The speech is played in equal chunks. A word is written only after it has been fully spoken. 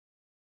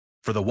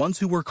For the ones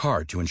who work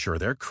hard to ensure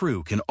their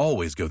crew can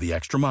always go the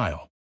extra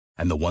mile,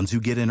 and the ones who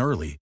get in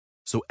early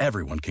so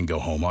everyone can go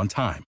home on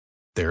time,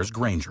 there's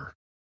Grainger,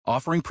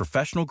 offering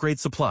professional-grade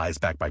supplies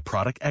backed by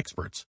product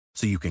experts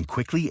so you can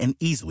quickly and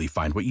easily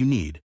find what you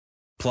need.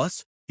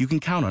 Plus, you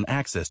can count on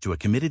access to a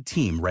committed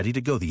team ready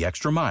to go the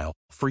extra mile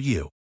for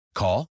you.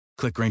 Call,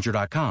 click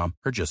Grainger.com,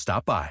 or just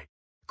stop by.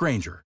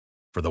 Grainger,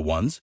 for the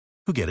ones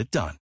who get it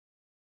done.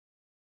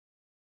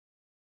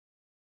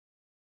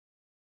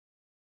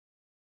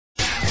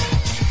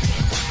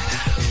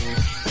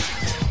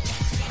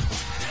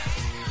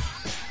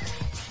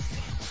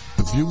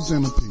 The views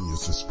and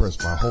opinions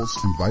expressed by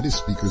hosts, invited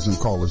speakers, and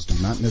callers do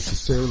not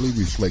necessarily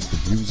reflect the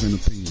views and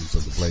opinions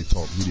of the Black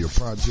Talk Media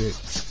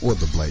Project or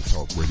the Black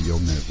Talk Radio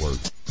Network.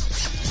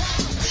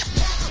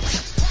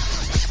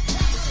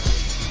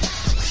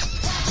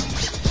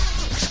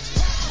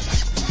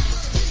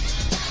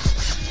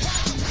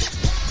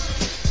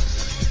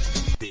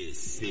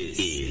 This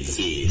is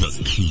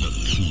the key.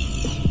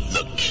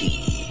 The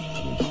key.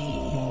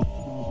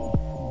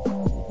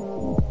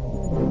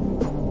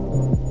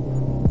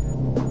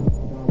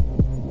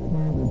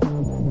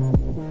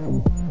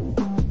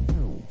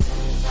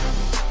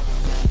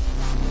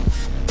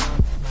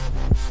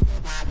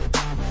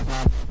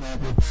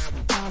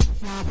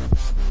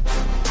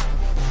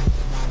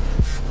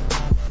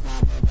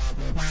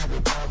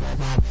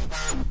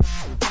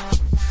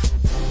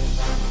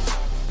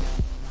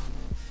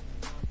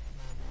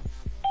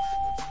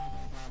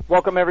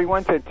 Welcome,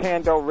 everyone, to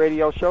Tando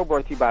Radio Show,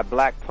 brought to you by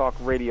Black Talk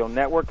Radio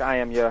Network. I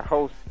am your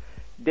host,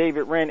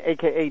 David Wren,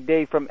 a.k.a.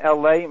 Dave from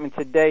L.A., and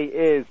today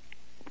is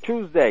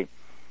Tuesday,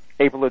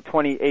 April the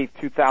 28th,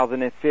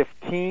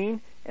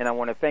 2015, and I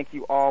want to thank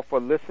you all for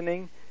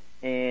listening,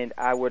 and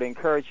I would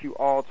encourage you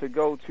all to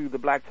go to the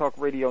Black Talk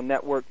Radio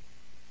Network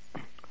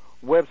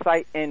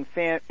website and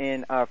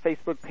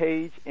Facebook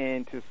page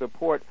and to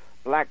support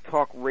Black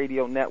Talk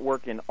Radio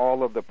Network and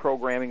all of the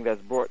programming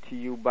that's brought to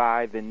you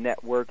by the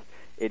network.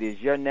 It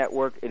is your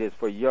network. It is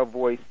for your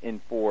voice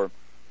and for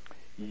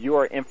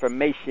your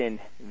information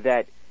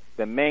that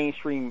the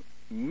mainstream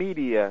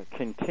media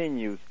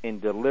continues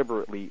and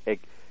deliberately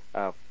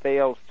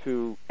fails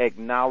to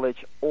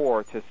acknowledge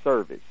or to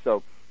service.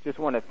 So just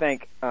want to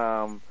thank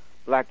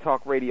Black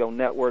Talk Radio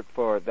Network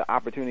for the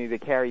opportunity to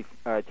carry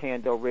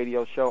Tando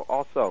Radio Show.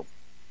 Also,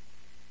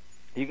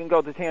 you can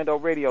go to Tando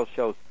Radio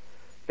Show's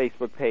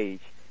Facebook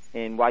page,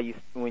 and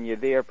when you're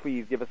there,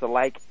 please give us a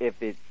like if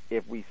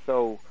we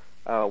so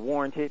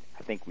warranted.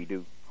 I think we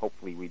do.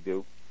 Hopefully we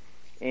do.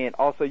 And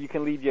also you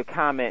can leave your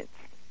comments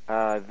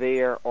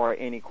there or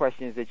any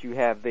questions that you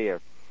have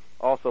there.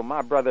 Also,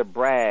 my brother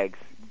Braggs,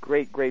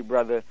 great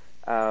brother,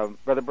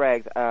 Brother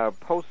Braggs,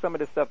 post some of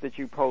the stuff that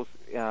you post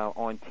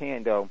on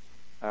Tando,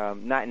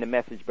 not in the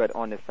message but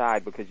on the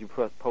side, because you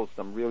post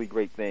some really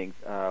great things.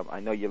 I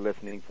know you're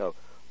listening, so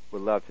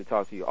would love to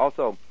talk to you.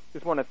 Also,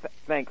 just want to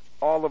thank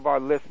all of our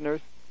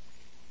listeners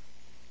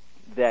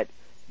that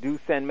do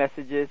send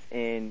messages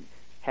and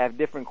have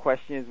different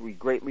questions. We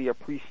greatly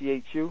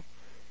appreciate you.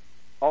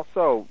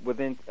 Also,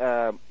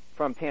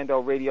 from Tando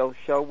Radio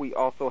Show, we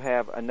also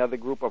have another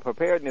group, a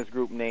preparedness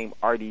group named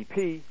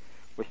RDP,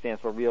 which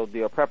stands for Real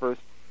Deal Preppers,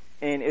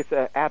 and it's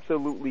an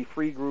absolutely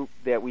free group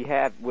that we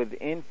have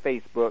within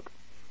Facebook,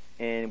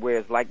 and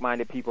where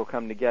like-minded people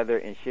come together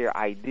and share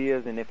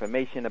ideas and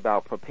information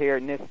about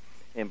preparedness.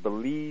 And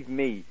believe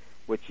me,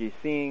 what you're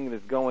seeing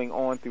that's going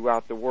on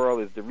throughout the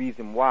world is the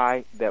reason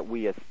why that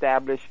we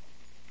established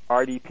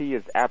RDP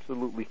is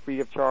absolutely free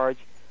of charge.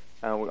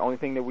 The only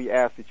thing that we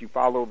ask that you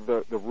follow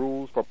the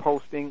rules for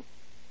posting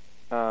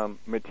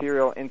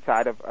material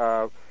inside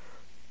of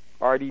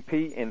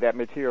RDP, and that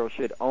material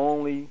should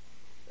only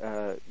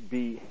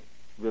be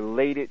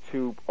related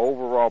to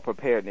overall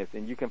preparedness.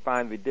 And you can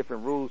find the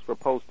different rules for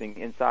posting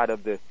inside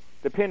of the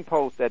pin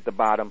post at the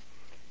bottom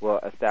will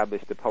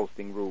establish the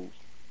posting rules.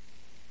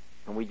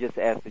 And we just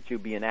ask that you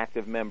be an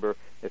active member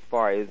as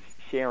far as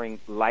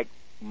sharing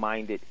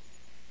like-minded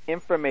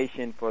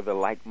information for the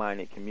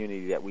like-minded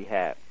community that we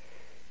have.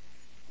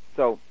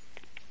 So,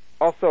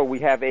 also we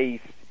have a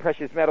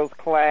precious metals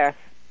class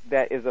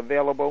that is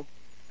available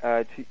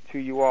to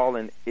you all,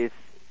 and this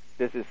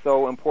is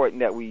so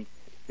important that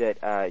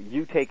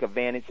you take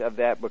advantage of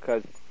that,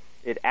 because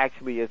it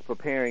actually is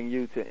preparing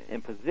you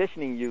and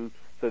positioning you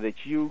so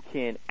that you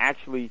can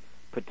actually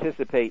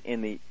participate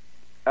in the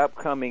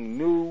upcoming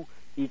new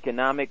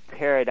economic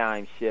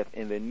paradigm shift,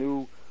 in the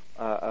new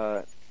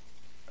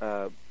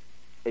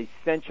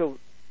essential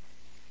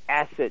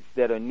assets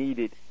that are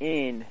needed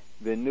in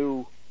the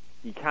new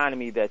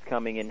economy that's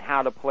coming, and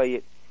how to play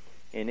it.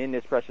 And in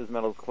this precious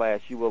metals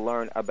class, you will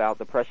learn about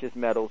the precious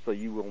metals, so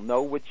you will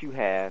know what you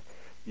have.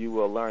 You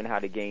will learn how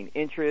to gain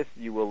interest.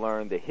 You will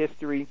learn the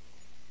history,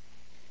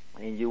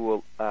 and you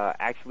will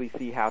actually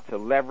see how to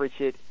leverage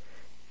it.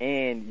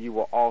 And you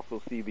will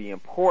also see the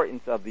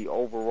importance of the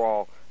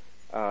overall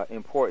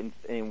importance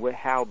in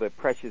how the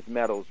precious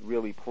metals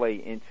really play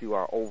into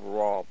our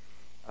overall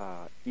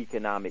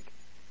economic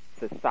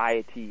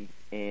society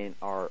and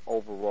our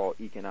overall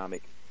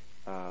economic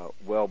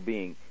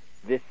well-being.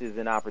 this is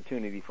an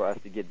opportunity for us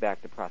to get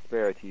back the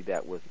prosperity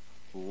that was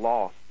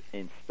lost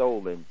and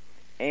stolen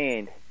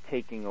and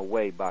taken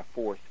away by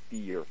force,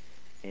 fear,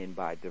 and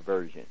by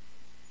diversion.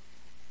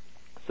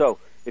 So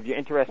if you're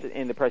interested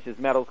in the precious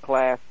metals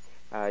class,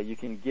 you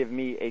can give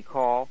me a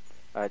call.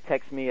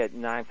 Text me at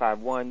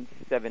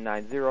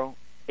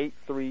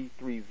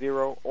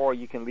 951-790-8330, or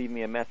you can leave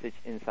me a message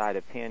inside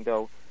of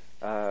Tando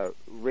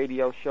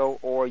radio show,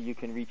 or you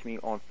can reach me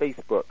on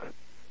Facebook.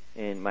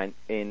 And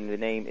the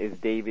name is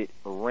David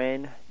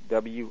Wren,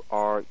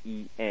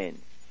 W-R-E-N.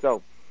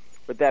 So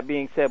with that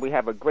being said, we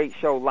have a great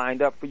show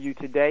lined up for you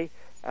today.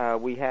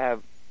 We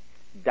have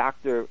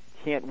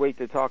can't wait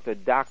to talk to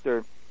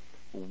Dr.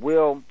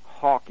 Will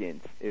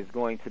Hawkins is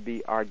going to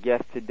be our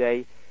guest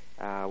today.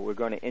 We're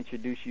going to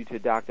introduce you to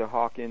Dr.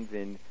 Hawkins,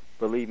 and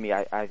believe me,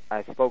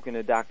 I've spoken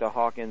to Dr.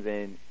 Hawkins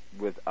and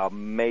was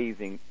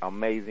amazing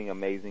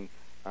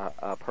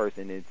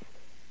person.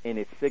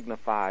 It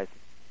signifies,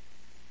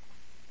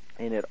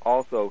 and it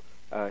also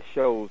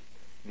shows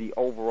the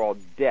overall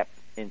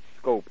depth and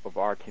scope of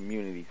our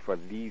communities for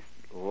these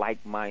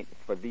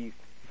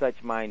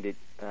such-minded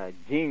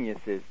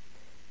geniuses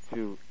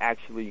to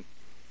actually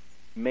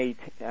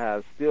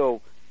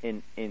still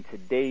in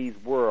today's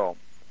world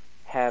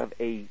have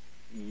a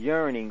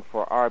yearning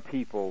for our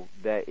people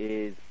that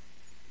is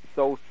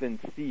so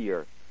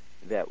sincere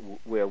that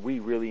where we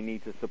really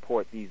need to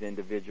support these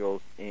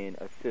individuals and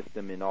assist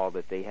them in all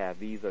that they have.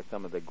 These are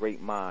some of the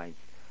great minds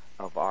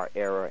of our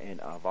era and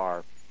of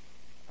our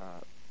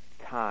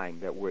time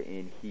that we're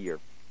in here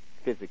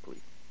physically.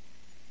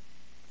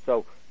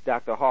 So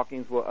Dr.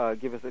 Hawkins will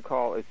give us a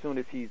call as soon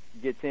as he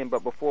gets in.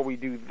 But before we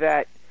do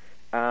that,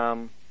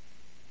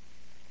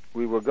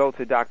 we will go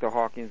to Dr.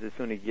 Hawkins as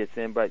soon as he gets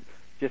in. But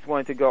just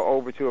wanted to go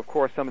over to, of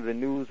course, some of the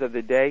news of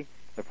the day.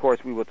 Of course,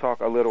 we will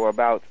talk a little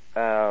about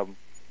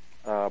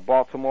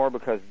Baltimore,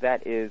 because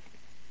that is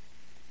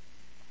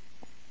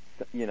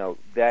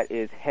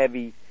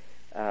heavy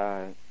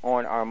on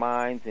our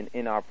minds and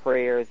in our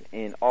prayers,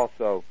 and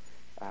also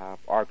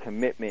our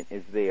commitment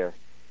is there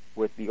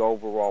with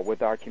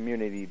our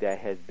community that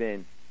has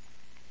been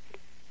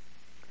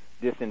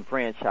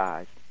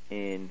disenfranchised,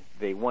 and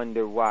they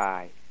wonder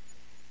why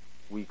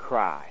we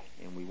cry,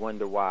 and we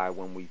wonder why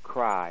when we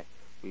cry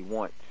we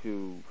want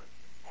to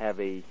have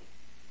an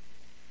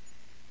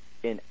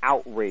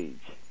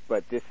outrage.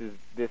 But this is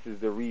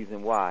the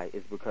reason why,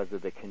 is because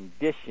of the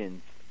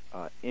conditions,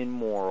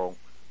 immoral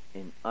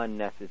and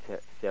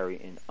unnecessary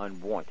and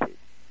unwanted,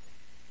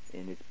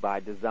 and it's by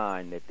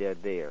design that they're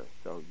there.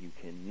 So you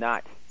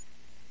cannot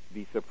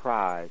be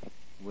surprised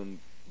when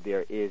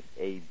there is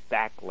a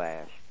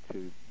backlash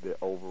to the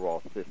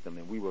overall system,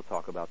 and we will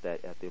talk about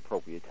that at the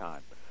appropriate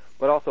time.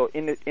 But also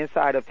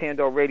inside of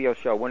Tando Radio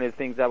Show, one of the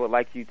things I would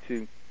like you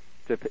to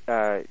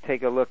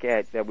take a look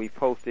at that we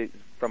posted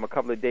from a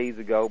couple of days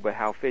ago, but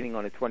how fitting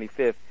on the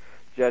 25th,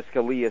 Judge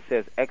Scalia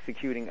says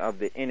executing of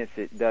the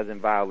innocent doesn't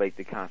violate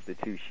the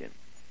Constitution.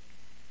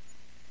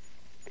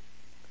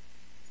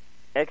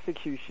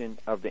 Execution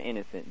of the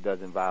innocent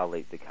doesn't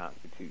violate the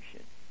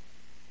Constitution.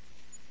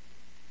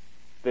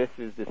 This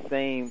is the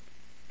same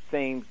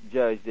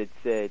judge that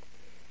said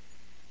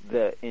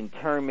the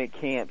internment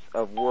camps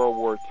of World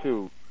War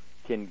II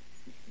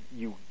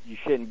you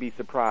shouldn't be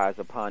surprised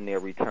upon their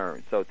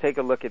return. So take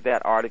a look at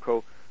that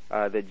article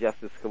that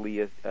Justice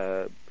Scalia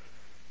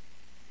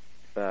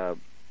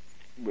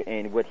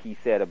and what he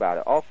said about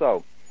it.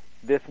 Also,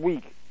 this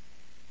week,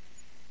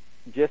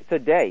 just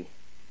today,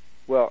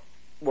 well,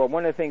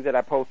 one of the things that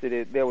I posted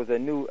is there was a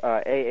new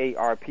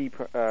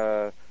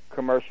AARP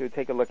commercial.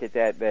 Take a look at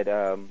that. That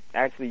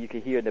actually you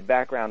can hear in the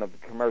background of the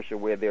commercial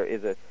where there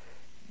is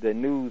the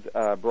news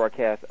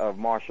broadcast of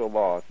martial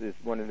law. It's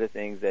one of the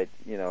things that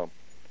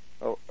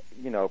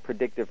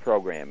predictive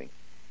programming.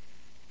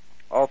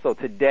 Also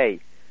today,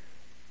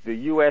 the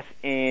U.S.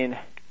 and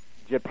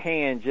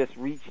Japan just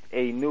reached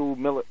a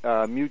new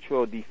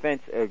mutual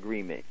defense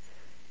agreement.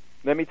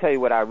 Let me tell you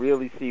what I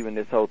really see in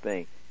this whole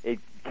thing. It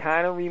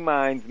kind of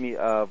reminds me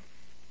of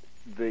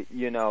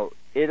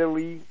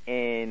Italy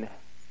and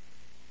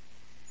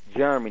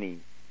Germany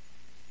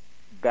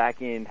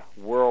back in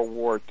World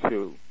War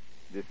II.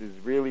 This is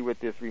really what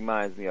this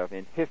reminds me of.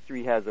 And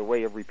history has a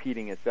way of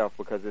repeating itself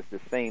because it's the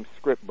same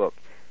script book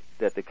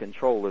that the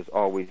controllers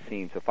always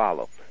seem to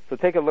follow. So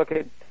take a look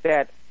at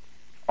that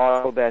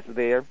article that's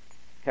there.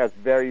 Has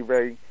very,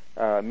 very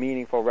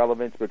meaningful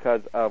relevance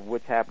because of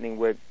what's happening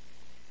with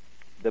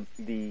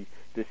the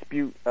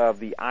dispute of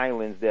the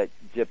islands that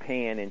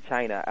Japan and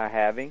China are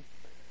having.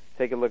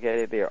 Take a look at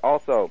it there.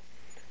 Also,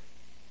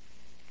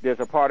 there's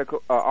a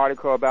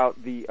article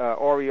about the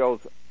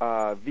Orioles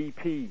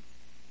VP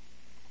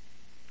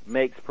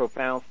makes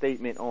profound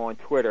statement on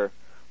Twitter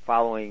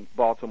following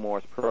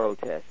Baltimore's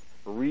protest.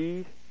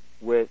 Read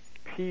what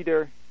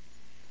Peter,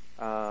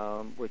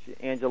 which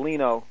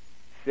Angelino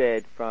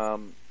said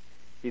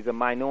he's a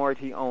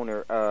minority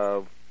owner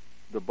of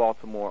the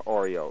Baltimore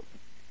Orioles.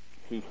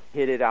 He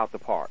hit it out the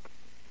park.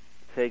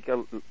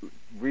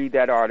 Read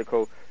that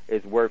article.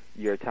 It's worth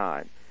your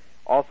time.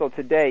 Also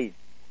today,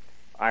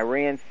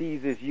 Iran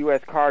seizes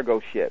U.S.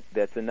 cargo ship.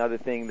 That's another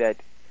thing that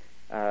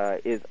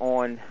is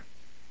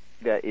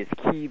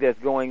key, that's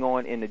going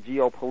on in the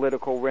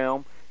geopolitical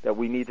realm that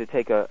we need to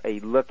take a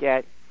look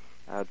at.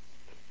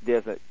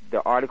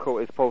 The article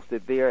is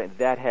posted there, and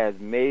that has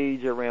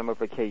major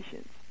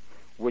ramifications.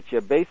 What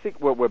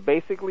we're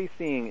basically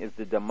seeing is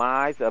the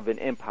demise of an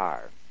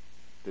empire.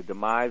 The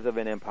demise of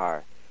an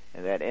empire.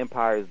 And that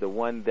empire is the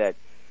one that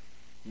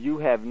you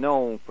have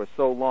known for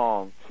so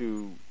long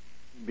to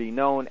be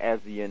known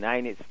as the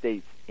United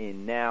States.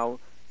 And now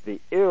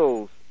the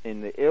ill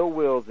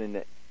wills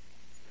and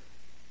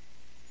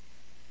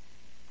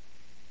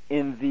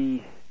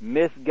the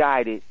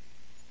misguided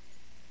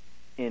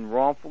and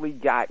wrongfully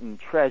gotten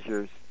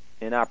treasures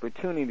and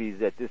opportunities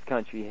that this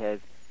country has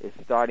is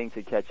starting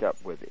to catch up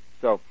with it.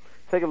 So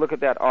take a look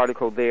at that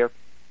article there.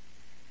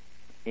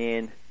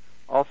 And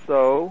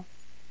also,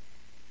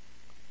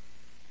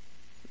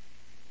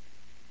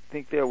 I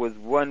think there was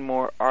one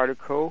more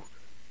article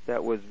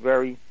that was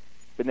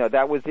but no,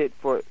 that was it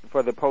for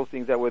the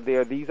postings that were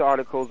there. These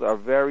articles are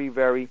very,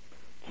 very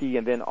key.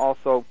 And then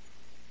also,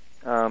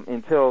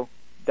 until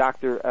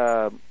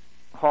Dr.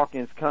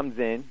 Hawkins comes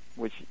in,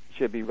 which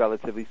should be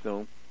relatively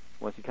soon,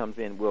 once he comes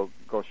in, we'll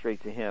go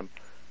straight to him.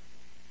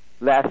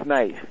 Last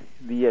night,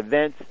 the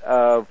events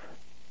of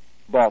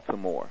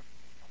Baltimore.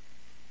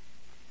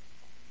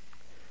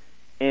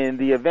 In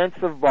the events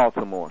of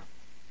Baltimore,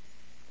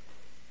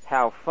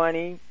 how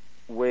funny,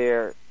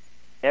 where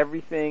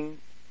everything,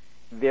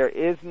 there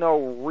is no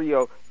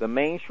real, the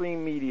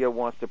mainstream media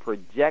wants to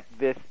project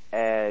this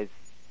as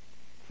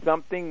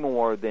something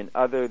more than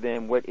other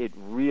than what it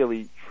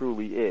really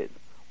truly is.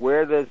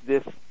 Where does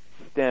this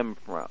stem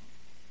from?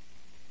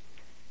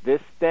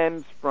 This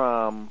stems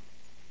from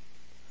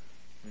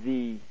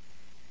the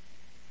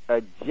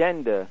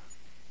agenda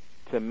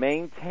to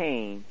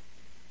maintain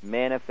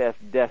manifest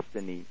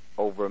destiny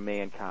over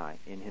mankind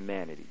and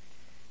humanity.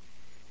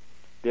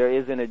 There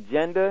is an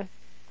agenda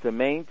to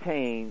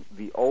maintain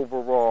the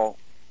overall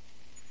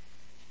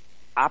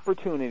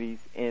opportunities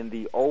and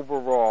the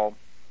overall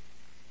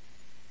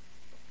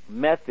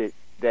method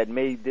that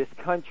made this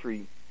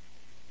country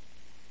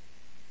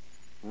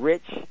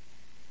rich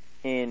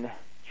in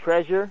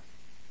treasure,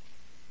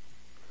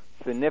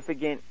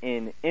 significant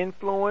in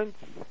influence,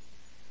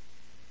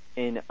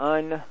 and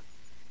unchallenging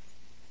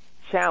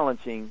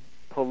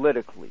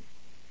politically.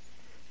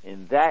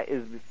 And that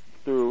is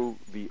through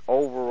the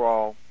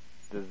overall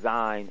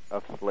design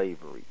of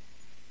slavery.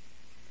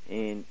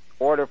 In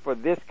order for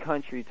this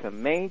country to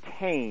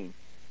maintain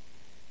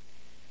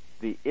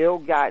the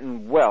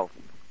ill-gotten wealth,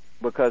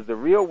 because the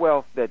real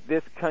wealth that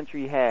this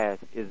country has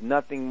is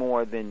nothing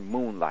more than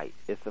moonlight.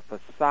 It's a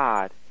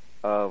facade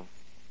of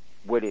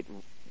what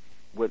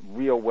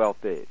real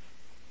wealth is.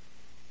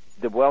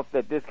 The wealth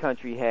that this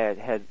country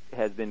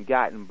has been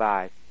gotten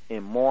by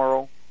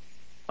immoral,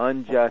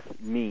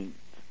 unjust means.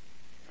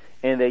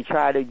 And they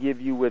try to give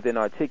you with an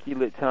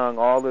articulate tongue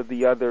all of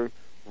the other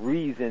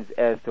reasons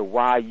as to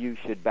why you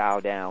should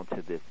bow down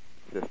to this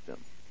system.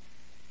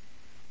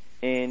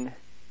 And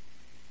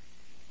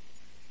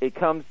it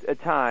comes a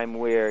time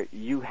where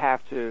you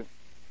have to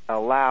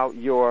allow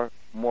your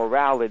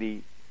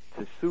morality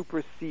to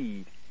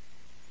supersede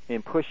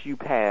and push you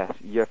past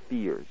your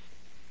fears,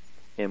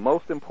 and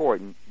most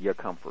important, your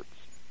comforts.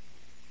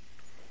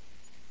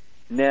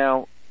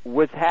 Now,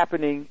 what's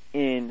happening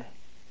in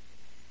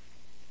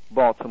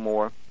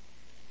Baltimore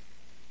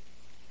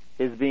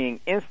is being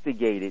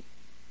instigated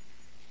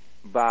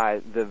by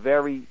the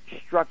very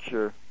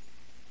structure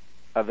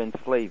of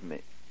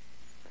enslavement,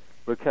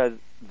 because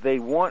they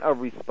want a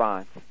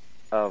response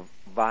of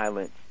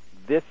violence.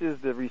 This is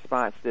the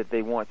response that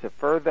they want to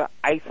further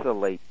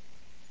isolate.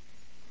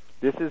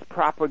 This is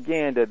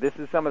propaganda. This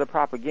is some of the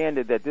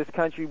propaganda that this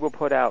country will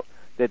put out,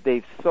 that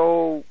they've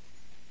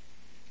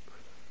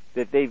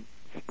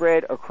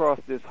spread across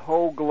this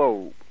whole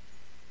globe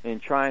in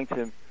trying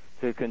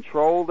to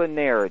control the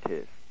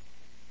narrative.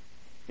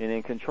 And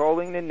in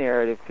controlling the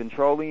narrative,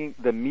 controlling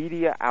the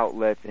media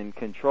outlets, and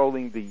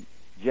controlling the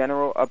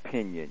general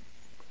opinion.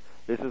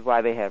 This is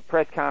why they have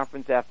press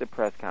conference after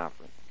press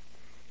conference.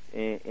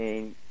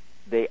 And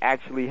they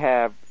actually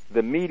have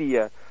the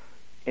media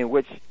in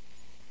which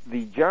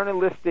the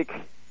journalistic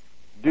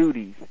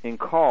duties and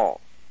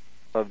calls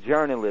of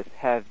journalists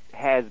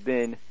has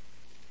been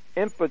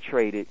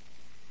infiltrated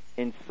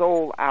and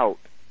sold out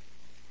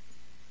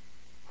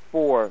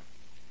for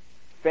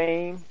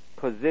fame,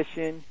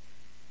 position,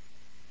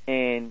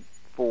 and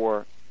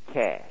for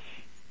cash.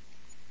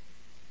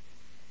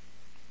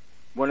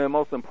 One of the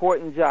most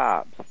important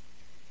jobs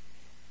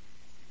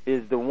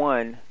is the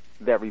one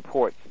that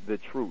reports the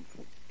truth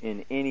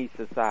in any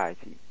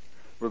society.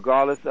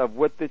 Regardless of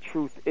what the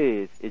truth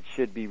is, it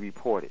should be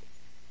reported.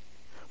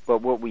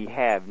 But what we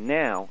have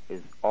now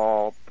is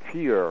all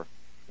pure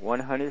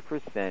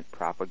 100%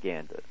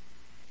 propaganda.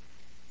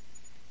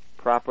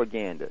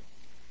 Propaganda.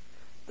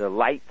 The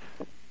lights,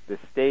 the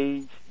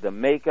stage, the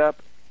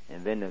makeup,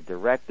 and then the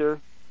director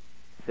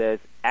says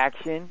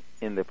action,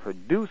 and the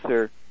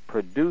producer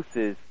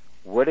produces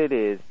what it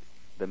is,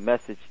 the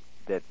message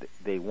that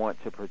they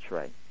want to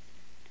portray.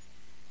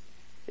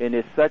 And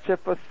it's such a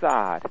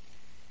facade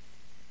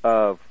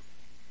of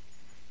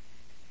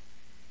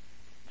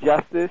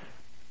justice,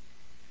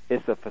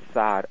 it's a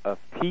facade of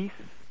peace,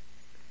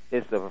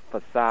 it's a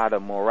facade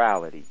of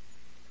morality.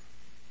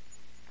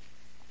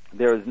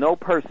 There is no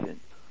person,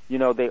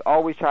 they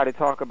always try to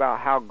talk about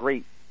how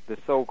great the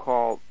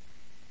so-called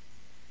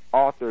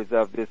authors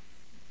of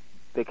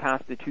the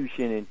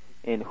Constitution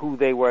and who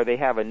they were. They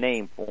have a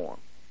name for them.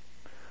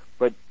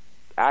 But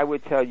I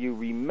would tell you,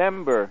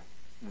 remember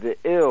the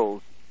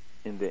ills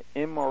and the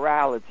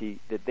immorality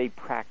that they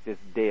practice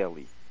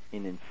daily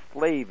in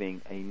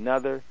enslaving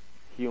another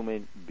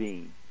human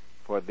being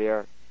for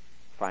their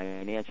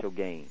financial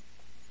gain,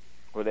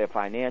 for their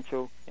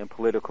financial and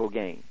political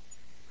gain.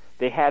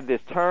 They have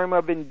this term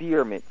of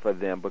endearment for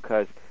them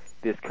because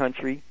this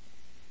country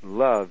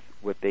loves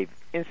what they've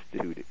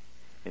instituted.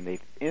 And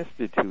they've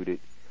instituted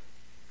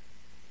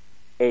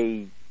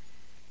a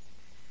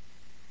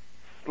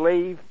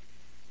slave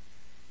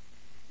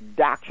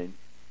doctrine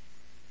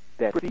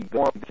that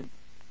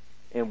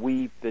and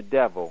weave the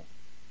devil.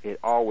 It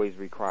always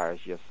requires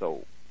your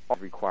soul.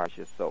 Always requires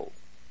your soul.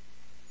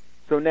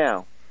 So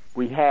now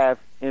we have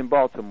in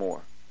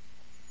Baltimore.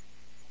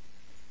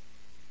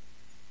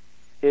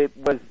 It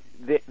was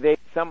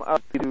some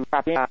of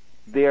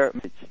their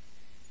image,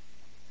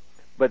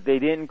 but they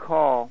didn't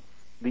call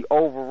the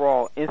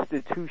overall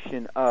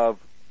institution of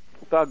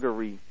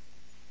thuggery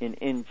and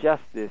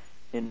injustice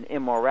and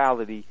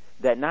immorality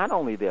that not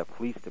only their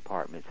police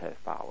departments have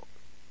followed,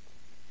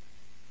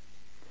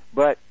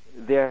 but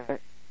their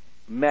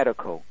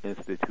medical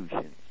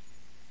institutions,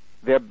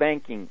 their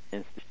banking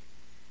institutions,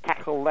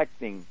 tax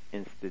collecting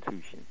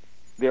institutions,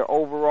 their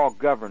overall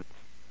governance,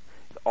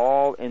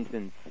 all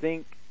in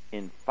sync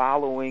in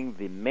following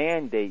the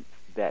mandates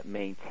that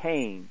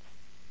maintains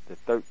the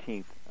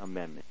 13th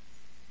Amendment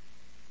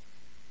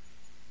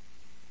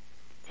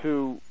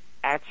to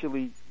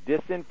actually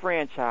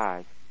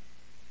disenfranchise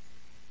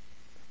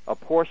a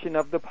portion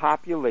of the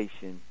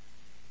population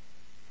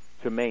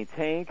to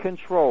maintain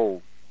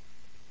control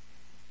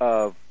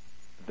of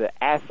the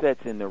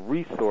assets and the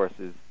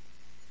resources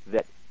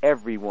that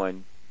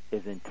everyone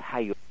is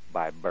entitled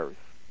by birth.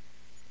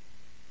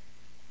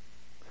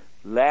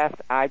 Last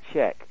I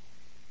checked,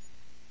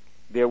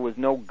 there was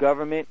no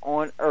government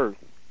on earth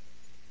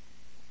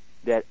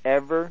that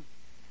ever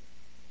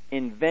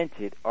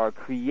invented or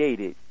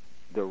created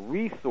the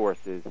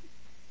resources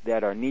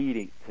that are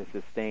needed to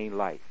sustain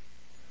life.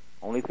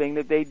 Only thing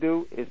that they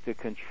do is to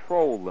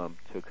control them,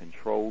 to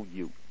control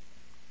you.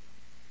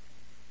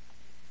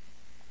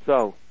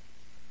 So,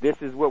 this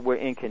is what we're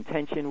in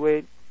contention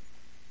with.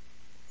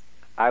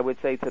 I would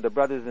say to the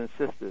brothers and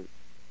sisters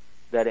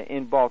that are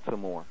in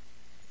Baltimore,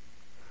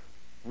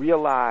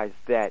 realize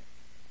that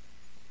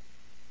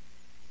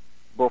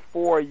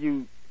before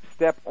you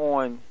step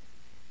on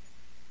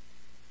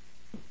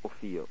the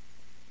field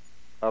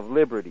of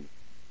liberty,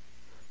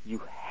 you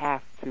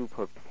have to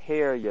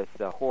prepare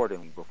yourself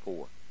accordingly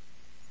before.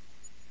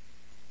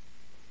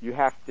 You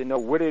have to know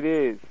what it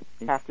is.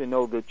 You have to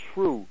know the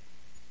true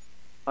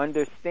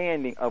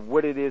understanding of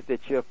what it is that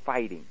you're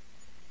fighting,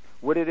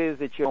 what it is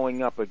that you're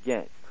going up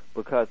against,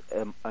 because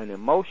an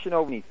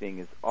emotional anything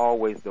is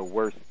always the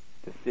worst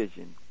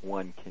decision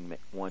one can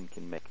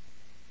make.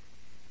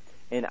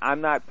 And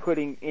I'm not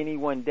putting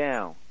anyone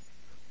down,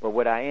 but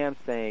what I am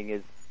saying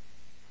is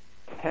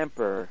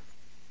temper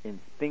and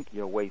think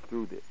your way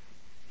through this.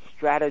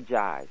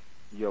 Strategize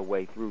your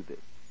way through this.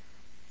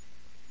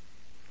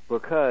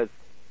 Because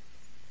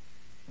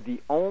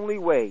the only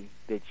way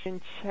that you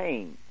can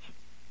change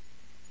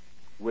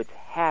what's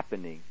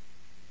happening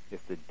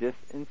is to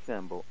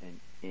disassemble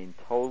and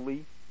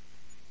totally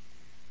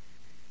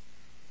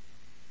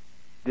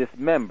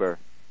dismember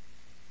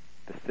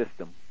the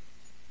system.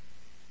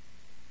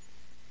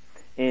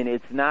 And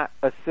it's not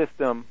a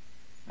system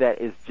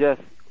that is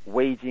just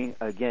waging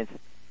against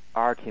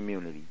our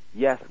community.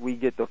 Yes, we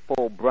get the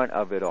full brunt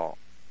of it all.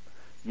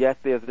 Yes,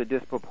 there's a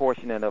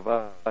disproportionate of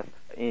us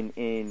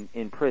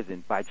in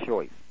prison by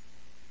choice.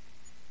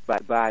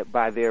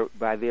 By their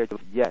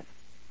yes.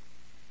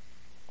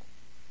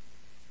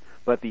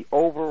 But the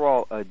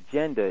overall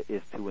agenda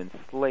is to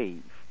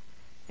enslave,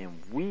 and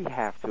we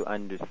have to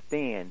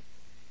understand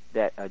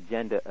that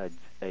agenda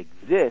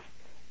exists,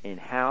 and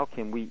how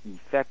can we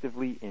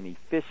effectively and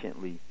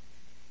efficiently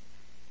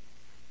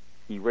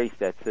erase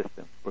that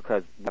system,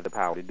 because we have the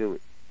power to do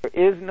it.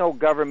 There is no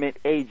government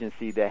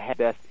agency that has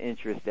best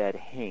interest at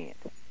hand.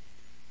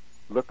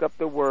 Look up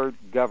the word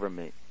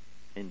government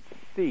and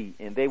see,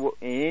 and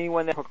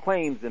anyone that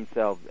proclaims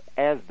themselves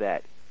as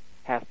that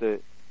has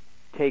to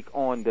take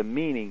on the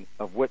meaning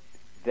of what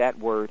that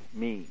word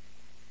means.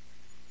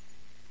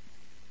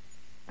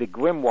 The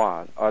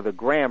grimoires, or the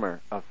grammar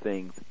of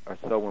things, are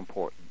so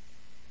important.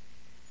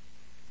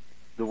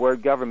 The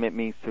word government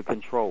means to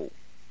control.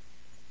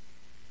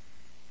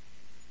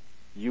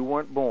 You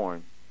weren't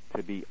born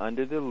to be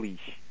under the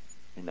leash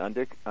and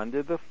under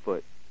the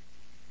foot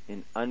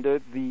and under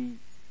the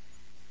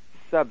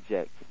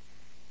subject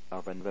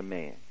of another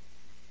man.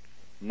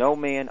 No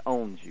man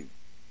owns you,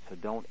 so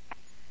don't.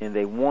 And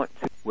they want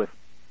to, with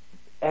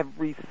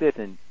every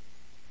citizen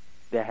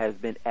that has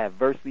been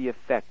adversely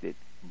affected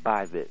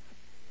by this,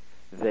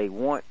 they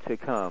want to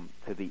come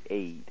to the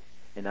aid.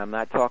 And I'm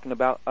not talking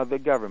about other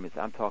governments.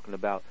 I'm talking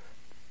about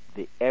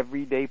the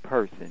everyday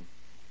person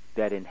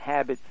that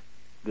inhabits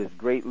this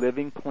great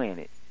living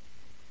planet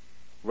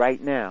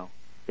right now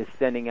is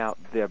sending out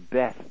their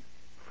best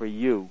for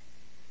you,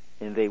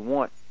 and they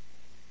want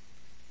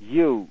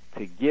you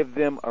to give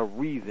them a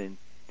reason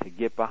to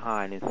get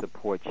behind and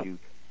support you,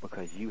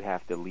 because you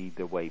have to lead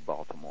the way,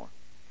 Baltimore.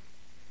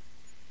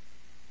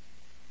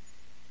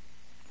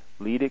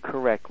 Lead it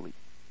correctly.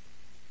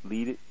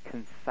 Lead it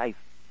concisely.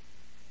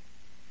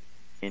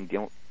 And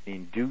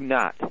do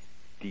not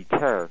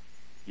deter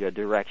your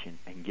direction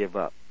and give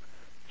up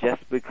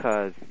just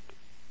because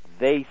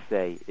they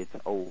say it's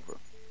over.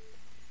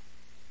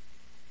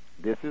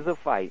 This is a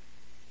fight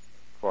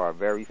for our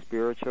very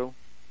spiritual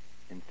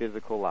and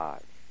physical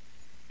lives,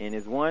 and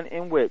is one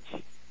in which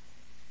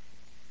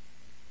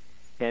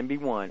can be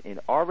won and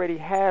already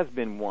has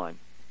been won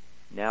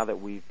now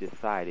that we've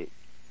decided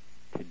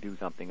to do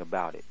something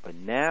about it. But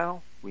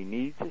now we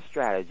need to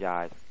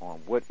strategize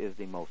on what is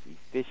the most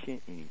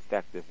efficient and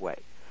effective way.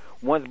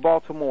 Once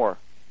Baltimore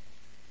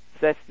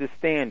sets the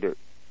standard,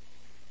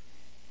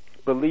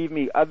 believe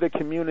me, other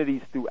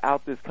communities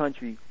throughout this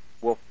country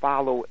will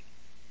follow,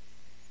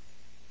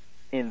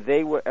 and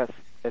they will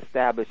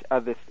establish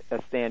other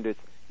standards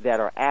that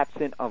are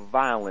absent of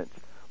violence,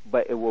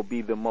 but it will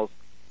be the most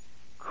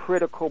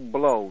critical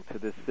blow to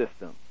the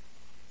system.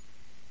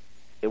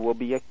 It will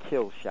be a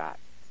kill shot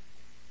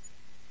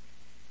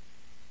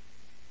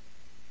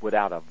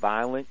without a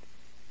violent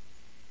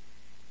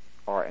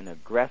or an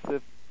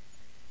aggressive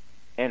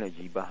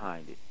energy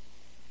behind it.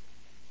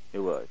 It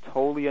will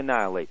totally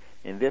annihilate,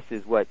 and this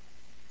is what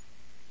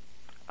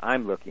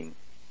I'm looking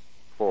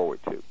forward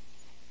to.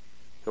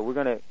 So we're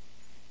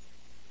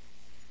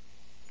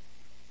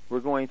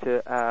going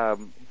to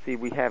see,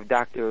 we have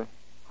Dr.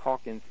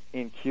 Hawkins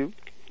in queue.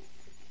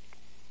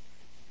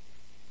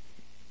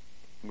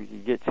 We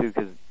can get to,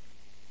 because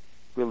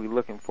really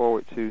looking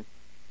forward to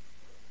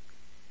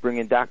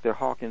bringing Dr.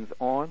 Hawkins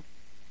on.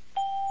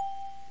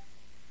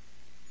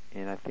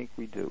 And I think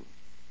we do.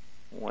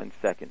 1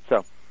 second.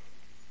 So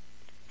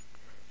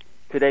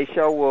today's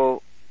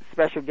show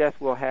special guest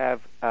will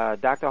have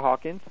Dr.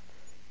 Hawkins.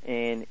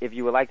 And if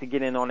you would like to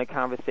get in on the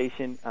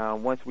conversation,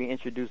 once we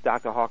introduce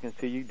Dr. Hawkins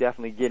to you,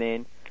 definitely get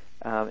in.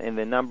 And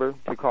the number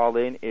to call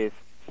in is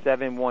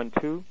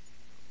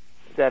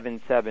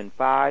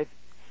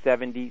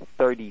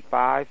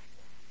 712-775-7035.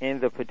 And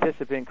the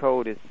participant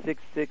code is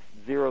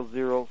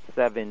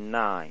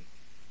 660079.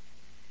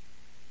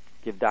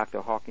 Give Dr.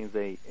 Hawkins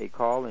a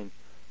call, and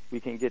we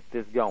can get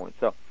this going.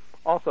 So,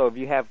 also, if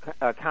you have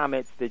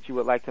comments that you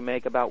would like to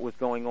make about what's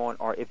going on,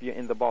 or if you're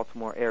in the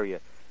Baltimore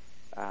area,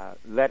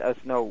 let us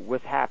know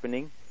what's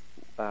happening,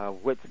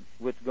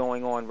 what's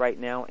going on right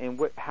now, and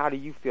how do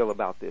you feel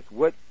about this?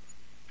 What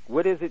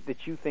is it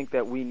that you think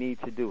that we need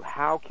to do?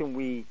 How can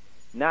we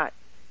not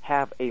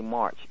have a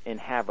march and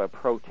have a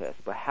protest,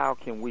 but how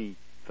can we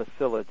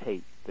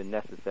facilitate the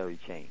necessary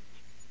change?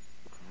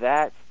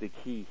 That's the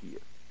key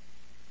here.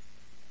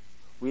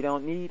 We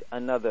don't need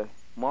another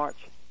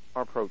march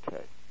or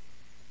protest.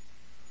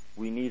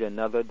 We need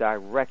another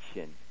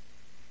direction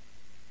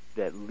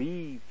that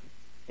leads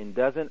and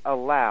doesn't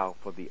allow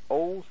for the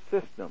old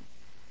system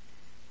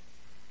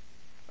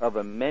of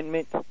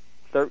Amendment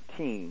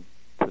 13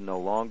 to no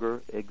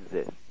longer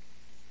exist.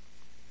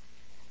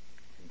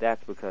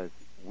 That's because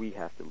we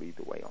have to lead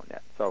the way on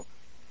that. So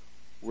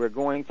we're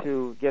going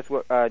to, guess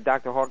what,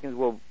 Dr. Hawkins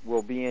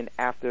will be in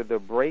after the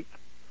break.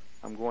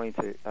 I'm going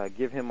to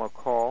give him a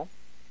call,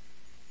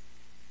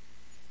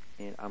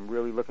 and I'm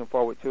really looking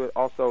forward to it.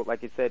 Also,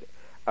 like I said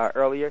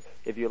earlier,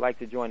 if you'd like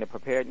to join the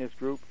preparedness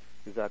group,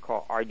 it's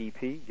called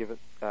RDP.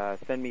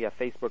 Send me a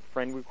Facebook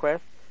friend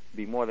request.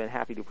 Be more than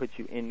happy to put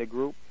you in the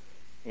group,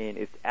 and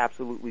it's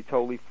absolutely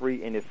totally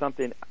free. And it's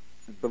something,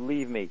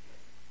 believe me,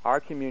 our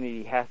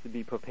community has to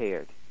be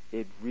prepared.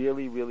 It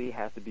really, really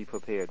has to be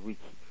prepared.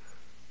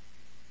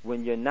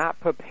 When you're not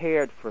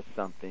prepared for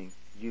something,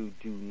 you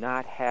do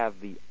not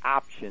have the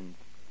options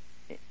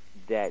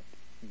that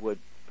would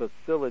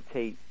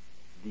facilitate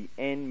the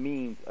end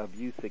means of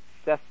you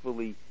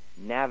successfully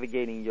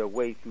navigating your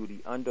way through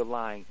the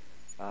underlying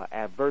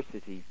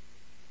adversity.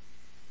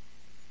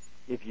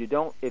 If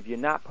you're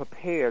not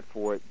prepared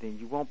for it, then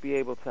you won't be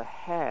able to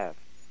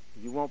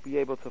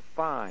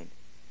find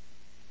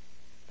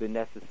the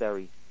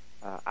necessary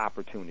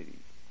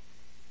opportunities.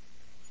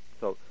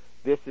 So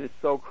this is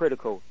so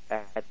critical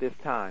at this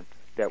time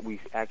that we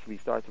actually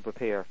start to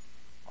prepare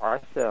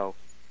ourselves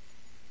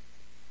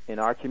in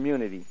our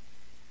community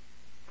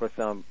for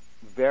some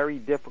very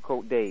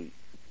difficult days,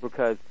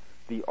 because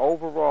the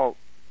overall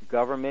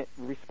government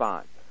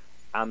response,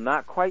 I'm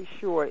not quite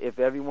sure if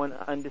everyone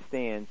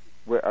understands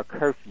where a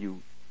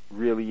curfew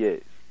really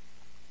is.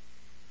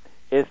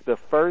 It's the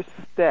first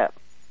step.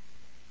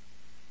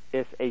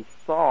 It's a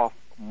soft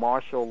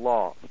martial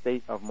law,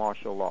 state of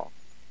martial law.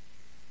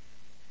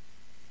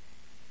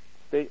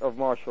 state of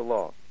martial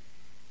law.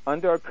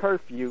 Under a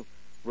curfew,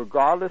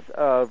 regardless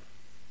of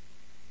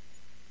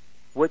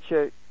what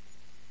your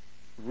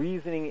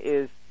reasoning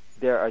is,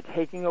 they are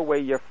taking away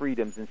your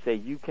freedoms and say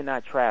you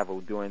cannot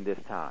travel during this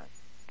time.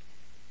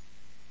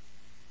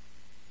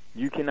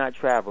 You cannot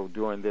travel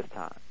during this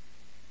time.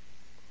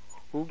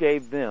 Who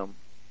gave them?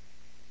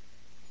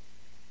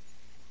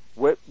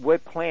 What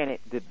planet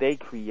did they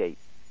create?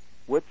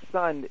 What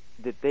sun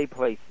did they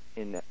place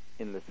in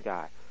the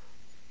sky?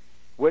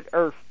 What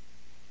earth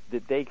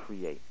did they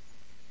create?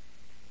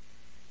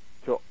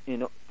 To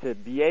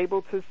be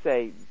able to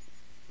say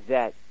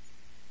that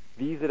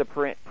these are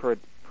the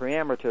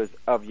parameters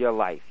of your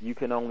life. You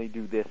can only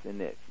do this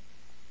and this.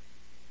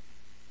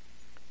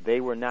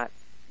 They were not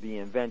the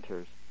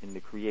inventors and the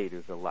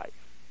creators of life.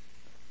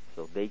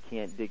 So they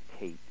can't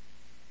dictate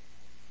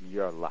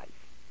your life.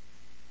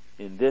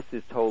 And this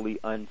is totally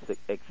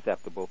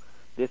unacceptable.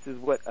 This is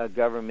what a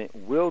government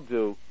will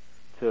do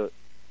to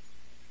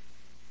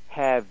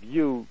have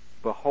you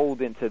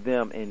beholden to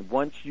them. And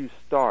once you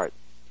start,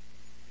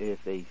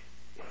 it's a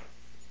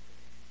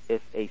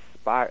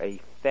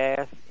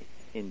fast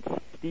and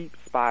steep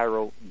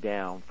spiral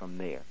down from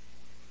there.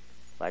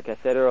 Like I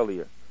said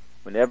earlier,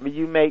 whenever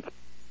you make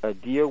a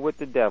deal with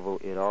the devil,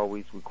 it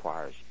always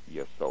requires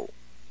your soul.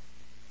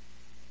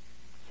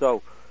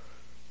 So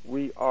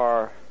we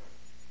are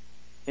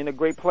in a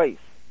great place.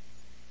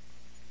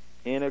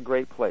 In a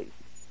great place.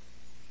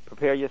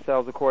 Prepare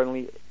yourselves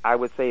accordingly. I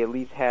would say at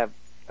least have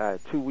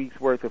 2 weeks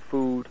worth of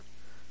food,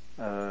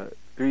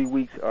 3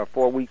 weeks or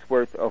 4 weeks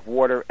worth of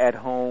water at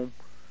home,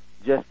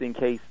 just in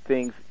case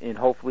things, and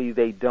hopefully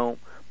they don't.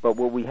 But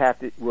what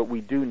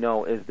we do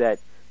know is that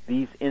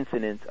these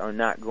incidents are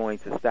not going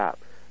to stop.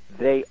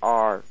 They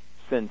are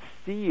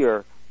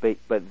sincere, but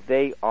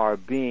they are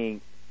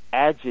being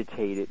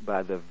agitated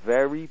by the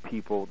very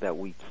people that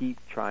we keep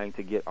trying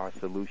to get our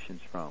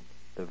solutions from,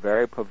 the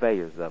very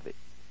purveyors of it.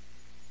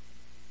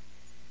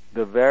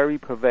 The very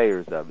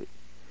purveyors of it.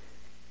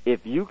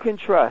 If you can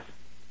trust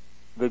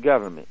the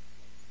government,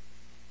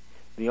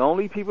 the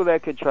only people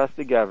that can trust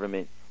the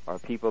government are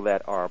people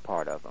that are a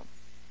part of them,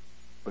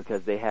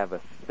 because they have a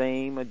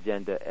same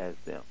agenda as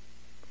them,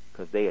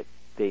 because they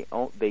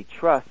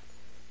trust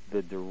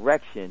the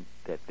direction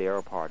that they're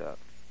a part of.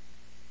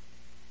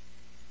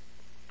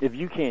 If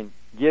you can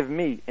give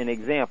me an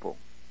example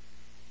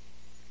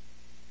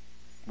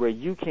where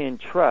you can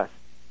trust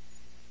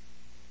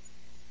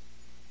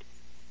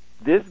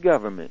this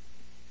government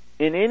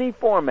in any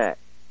format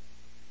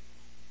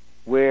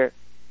where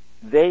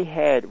they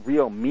had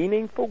real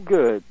meaningful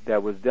good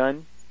that was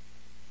done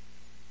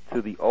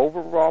to the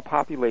overall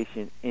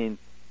population, and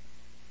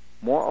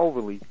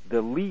moreover,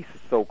 the least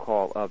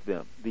so-called of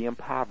them, the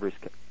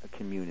impoverished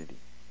community.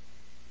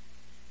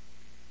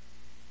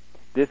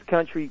 This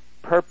country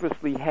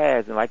purposely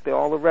has, and like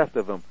all the rest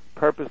of them,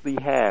 purposely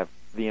have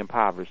the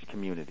impoverished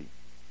community.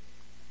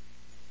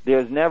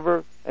 There's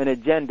never an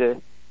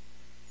agenda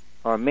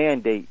or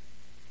mandate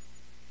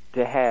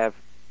to have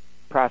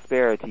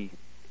prosperity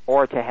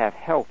or to have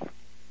health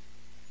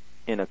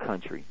in a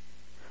country,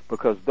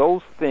 because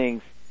those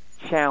things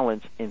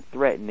challenge and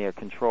threaten their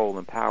control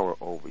and power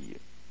over you.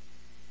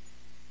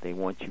 They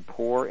want you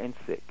poor and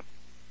sick.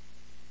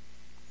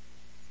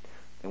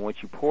 They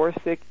want you poor,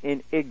 sick,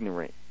 and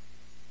ignorant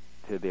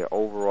to their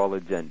overall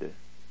agenda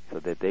so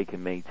that they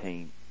can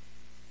maintain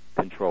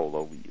control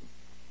over you.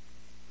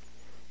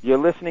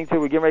 We're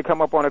getting ready to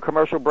come up on a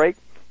commercial break.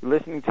 You're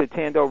listening to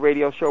Tando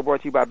Radio Show,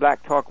 brought to you by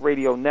Black Talk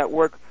Radio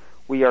Network.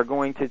 We are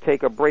going to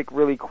take a break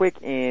really quick,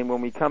 and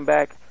when we come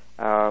back,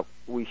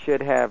 we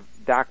should have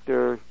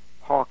Dr.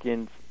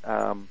 Hawkins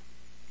and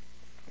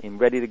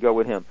ready to go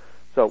with him.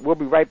 So we'll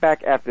be right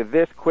back after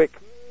this quick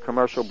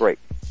commercial break.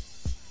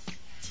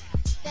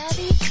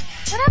 Daddy,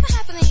 whatever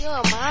happened to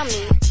your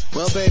mommy?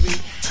 Well, baby,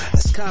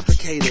 it's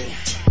complicated,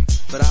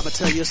 but I'm gonna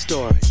tell you a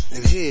story.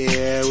 And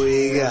here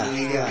we go.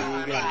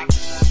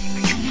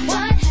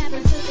 What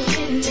happened to the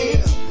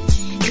ending?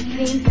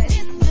 It seems that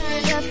it's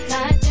turned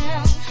upside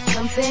down.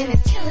 Something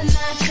is killing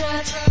our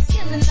trust,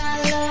 killing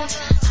our love.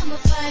 I'ma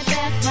fight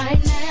back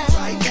right now.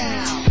 Right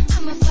now.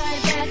 I'ma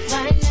fight back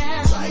right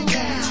now. Right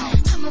now.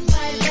 I'ma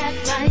fight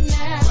back right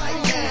now.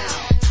 Right now.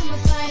 I'ma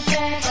fight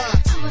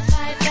back. I'ma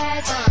fight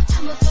back.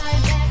 I'ma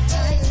fight back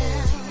right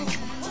now.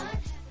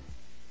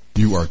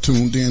 You are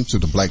tuned in to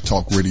the Black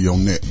Talk Radio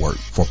Network.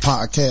 For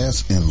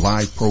podcasts and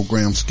live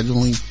program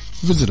scheduling,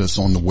 visit us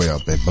on the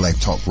web at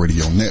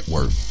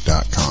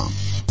blacktalkradionetwork.com.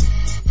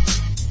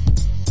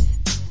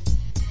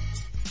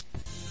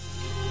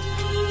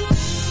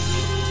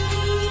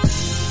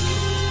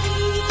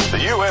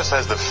 The U.S.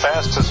 has the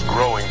fastest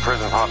growing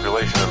prison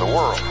population in the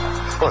world.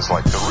 Well, it's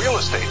like the real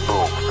estate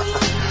boom.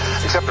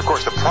 Except, of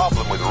course, the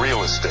problem with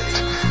real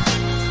estate,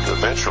 you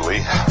eventually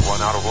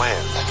run out of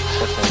land.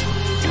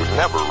 You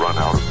never run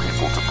out of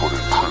people to put in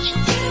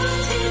prison.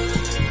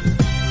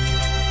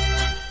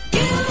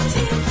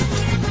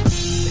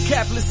 The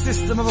capitalist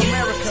system of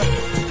America,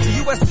 the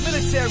U.S.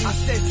 military. I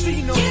said,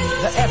 see no.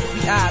 The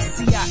FBI,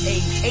 CIA,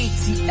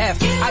 ATF,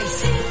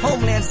 ICE,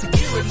 Homeland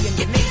Security, and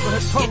the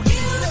neighborhood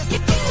police.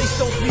 They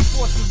stole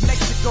 3/4 of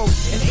Mexico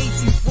in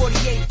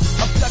 1848,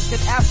 abducted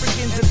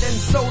Africans and then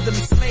sold them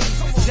slaves.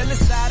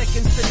 Genocide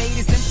against the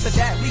natives, and for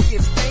that we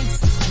give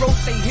thanks. Wrote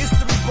their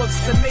history books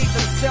and made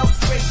themselves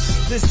great.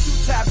 There's two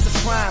types of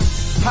crime,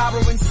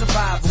 power and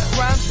survival.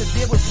 Crimes that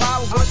deal with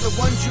power are the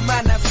ones you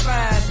might not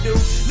find, dude.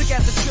 Look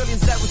at the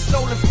trillions that were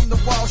stolen from the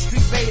Wall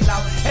Street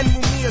bailout, and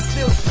Mumia's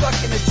still stuck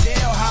in a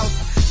jailhouse.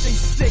 They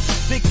sick,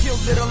 they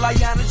killed little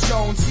Ayanna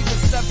Jones. She was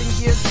 7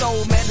 years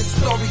old, man, the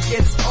story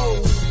gets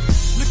old.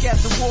 Look at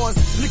the wars,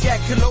 look at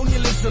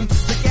colonialism,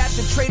 look at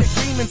the trade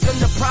agreements and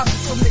the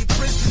profits from their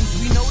prisons.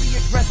 We know the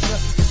aggressor,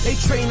 they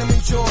train them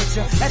in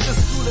Georgia, at the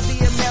School of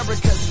the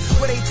Americas,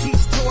 where they teach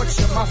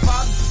torture. My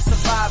father's a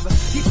survivor,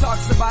 he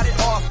talks about it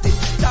often.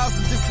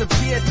 Thousands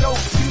disappeared, no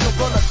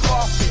funeral or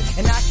coffin.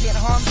 And I can't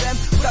harm them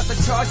without the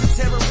charge of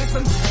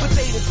terrorism, but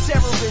they the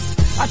terrorists,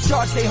 I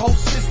charge their whole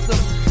system.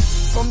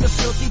 From the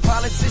filthy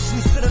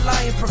politicians to the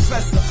lying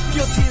professor,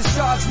 guilty as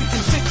charged, we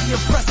convict the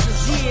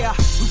oppressors. Yeah,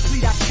 we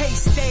plead our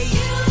case, stay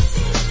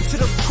to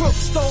the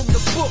crooks, stole the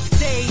book,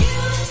 they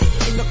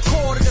in the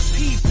court of the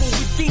people,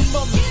 we deem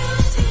them,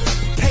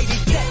 pay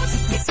their debt to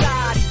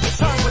society,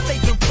 return what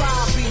they've been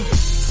robbing.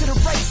 To the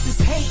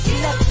racist,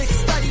 hating ethnic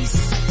studies,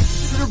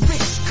 to the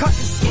rich,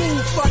 cutting school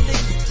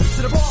funding,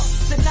 to the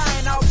boss,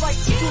 denying our right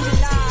to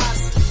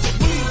utilize.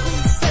 We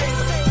say,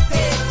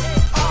 hey,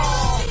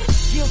 all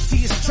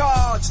guilty as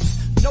charged.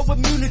 No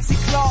immunity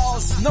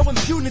clause, no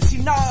impunity,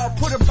 no,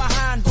 put them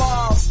behind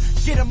bars,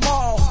 get them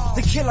all,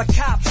 the killer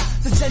cops,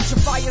 the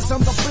gentrifiers on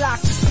the block,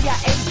 the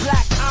CIA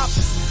black ops,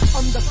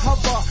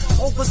 undercover,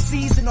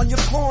 overseas and on your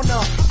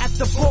corner, at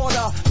the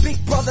border, big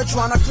brother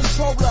trying to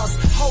control us,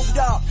 hold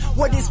up,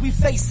 what is we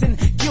facing,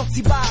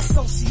 guilty by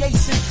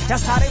association,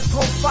 that's how they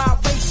profile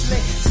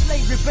racially,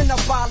 slavery been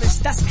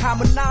abolished, that's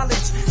common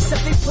knowledge,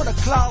 except they put a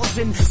clause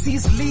in, see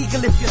it's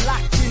legal if you're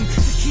locked in,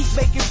 to keep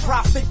making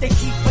profit, they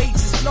keep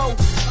wages low,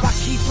 by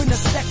keeping a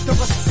sector of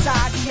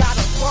society out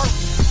of work,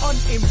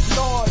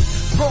 unemployed,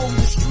 roam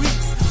the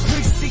streets,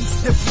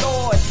 precincts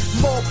deployed,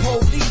 more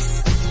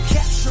police,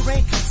 capture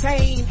and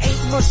contain,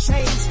 ain't much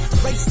change,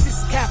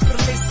 racist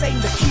capitalists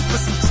aim to keep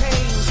us in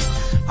chains.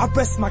 I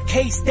rest my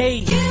case,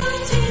 they,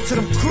 to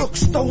them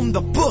crooks stole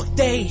the book,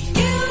 they,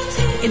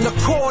 in the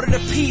court of the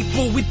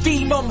people, we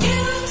deem them,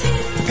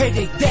 pay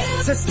their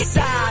debt to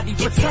society,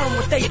 return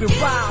what they've been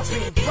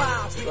robbing.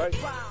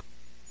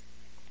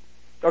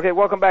 Okay,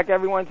 welcome back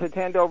everyone to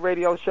Tando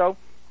Radio Show.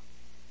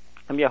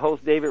 I'm your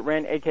host, David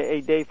Wren,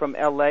 a.k.a. Dave from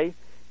L.A.,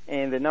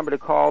 and the number to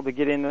call to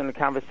get in on the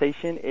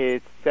conversation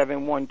is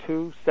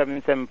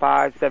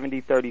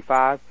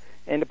 712-775-7035,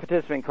 and the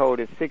participant code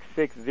is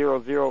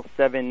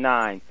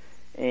 660079.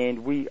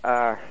 And we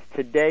are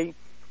today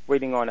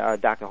waiting on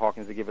Dr.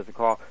 Hawkins to give us a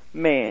call.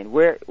 Man,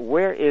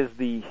 where is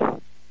the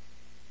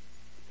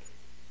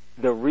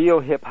real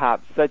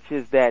hip-hop such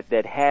as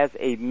that has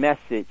a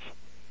message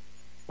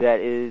that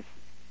is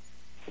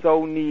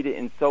so needed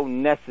and so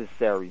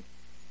necessary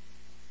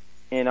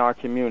in our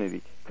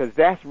community, because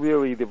that's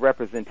really the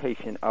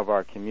representation of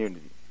our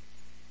community.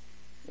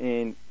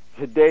 In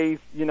today's,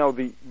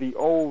 the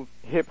old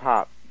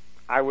hip-hop,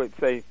 I would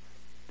say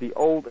the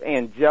old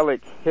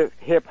angelic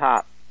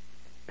hip-hop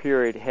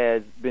period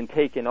has been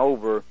taken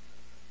over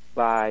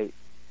by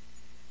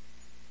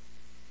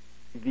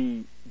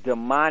the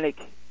demonic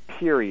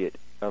period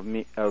of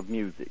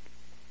music.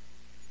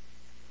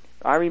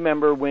 I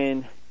remember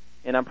when,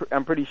 and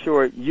I'm pretty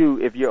sure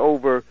if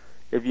you're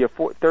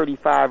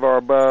 35 or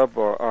above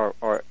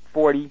or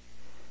 40,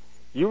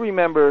 you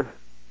remember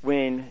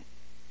when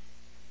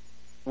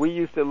we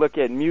used to look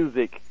at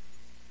music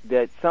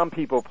that some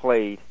people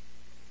played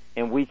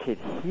and we could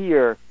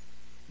hear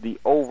the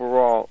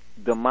overall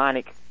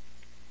demonic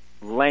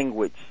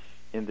language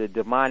and the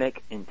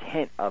demonic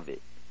intent of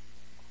it.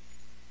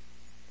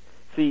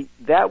 See,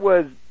 that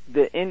was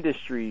the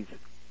industry's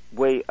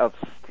way of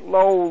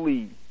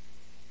slowly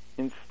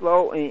and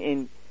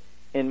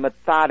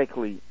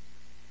methodically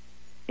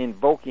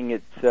invoking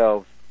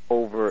itself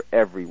over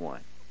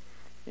everyone.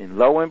 And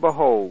lo and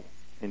behold,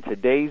 in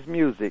today's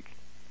music,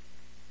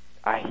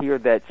 I hear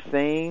that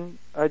same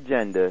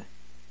agenda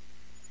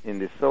in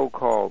the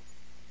so-called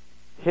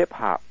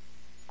hip-hop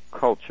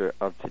culture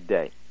of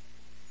today.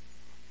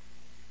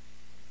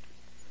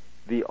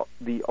 The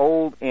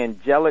old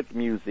angelic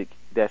music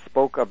that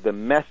spoke of the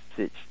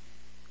message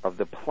of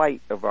the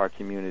plight of our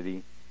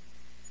community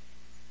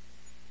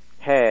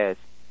has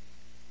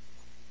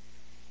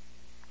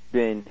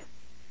been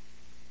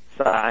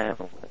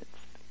silenced.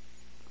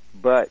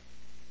 But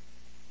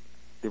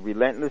the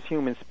relentless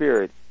human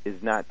spirit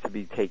is not to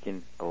be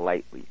taken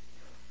lightly.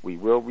 We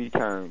will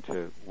return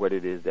to what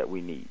it is that we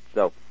need.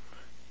 So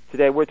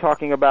today we're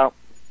talking about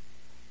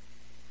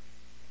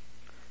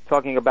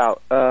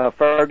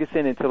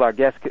Ferguson until our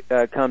guest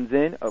comes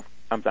in.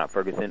 I'm not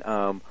Ferguson,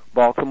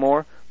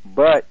 Baltimore.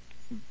 But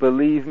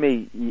believe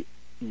me,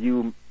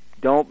 you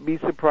don't be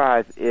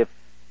surprised if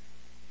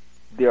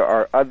there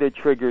are other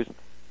triggers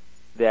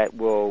that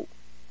will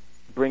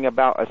bring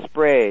about a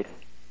spread,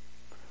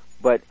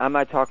 but I'm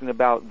not talking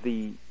about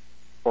the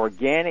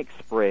organic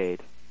spread.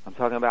 I'm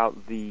talking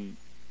about the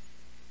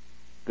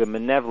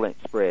malevolent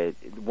spread,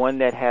 one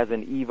that has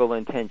an evil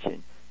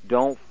intention.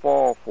 Don't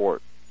fall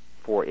for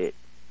it.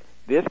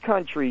 This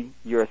country,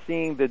 you're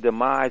seeing the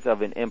demise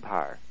of an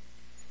empire.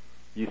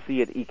 You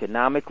see it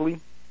economically.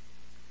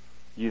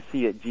 You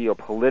see it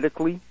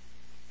geopolitically.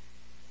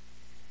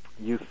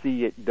 You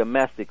see it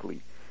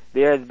domestically.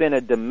 There has been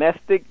a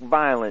domestic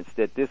violence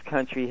that this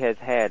country has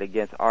had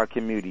against our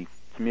community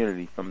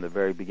from the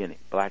very beginning,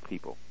 black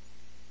people.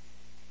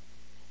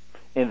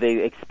 And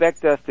they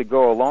expect us to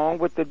go along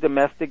with the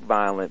domestic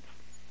violence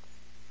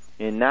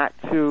and not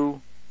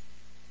to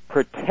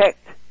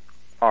protect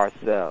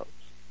ourselves.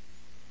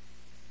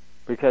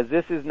 Because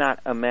this is not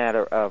a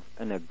matter of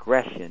an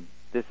aggression.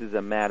 This is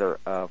a matter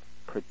of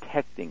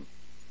protecting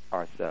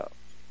ourselves.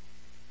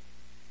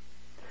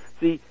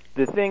 See,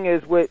 the thing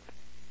is with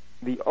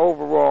the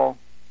overall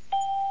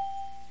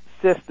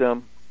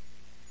system,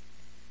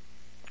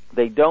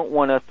 they don't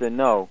want us to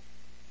know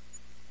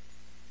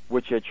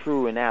what your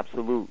true and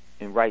absolute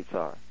and rights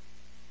are.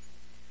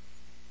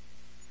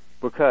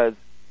 Because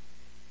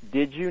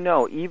did you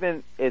know,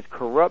 even as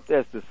corrupt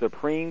as the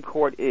Supreme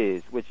Court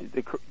is, which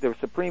the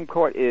Supreme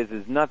Court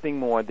is nothing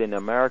more than the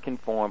American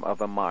form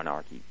of a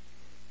monarchy.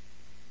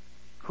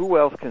 Who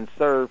else can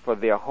serve for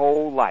their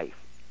whole life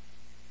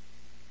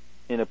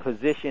in a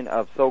position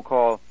of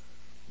so-called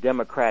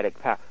democratic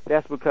power?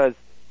 That's because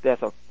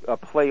that's a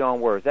play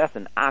on words. That's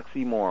an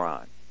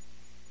oxymoron.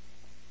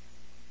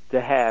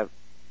 To have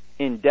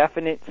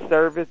indefinite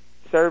service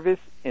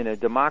in a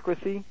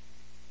democracy?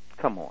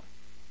 Come on.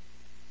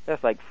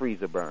 That's like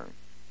freezer burn.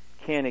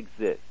 Can't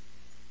exist.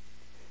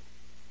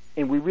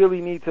 And we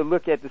really need to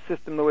look at the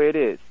system the way it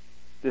is.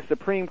 The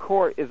Supreme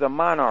Court is a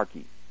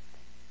monarchy.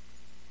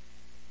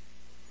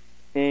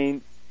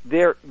 And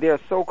their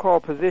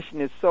so-called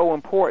position is so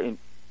important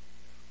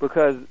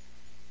because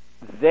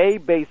they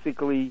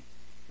basically,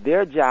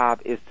 their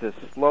job is to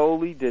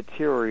slowly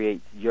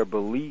deteriorate your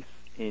beliefs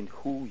in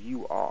who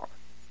you are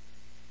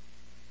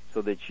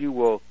so that you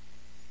will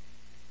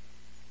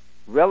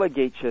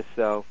relegate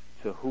yourself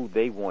to who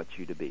they want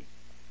you to be.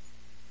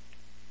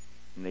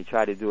 And they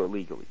try to do it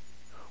legally.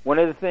 One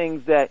of the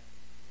things that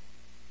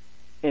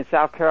in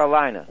South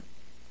Carolina,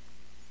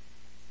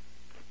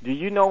 do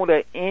you know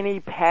that any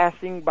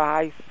passing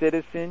by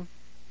citizen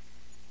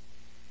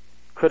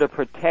could have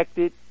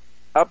protected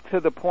up to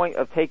the point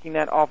of taking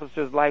that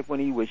officer's life when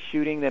he was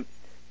shooting the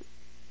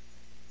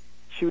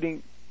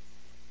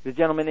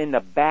gentleman in the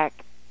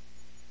back?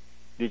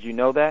 Did you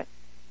know that?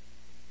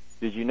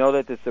 Did you know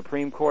that the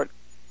Supreme Court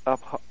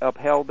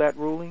upheld that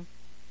ruling?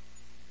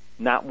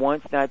 Not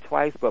once, not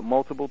twice, but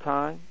multiple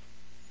times.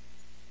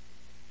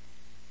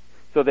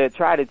 So they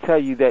try to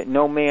tell you that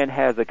no man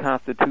has a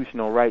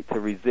constitutional right to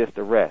resist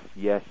arrest.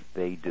 Yes,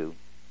 they do.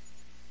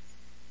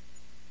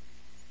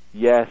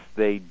 Yes,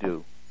 they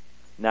do.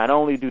 Not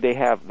only do they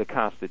have the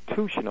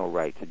constitutional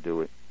right to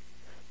do it,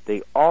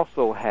 they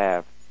also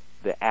have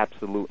the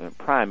absolute and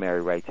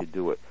primary right to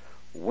do it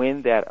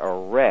when that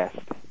arrest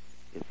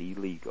is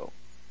illegal.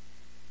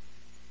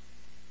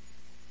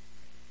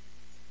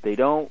 They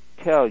don't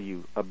tell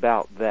you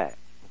about that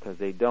because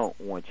they don't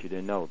want you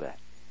to know that.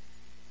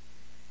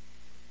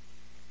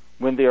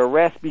 When the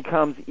arrest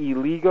becomes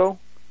illegal,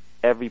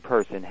 every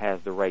person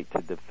has the right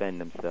to defend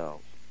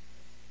themselves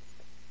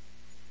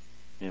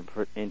and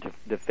to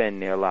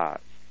defend their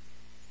lives.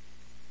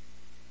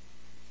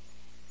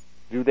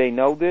 Do they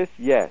know this?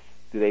 Yes.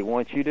 Do they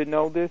want you to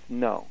know this?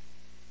 No.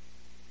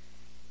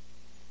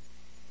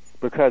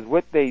 Because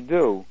what they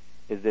do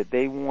is that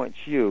they want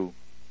you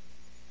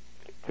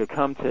to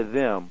come to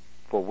them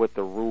for what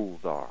the rules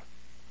are,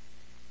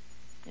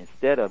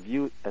 instead of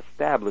you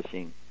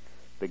establishing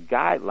the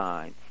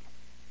guidelines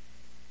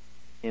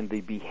in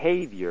the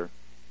behavior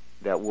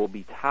that will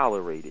be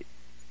tolerated.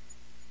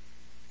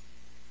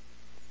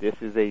 This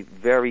is a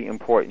very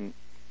important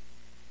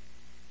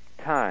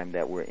time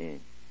that we're in.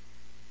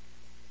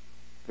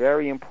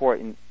 Very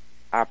important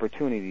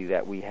opportunity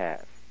that we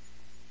have.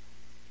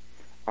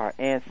 Our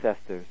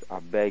ancestors are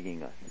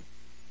begging us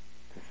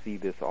to see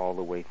this all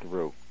the way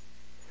through.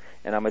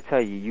 And I'm going to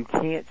tell you, you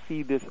can't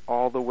see this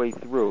all the way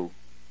through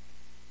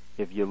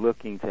if you're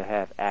looking to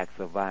have acts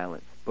of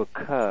violence,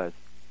 because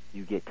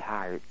you get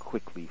tired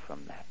quickly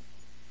from that.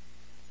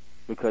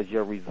 Because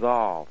your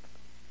resolve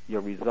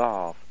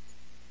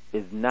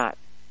is not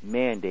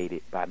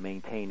mandated by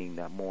maintaining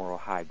the moral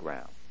high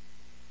ground.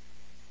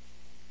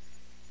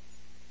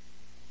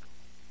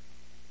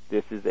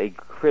 This is a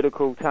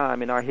critical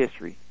time in our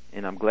history,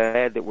 and I'm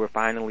glad that we're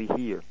finally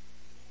here.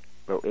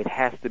 But it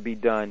has to be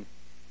done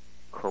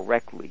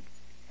correctly,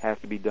 has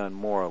to be done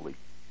morally.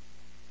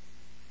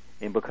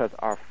 And because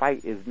our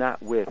fight is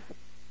not with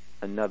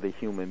another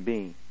human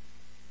being,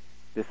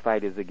 this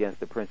fight is against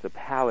the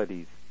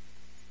principalities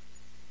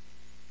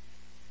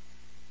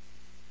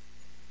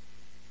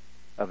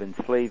of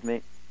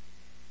enslavement,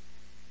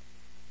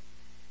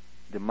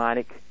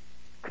 demonic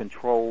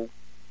control,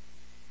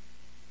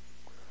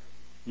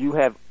 You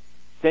have,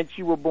 since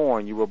you were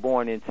born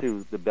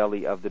into the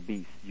belly of the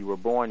beast. You were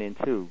born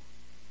into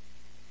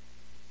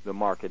the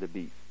mark of the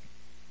beast.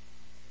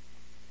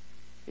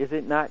 Is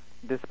it not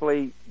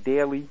displayed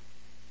daily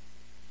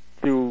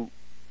through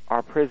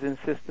our prison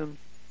systems?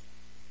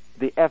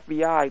 The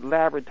FBI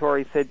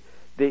laboratory said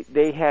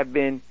they have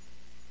been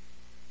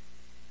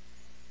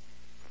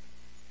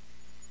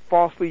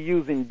falsely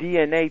using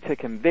DNA to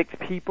convict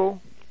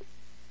people.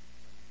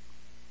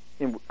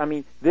 And I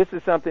mean, this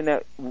is something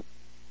that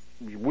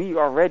we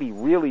already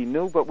really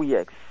knew, but we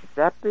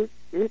accepted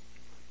it.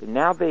 But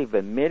now they've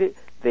admitted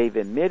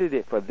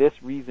it for this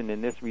reason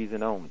and this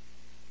reason only.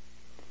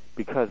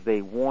 Because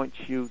they want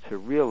you to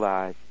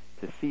realize,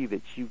 to see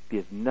that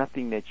there's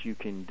nothing that you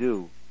can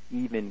do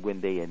even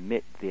when they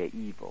admit they're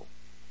evil.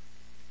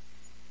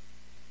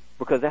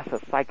 Because that's a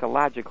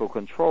psychological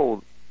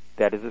control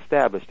that is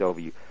established over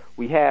you.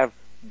 We have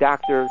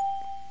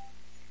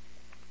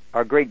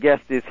our great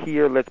guest is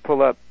here. Let's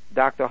pull up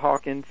Dr.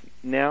 Hawkins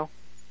now.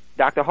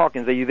 Dr.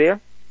 Hawkins, are you there?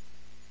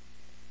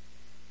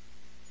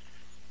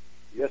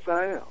 Yes,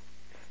 I am.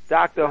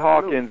 Dr.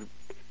 Hawkins,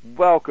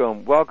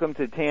 welcome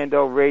to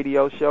Tando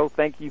Radio Show.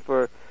 Thank you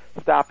for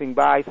stopping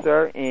by,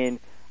 sir. And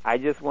I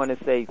just want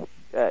to say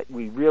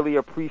we really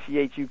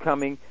appreciate you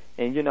coming.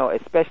 And,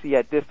 especially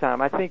at this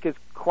time, I think it's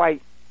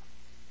quite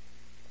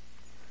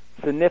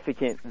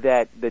significant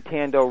that the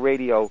Tando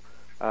Radio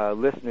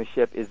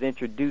listenership is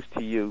introduced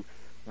to you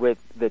with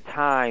the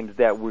times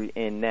that we're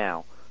in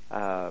now,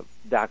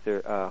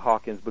 Dr.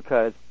 Hawkins,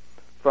 because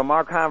from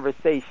our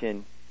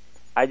conversation,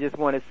 I just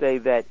want to say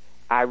that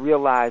I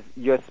realize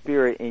your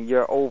spirit and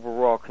your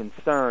overall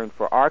concern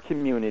for our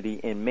community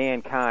and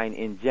mankind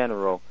in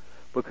general,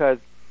 because,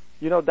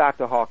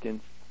 Dr.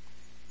 Hawkins,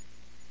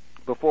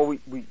 before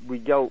we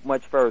go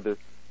much further,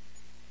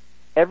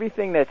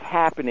 everything that's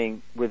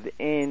happening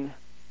within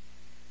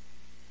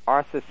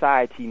our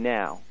society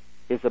now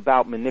is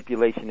about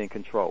manipulation and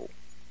control.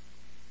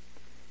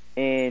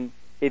 And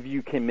if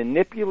you can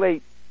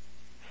manipulate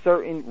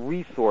certain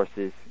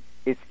resources,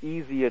 it's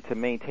easier to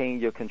maintain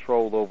your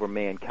control over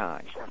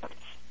mankind.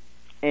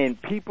 And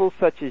people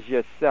such as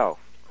yourself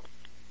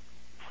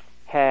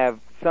have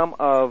some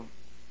of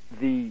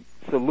the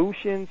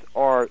solutions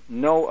or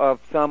know of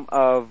some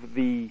of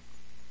the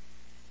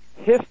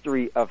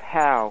history of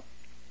how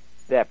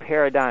that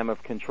paradigm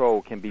of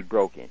control can be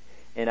broken.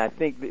 And I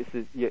think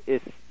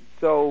it's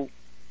so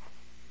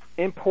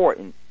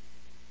important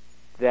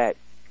that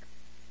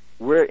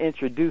we're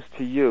introduced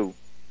to you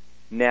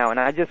now. And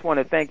I just want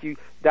to thank you.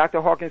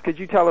 Dr. Hawkins, could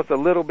you tell us a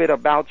little bit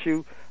about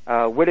you?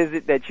 What is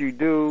it that you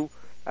do?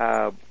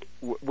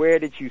 Where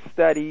did you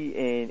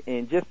study?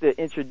 And just to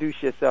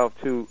introduce yourself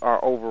to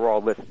our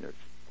overall listeners.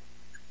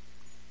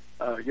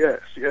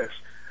 Yes.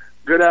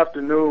 Good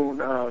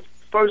afternoon.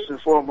 First and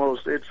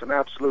foremost, it's an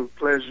absolute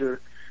pleasure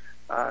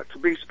to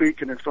be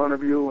speaking in front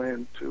of you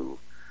and to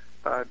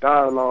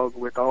dialogue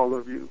with all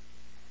of you.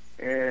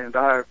 And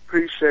I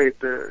appreciate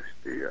the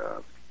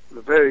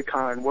very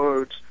kind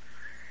words.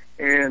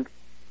 And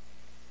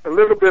a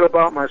little bit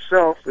about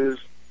myself is,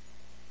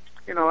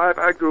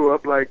 I grew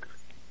up like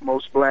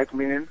most black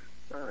men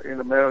in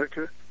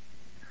America,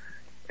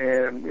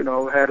 and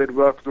had it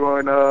rough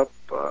growing up.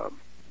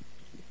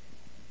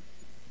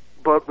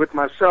 But with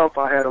myself,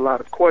 I had a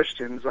lot of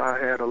questions. I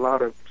had a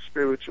lot of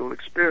spiritual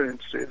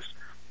experiences,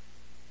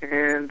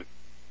 and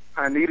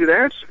I needed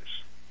answers.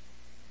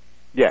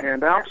 Yeah.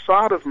 And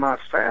outside of my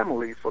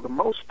family, for the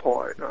most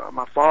part,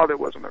 my father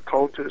was an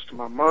occultist.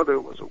 My mother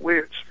was a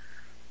witch,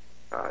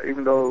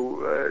 even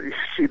though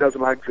she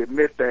doesn't like to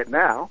admit that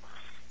now.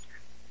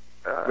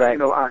 Right.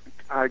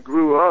 I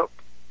grew up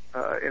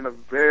in a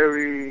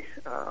very,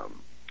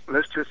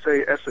 let's just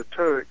say,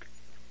 esoteric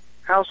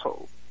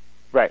household.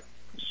 Right.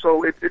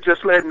 So it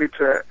just led me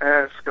to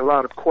ask a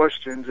lot of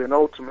questions and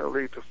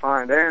ultimately to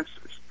find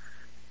answers.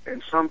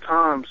 And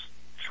sometimes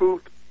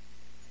truth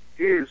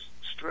is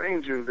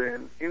stranger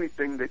than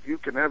anything that you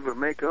can ever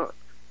make up,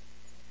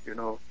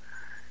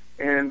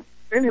 And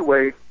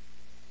anyway,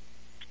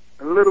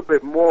 a little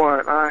bit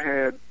more, I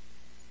had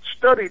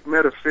studied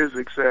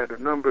metaphysics at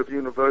a number of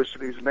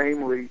universities,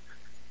 namely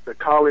the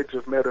College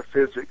of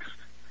Metaphysics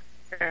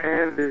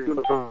and the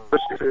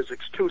University of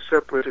Physics, two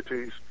separate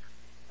entities.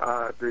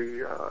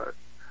 The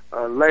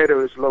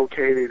latter is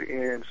located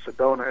in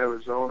Sedona,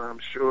 Arizona. I'm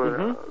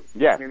sure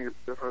many of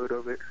you have heard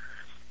of it.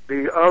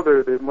 The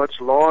other, the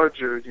much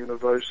larger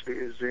university,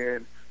 is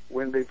in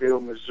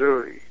Wendyville,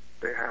 Missouri.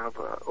 They have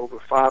over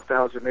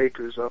 5,000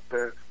 acres up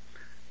there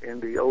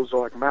in the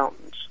Ozark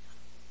Mountains.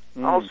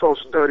 Also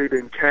studied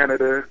in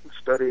Canada,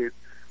 studied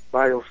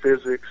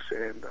biophysics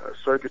and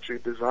circuitry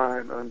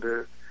design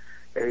under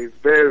a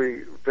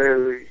very,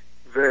 very,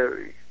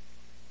 very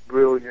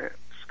brilliant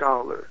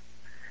scholar.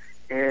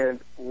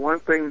 And one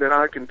thing that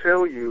I can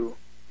tell you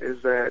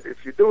is that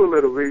if you do a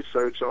little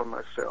research on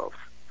myself,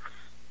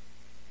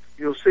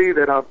 you'll see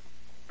that I've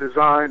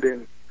designed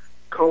and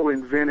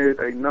co-invented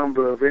a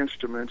number of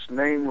instruments,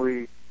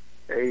 namely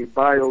a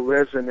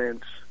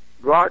bioresonance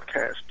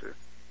broadcaster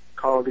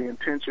called the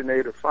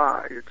Intentionator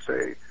 5. It's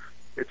a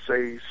It's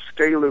a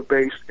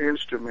scalar-based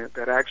instrument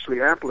that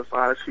actually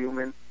amplifies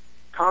human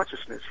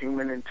consciousness,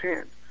 human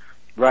intent.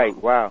 Right.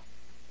 Wow.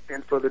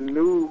 And for the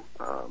new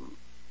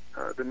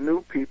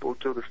people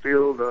to the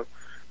field of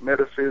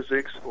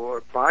metaphysics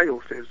or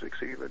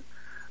biophysics, even,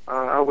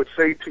 I would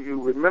say to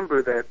you,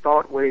 remember that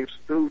thought waves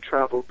do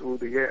travel through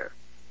the air.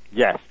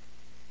 Yes.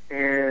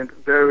 And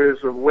there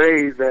is a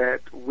way that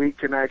we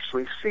can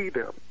actually see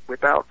them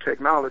without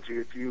technology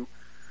if you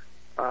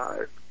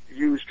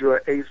used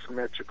your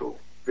asymmetrical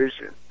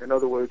vision. In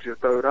other words, your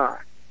third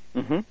eye.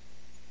 Mm-hmm.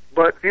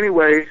 But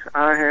anyway,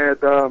 I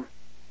had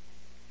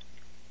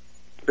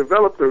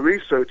developed a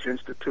research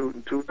institute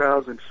in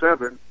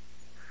 2007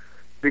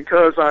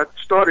 because I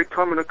started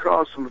coming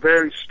across some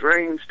very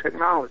strange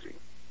technology.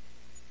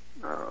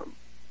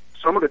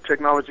 Some of the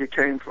technology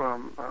came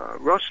from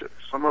Russia.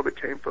 Some of it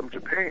came from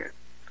Japan.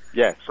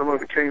 Yes. Some of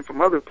it came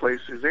from other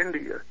places,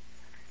 India.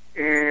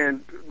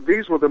 And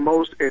these were the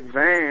most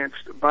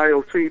advanced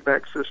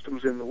biofeedback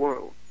systems in the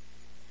world.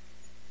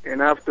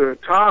 And after a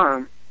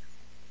time,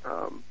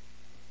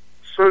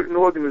 certain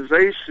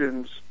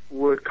organizations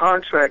would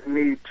contract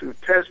me to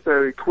test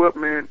their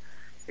equipment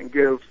and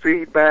give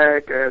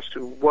feedback as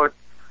to what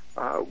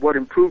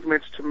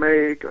improvements to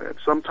make. And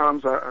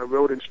sometimes I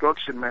wrote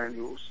instruction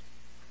manuals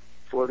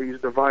for these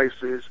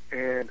devices.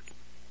 And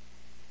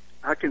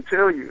I can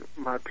tell you,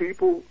 my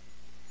people,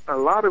 a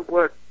lot of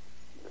what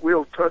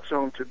we'll touch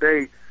on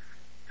today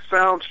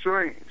sounds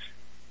strange.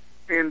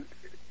 And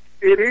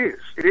it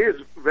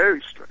is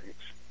very strange,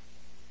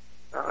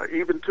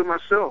 even to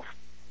myself.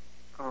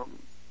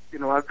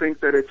 I think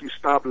that if you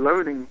stop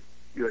learning,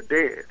 you're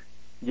dead.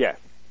 Yes.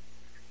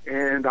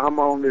 And I'm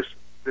on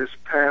this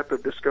path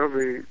of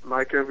discovery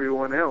like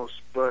everyone else.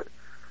 But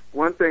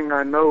one thing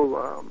I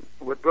know,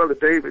 what Brother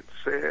David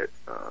said,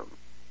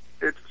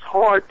 it's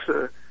hard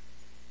to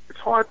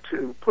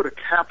put a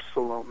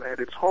capsule on that.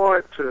 It's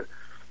hard to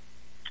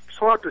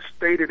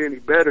state it any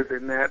better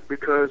than that,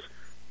 because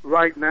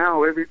right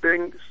now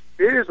everything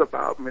is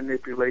about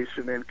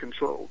manipulation and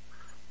control.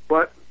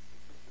 But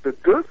the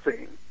good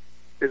thing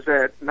is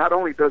that not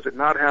only does it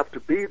not have to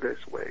be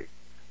this way,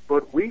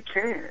 but we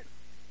can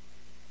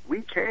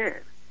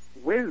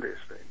win this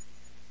thing.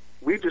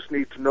 We just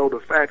need to know the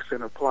facts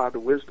and apply the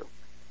wisdom.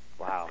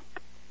 Wow.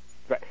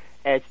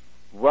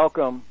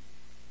 Welcome,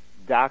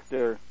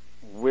 Dr.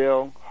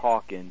 Will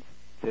Hawkins,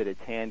 to the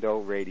Tando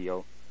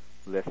Radio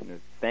listeners.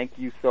 Thank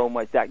you so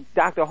much.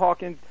 Dr.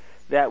 Hawkins,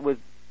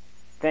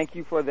 thank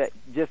you for that,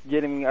 just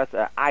giving us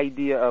an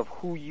idea of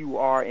who you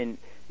are, and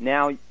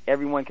now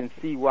everyone can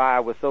see why I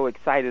was so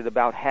excited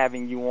about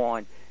having you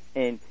on.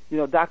 And,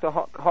 Dr.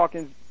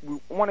 Hawkins, we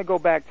want to go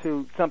back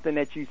to something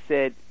that you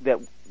said, that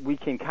we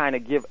can kind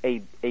of give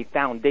a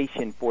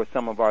foundation for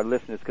some of our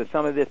listeners, because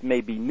some of this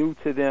may be new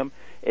to them.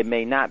 It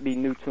may not be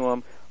new to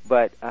them.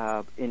 But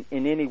in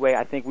any way,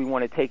 I think we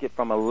want to take it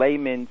from a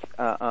layman's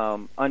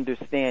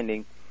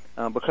understanding,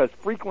 because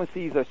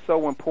frequencies are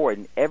so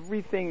important.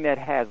 Everything that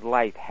has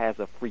life has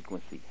a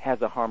frequency,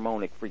 has a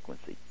harmonic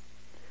frequency.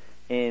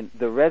 And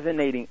the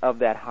resonating of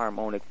that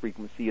harmonic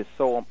frequency is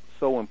so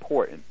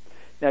important.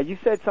 Now, you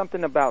said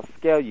something about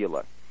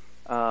cellular.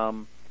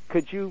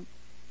 Could you,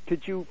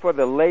 for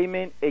the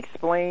layman,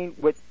 explain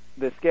what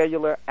the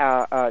cellular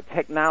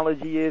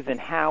technology is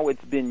and how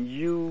it's been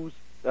used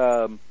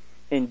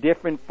in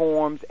different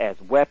forms, as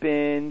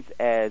weapons,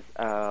 as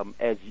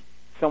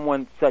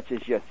someone such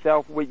as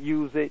yourself would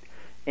use it,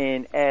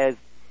 and as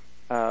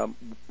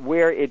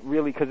where it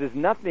really, because there's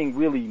nothing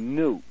really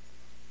new.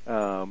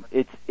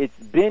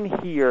 It's been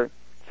here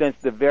since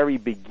the very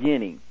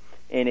beginning,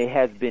 and it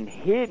has been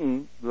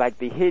hidden, like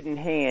the hidden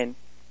hand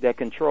that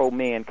controlled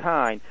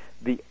mankind.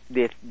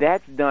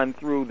 That's done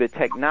through the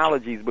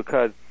technologies,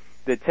 because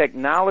the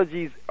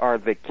technologies are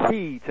the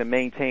key to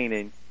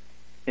maintaining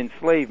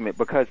enslavement.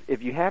 Because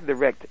if you have the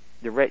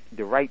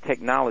right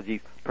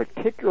technologies,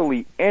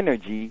 particularly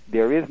energy,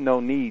 there is no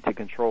need to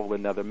control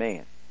another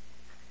man.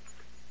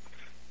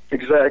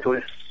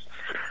 Exactly.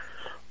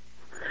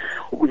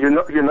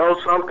 You know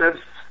something,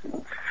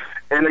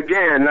 and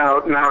again,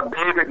 now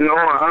David,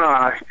 Noah, and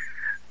I,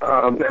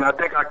 and I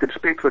think I could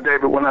speak for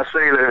David when I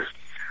say this,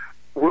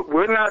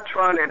 we're not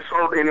trying to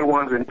insult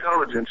anyone's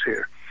intelligence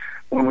here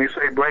when we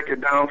say break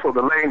it down for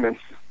the layman.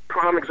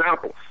 Prime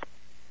example,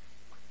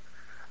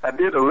 I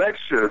did a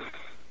lecture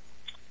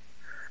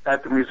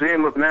at the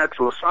Museum of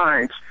Natural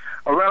Science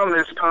around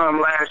this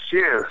time last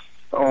year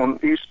on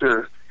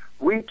Easter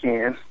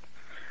weekend,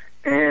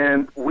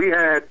 and we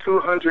had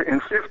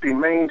 250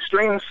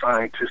 mainstream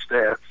scientists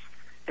there,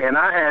 and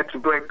I had to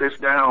break this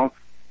down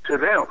to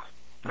them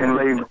in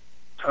layman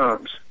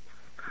terms.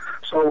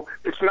 So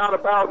it's not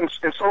about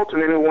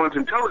insulting anyone's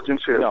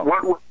intelligence here. No.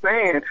 What we're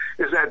saying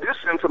is that this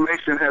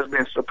information has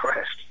been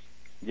suppressed.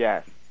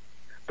 Yes.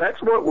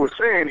 That's what we're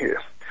saying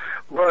here.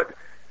 But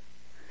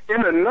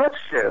in a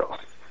nutshell,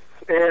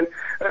 and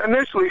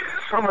initially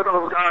some of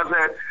those guys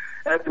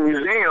at the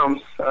museum,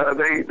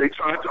 they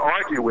tried to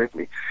argue with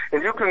me.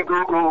 And you can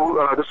Google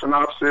the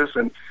synopsis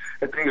and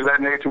things of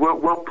that nature.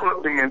 We'll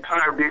put the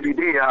entire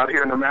DVD out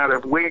here in a matter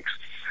of weeks.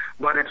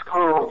 but it's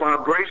called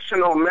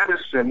vibrational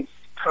medicine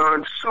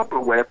turned super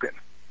weapon,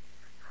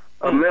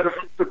 a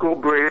metaphysical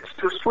bridge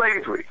to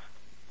slavery.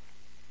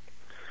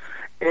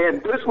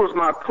 And this was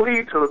my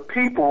plea to the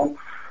people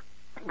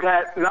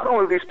that not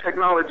only these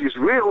technologies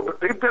real, but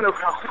they've been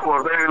around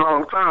for a very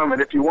long time.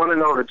 And if you want to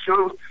know the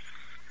truth,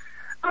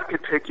 I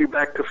could take you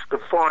back to the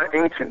far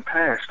ancient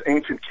past,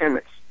 ancient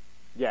Kemet,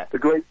 the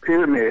Great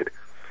Pyramid.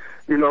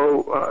 You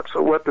know,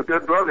 so what the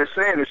good brother is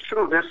saying is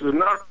true. This is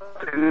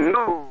nothing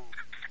new.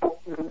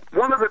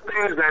 One of the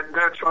things that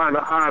they're trying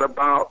to hide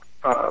about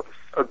a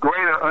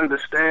greater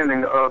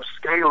understanding of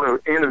scalar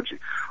energy,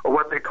 or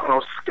what they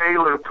call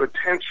scalar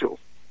potential,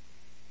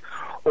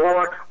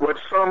 or what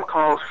some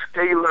call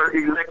scalar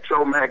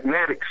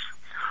electromagnetics,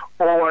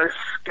 or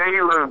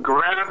scalar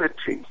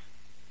gravity,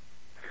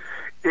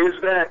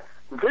 is that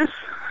this,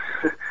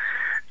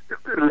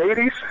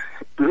 ladies,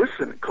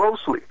 listen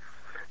closely,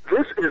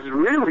 this is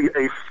really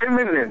a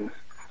feminine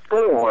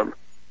form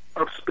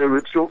of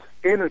spiritual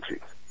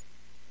energy.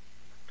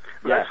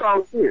 That's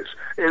all it is.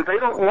 And they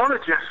don't want to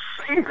just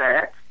say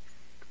that,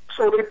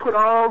 so they put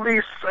all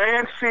these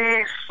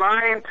fancy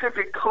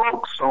scientific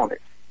cloaks on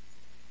it.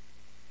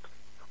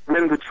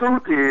 When the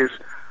truth is,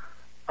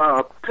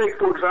 take,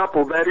 for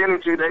example, that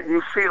energy that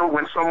you feel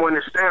when someone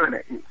is staring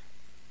at you.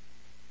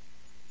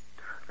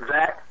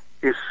 That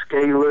is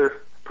scalar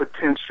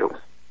potential.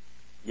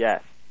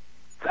 Yes.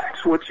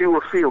 That's what you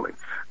were feeling.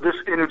 This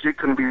energy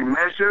can be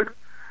measured.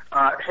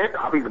 Heck,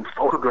 I've even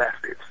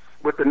photographed it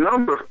with a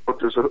number of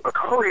filters. A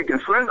colleague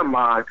and friend of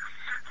mine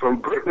from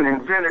Britain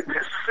invented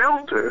this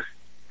filter,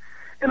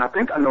 and I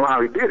think I know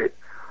how he did it,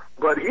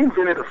 but he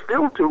invented a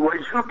filter where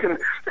you can,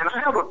 and I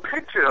have a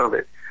picture of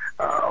it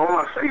on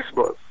my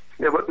Facebook.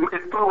 Yeah, but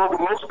it flew over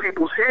most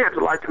people's heads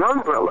like an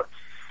umbrella,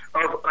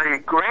 of a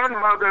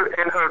grandmother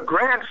and her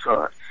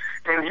grandson.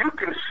 And you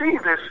can see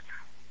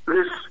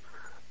this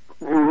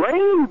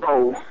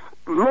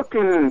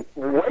rainbow-looking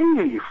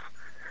wave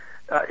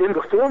in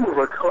the form of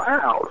a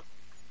cloud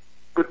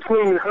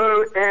between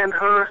her and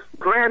her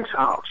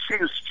grandchild.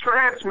 She's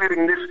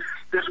transmitting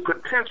this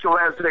potential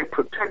as a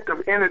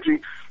protective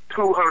energy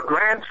to her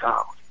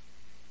grandchild.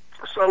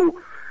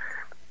 So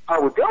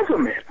our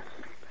government,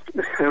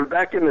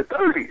 back in the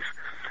 30s,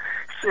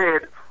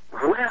 said,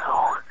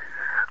 well,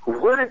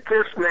 wouldn't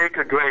this make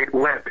a great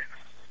weapon?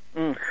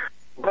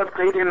 But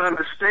they didn't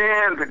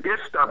understand the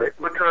gist of it,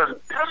 because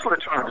Tesla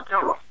tried to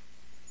tell them.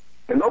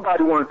 And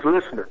nobody wanted to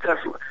listen to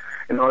Tesla.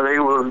 You know, they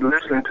were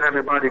listening to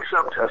everybody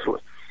except Tesla.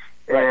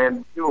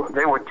 And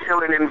they were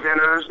killing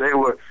inventors, they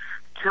were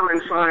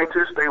killing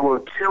scientists, they were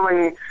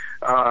killing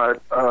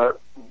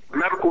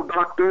medical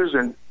doctors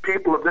and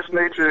people of this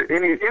nature,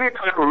 any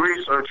type of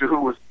researcher who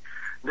was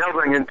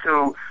delving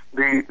into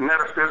the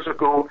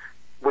metaphysical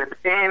with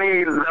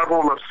any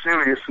level of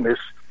seriousness.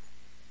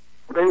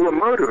 They were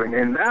murdering,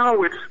 and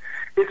now it's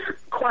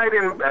quite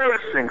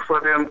embarrassing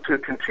for them to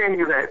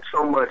continue that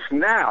so much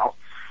now.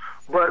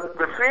 But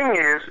the thing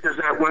is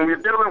that when you're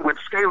dealing with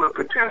scalar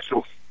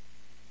potential,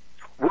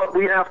 what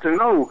we have to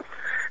know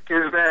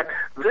is that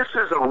this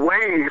is a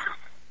wave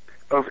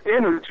of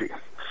energy,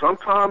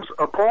 sometimes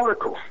a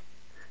particle,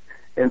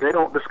 and they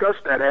don't discuss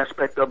that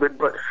aspect of it,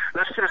 but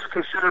let's just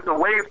consider the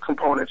wave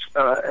components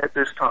at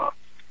this time.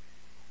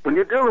 When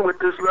you're dealing with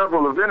this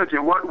level of energy,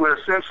 what we're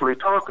essentially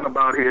talking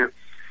about here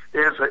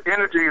is an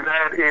energy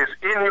that is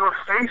in your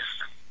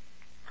face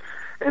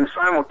and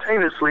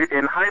simultaneously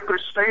in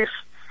hyperspace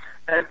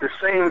at the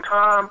same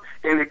time,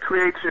 and it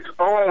creates its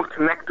own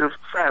connective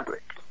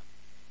fabric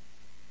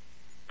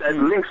that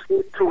links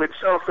it to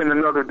itself in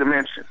another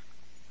dimension.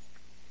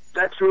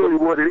 That's really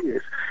what it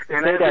is.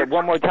 And say that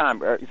one more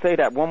time. Say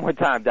that one more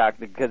time,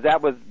 Doctor, because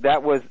that was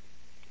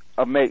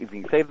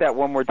amazing. Say that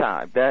one more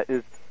time. That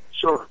is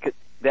sure.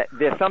 That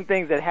there's some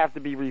things that have to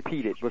be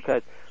repeated,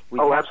 because we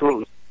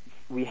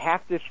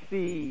have to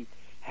see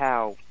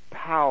how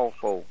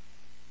powerful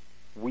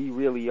we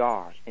really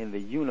are in the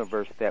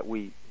universe that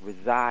we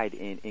reside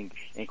in and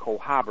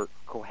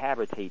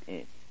cohabitate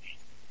in.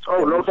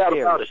 Oh, no doubt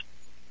about it.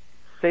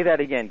 Say that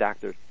again,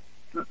 Doctor.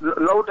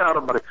 No doubt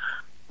about it.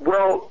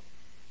 Well,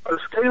 a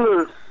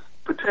scalar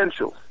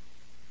potential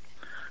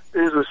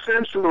is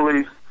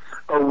essentially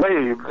a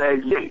wave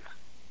that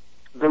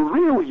the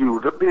real you,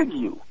 the big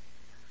you.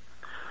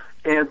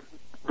 And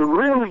the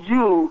real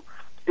you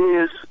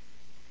is,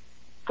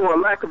 for a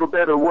lack of a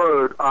better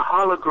word, a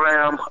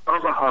hologram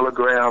of a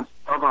hologram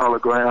of a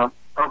hologram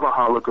of a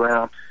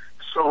hologram,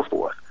 so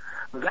forth.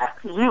 That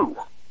you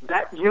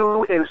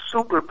in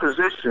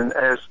superposition,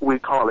 as we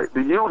call it,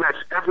 the you that's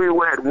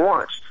everywhere at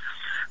once,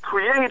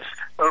 creates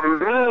a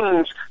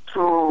means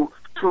to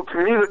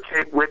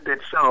communicate with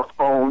itself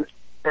on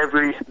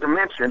every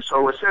dimension.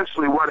 So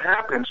essentially what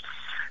happens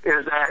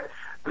is that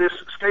this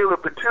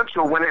scalar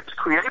potential, when it's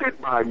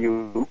created by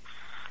you,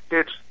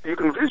 you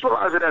can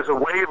visualize it as a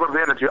wave of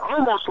energy,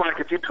 almost like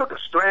if you took a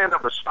strand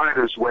of a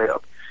spider's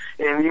web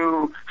and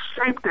you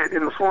shaped it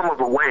in the form of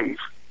a wave.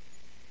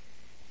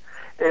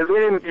 And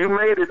then you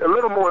made it a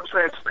little more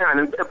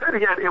transparent. And better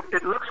yet,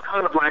 it looks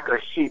kind of like a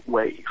heat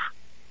wave.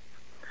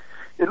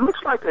 it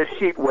looks like a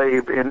heat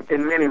wave in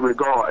many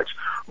regards.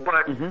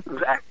 But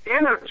that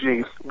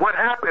energy, what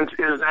happens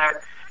is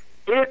that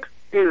it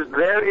is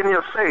there in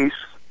your face.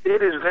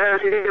 It is there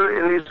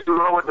here in these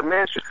lower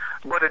dimensions,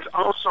 but it's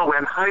also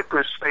in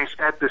hyperspace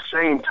at the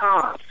same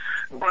time.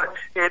 But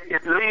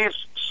it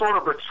leaves sort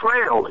of a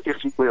trail,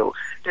 if you will.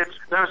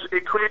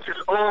 It creates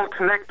its own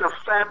connective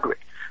fabric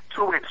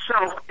to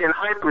itself in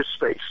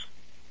hyperspace.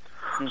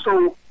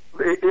 So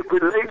it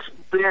relates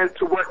then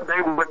to what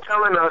they were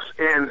telling us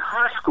in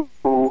high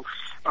school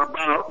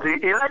about the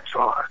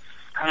electron,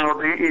 how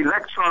the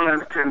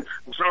electron can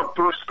jump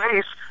through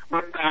space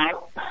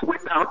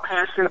without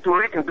passing through.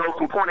 It can go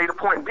from point A to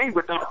point B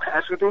without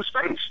passing through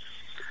space.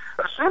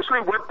 Essentially,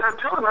 what they're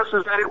telling us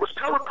is that it was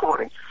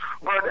teleporting.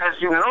 But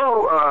as you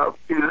know,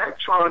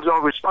 electrons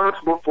are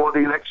responsible for the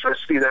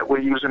electricity that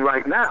we're using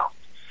right now.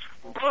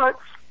 But,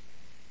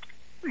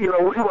 we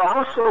were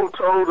also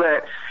told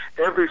that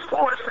every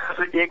force has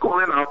an equal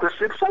and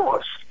opposite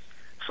force.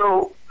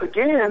 So,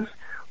 again,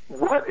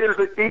 what is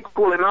the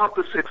equal and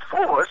opposite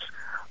force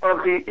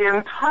of the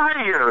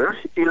entire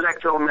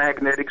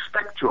electromagnetic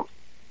spectrum?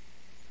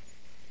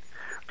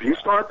 If you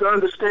start to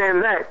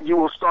understand that, you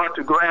will start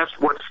to grasp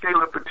what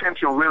scalar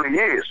potential really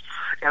is.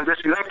 And this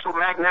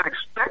electromagnetic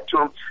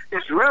spectrum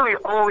is really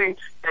only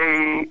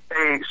a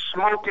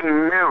smoke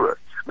and mirror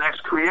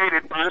that's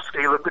created by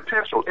scalar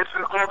potential. It's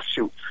an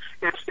offshoot.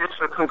 It's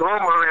a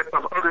conglomerate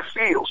of other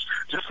fields,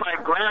 just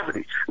like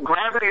gravity.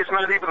 Gravity is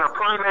not even a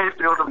primary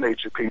field of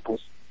nature, people.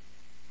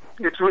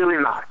 It's really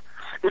not.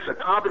 It's a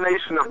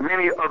combination of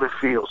many other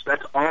fields.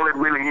 That's all it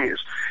really is.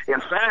 In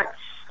fact,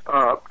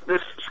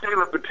 this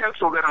scalar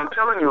potential that I'm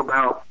telling you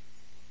about,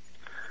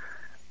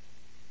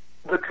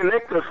 the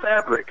connective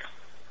fabric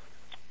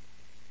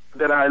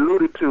that I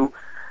alluded to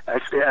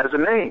actually has a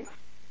name.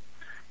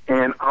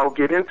 And I'll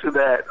get into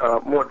that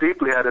more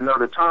deeply at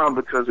another time,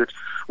 because it's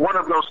one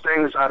of those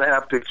things I'd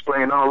have to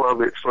explain all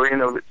of it for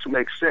any of it to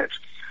make sense.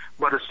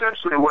 But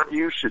essentially what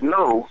you should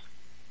know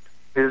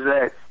is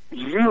that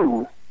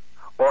you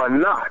are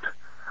not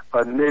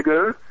a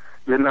nigger,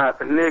 you're not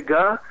a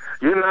nigga,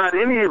 you're not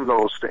any of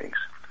those things.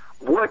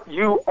 What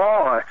you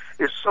are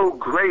is so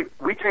great,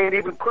 we can't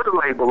even put a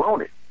label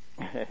on it.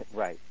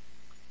 Right.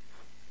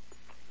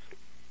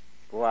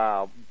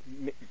 Wow.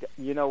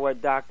 You know what,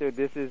 Doctor?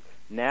 This is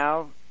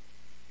now,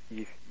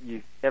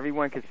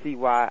 everyone can see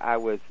why I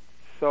was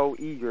so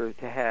eager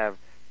to have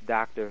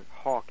Dr.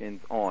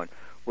 Hawkins on.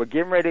 We're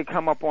getting ready to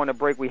come up on a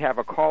break. We have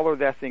a caller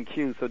that's in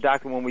queue. So,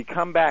 Doctor, when we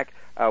come back,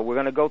 we're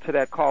going to go to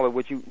that caller.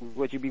 Would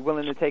you be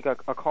willing to take a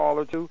call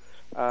or two?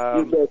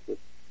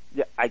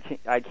 Yeah,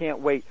 I can't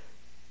wait.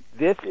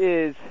 This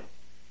is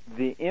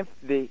the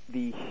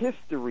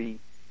history,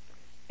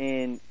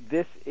 and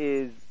this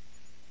is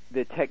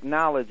the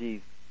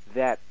technologies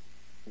that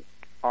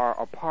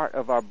are a part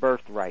of our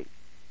birthright.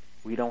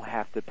 We don't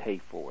have to pay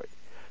for it.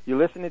 You're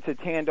listening to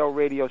Tando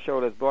Radio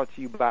Show that's brought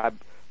to you by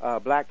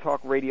Black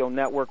Talk Radio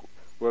Network.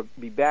 We'll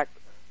be back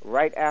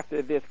right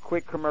after this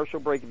quick commercial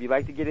break. If you'd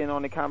like to get in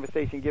on the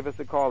conversation, give us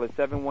a call at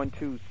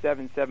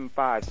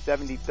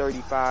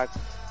 712-775-7035,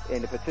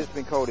 and the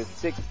participant code is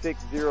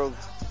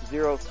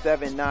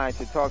 660079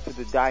 to talk to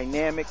the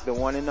dynamic, the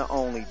one and the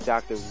only,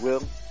 Dr.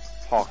 Will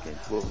Hawkins.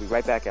 We'll be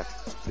right back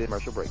after this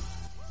commercial break.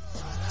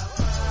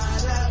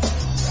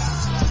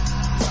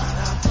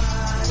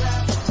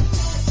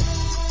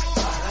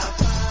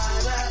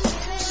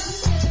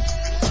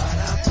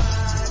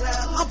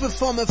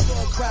 Performing for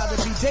a crowd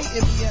that be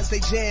dating me as they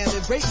jam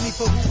and rate me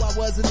for who I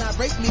was and not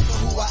rate me for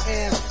who I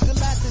am. The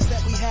lessons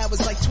that we had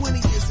was like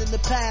 20 years in the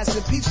past,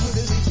 and peace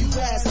within the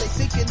U.S. They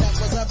thinking that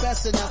was our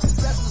best, and our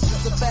success was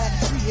just a fad.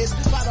 3 years,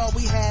 about all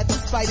we had.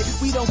 Despite it,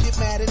 we don't get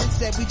mad, and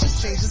instead we just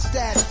change the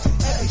status.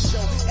 Every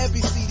show, every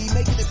CD,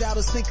 making the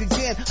doubters think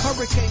again.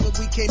 Hurricane when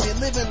we came in,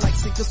 living like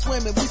sink or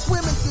swimming. We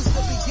swimming since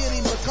the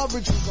beginning, but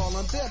coverage was all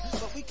on them,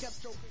 but we kept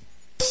stroking.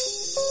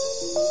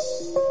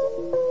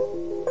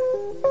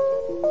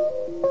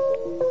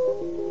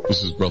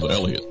 This is Brother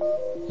Elliot,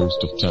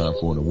 host of Time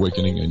for an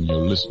Awakening, and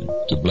you're listening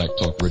to Black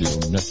Talk Radio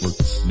Network,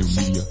 new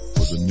media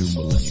for the new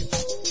millennium.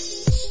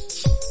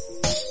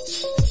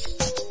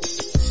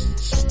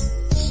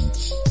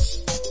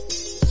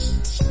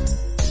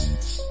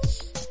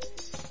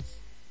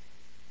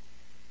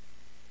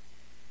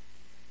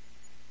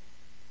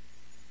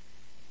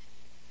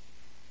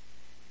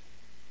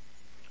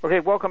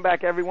 Okay, welcome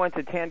back, everyone,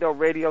 to Tando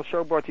Radio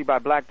Show, brought to you by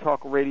Black Talk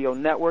Radio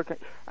Network.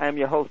 I am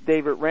your host,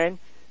 David Wren,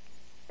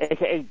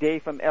 a.k.a.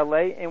 Dave from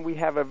L.A., and we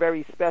have a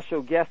very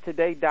special guest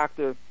today,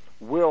 Dr.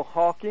 Will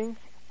Hawkins.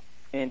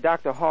 And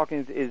Dr.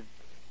 Hawkins is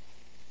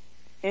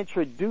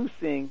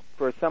introducing,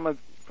 for some of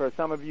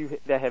you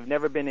that have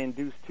never been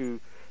induced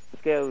to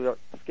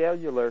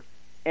scalar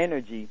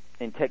energy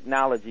and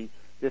technology,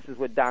 this is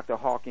what Dr.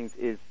 Hawkins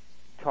is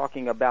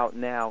talking about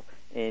now,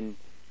 and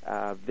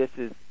this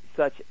is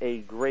such a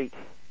great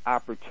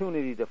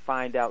opportunity to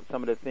find out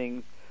some of the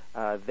things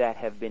that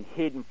have been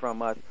hidden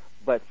from us.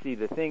 But see,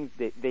 the things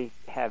that they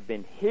have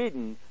been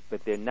hidden,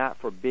 but they're not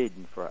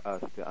forbidden for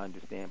us to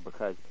understand,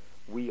 because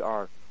we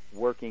are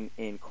working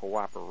in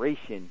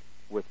cooperation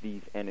with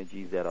these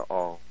energies that are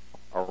all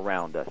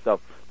around us. So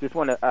just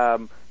want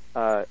to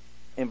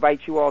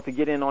invite you all to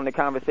get in on the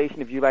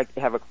conversation. If you'd like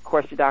to have a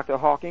question, Dr.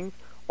 Hawkins,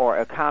 or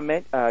a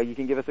comment, you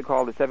can give us a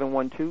call at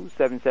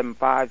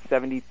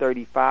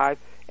 712-775-7035,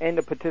 and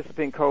the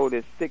participant code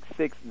is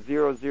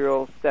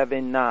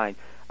 660079.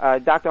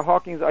 Dr.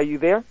 Hawkins, are you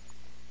there?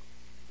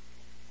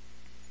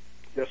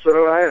 Yes,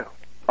 sir, I am.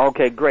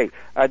 Okay, great.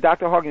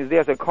 Dr. Hawkins,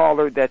 there's a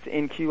caller that's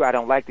in queue. I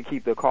don't like to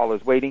keep the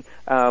callers waiting.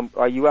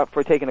 Are you up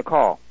for taking a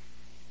call?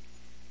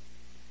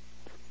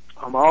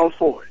 I'm all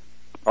for it.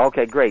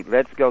 Okay, great.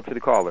 Let's go to the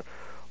caller.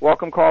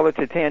 Welcome, caller,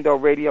 to Tando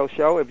Radio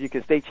Show. If you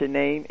could state your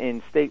name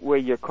and state where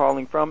you're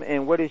calling from,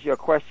 and what is your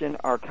question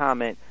or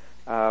comment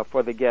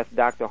for the guest,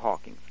 Dr.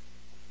 Hawkins?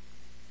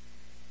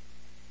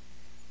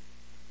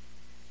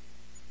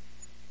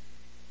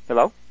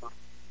 Hello?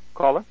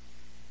 Caller?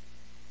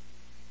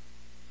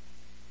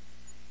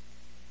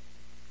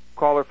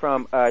 Caller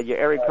from your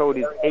area code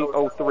is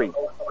 803.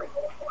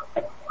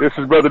 This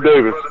is Brother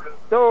Davis.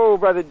 So,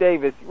 Brother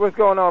Davis, what's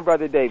going on,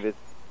 Brother Davis?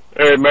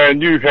 Hey, man,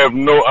 you have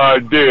no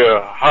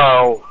idea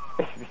how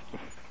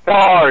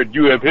hard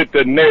you have hit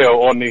the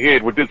nail on the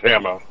head with this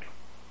hammer.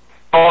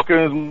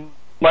 Hawkins,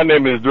 my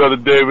name is Brother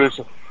Davis.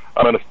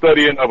 I'm a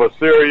studying of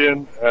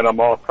Assyrian, and I'm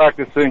a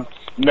practicing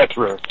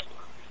Netra.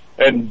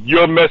 And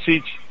your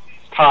message,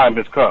 time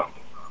has come.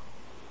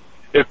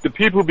 If the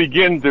people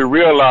begin to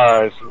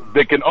realize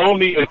they can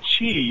only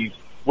achieve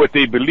what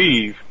they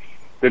believe,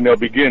 then they'll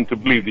begin to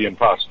believe the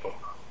impossible.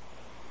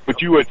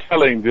 What you are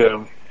telling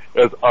them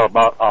is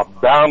about a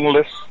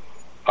boundless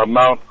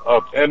amount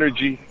of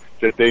energy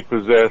that they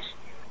possess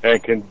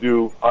and can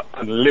do an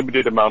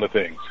unlimited amount of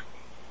things.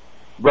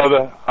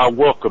 Brother, I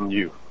welcome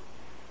you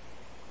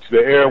to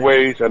the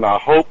airways, and I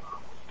hope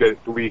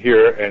that we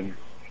hear and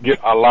get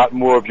a lot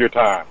more of your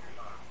time.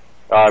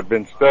 I've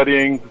been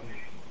studying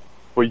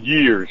for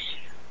years,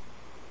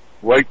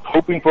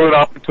 hoping for an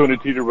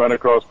opportunity to run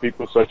across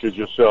people such as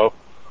yourself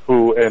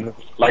who, and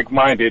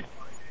like-minded,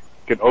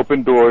 can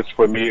open doors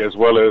for me as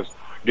well as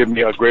give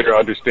me a greater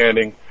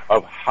understanding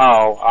of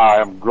how I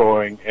am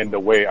growing and the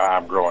way I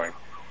am growing.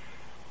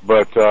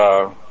 But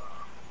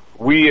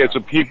we as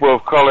a people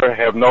of color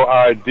have no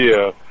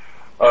idea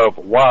of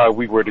why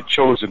we were the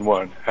chosen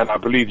one, and I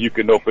believe you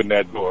can open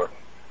that door.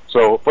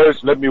 So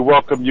first, let me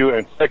welcome you,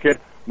 and second,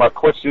 my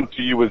question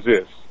to you is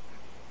this.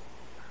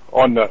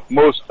 On the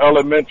most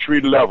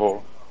elementary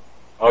level,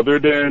 other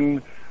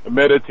than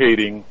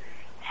meditating,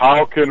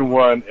 how can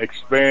one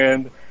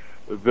expand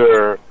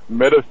their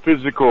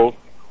metaphysical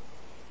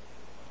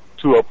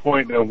to a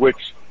point in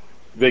which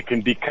they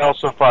can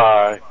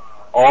decalcify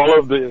all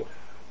of the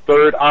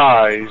third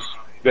eyes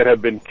that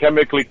have been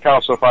chemically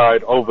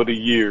calcified over the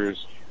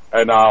years?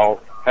 And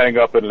I'll hang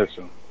up and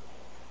listen.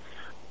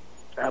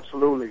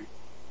 Absolutely.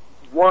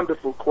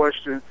 Wonderful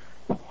question.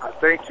 I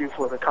thank you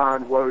for the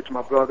kind words,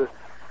 my brother.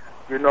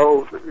 You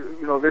know,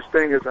 this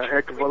thing is a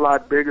heck of a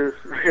lot bigger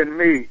than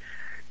me,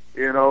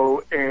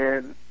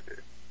 and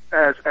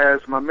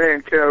as my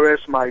man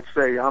KRS might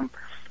say, I'm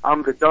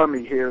the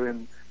dummy here,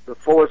 and the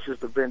force is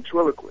the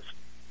ventriloquist.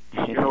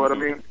 You know what I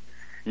mean?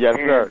 Yes,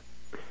 sir.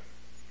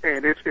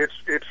 And it's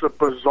a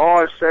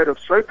bizarre set of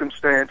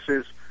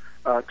circumstances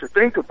to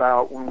think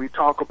about when we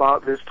talk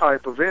about this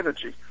type of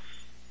energy,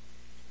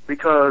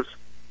 because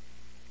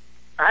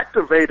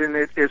activating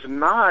it is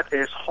not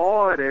as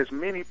hard as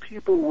many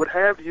people would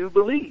have you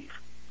believe.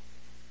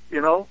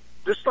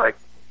 Just like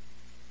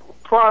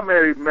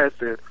primary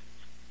method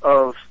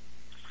of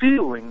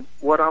feeling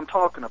what I'm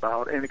talking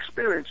about and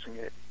experiencing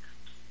it.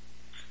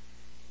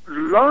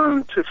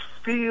 Learn to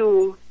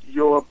feel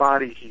your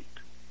body heat,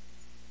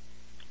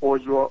 or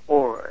your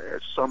aura,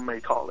 as some may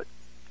call it.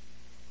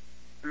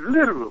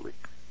 Literally.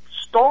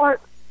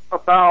 Start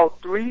about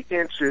 3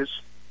 inches,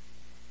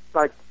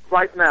 like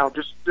right now.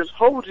 Just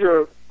hold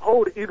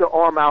either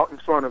arm out in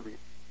front of you,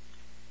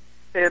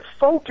 and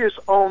focus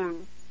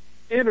on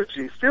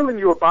energy, feeling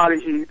your body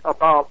heat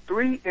about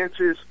 3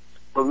 inches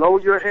below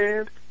your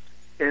hand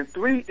and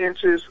 3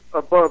 inches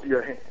above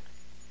your hand.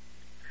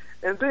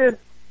 And then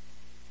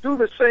do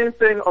the same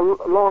thing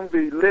along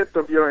the length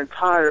of your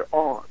entire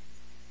arm.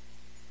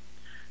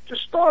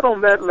 Just start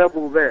on that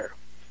level there.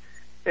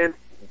 And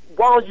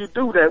while you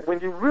do that, when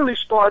you really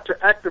start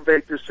to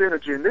activate this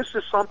energy, and this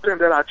is something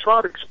that I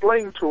try to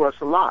explain to us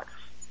a lot,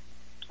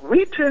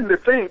 we tend to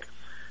think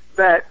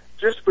that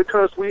just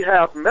because we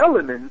have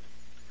melanin,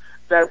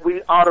 that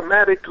we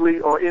automatically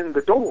are in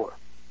the door.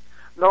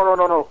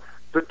 No.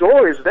 The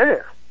door is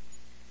there.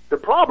 The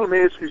problem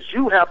is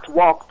you have to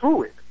walk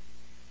through it.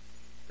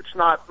 It's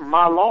not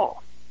my law.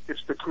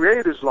 It's the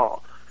Creator's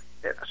law.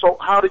 So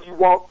how do you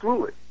walk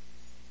through it?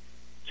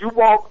 You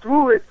walk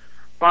through it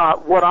by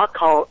what I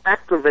call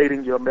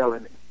activating your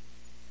melanin.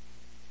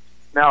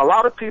 Now, a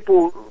lot of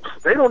people,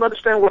 they don't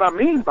understand what I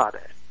mean by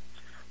that.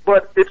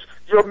 But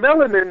your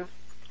melanin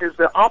is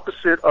the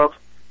opposite of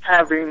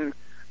having,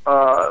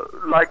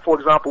 like, for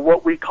example,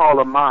 what we call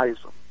a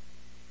myism.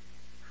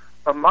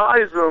 A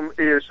myism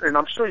is, and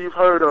I'm sure you've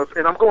heard of,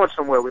 and I'm going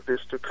somewhere with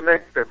this to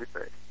connect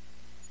everything.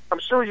 I'm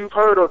sure you've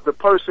heard of the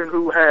person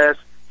who has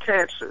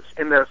cancers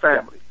in their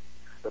family.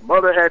 The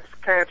mother had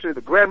cancer,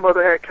 the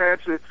grandmother had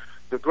cancer,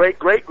 the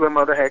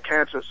great-great-grandmother had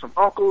cancer, some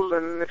uncles,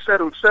 and et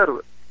cetera, et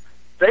cetera.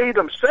 They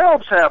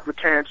themselves have the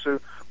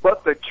cancer,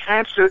 but the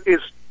cancer is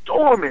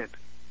dormant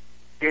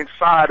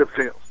inside of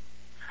them.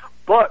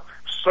 But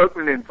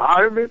certain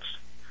environments,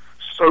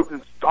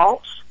 certain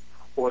thoughts,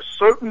 or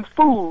certain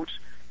foods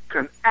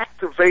can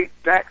activate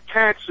that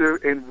cancer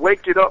and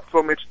wake it up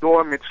from its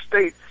dormant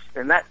state,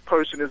 and that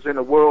person is in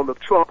a world of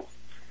trouble.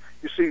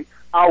 You see,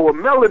 our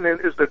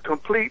melanin is the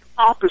complete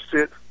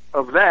opposite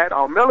of that.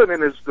 Our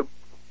melanin is the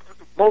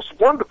most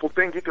wonderful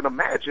thing you can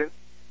imagine,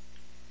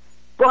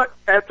 but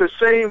at the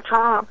same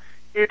time,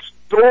 it's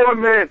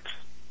dormant.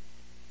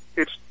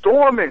 It's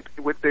dormant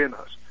within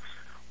us.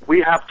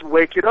 We have to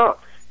wake it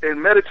up.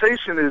 And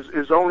meditation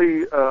is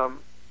only a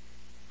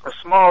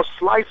small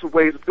slice of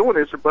ways of doing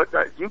this, but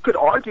you could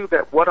argue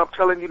that what I'm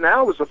telling you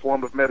now is a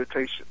form of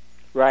meditation.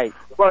 Right.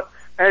 But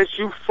as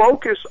you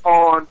focus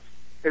on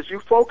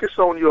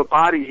your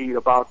body heat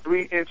about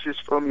 3 inches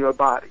from your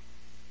body,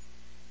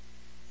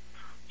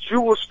 you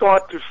will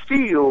start to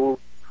feel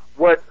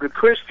what the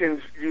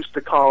Christians used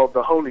to call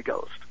the Holy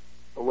Ghost,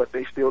 or what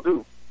they still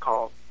do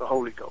call the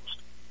Holy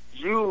Ghost.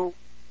 You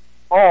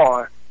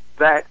are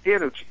that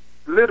energy,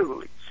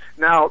 literally.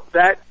 Now,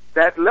 that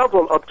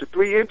level up to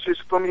 3 inches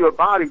from your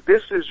body,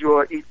 this is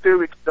your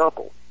etheric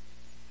double,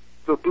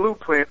 the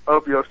blueprint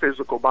of your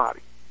physical body.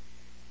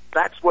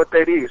 That's what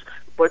that is.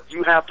 But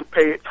you have to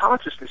pay it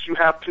consciousness. You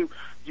have to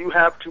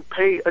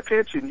pay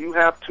attention. You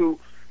have to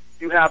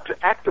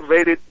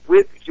activate it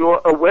with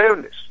your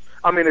awareness.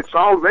 I mean, it's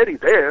already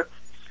there.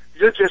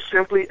 You're just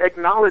simply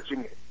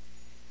acknowledging it.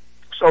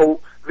 So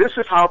this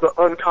is how the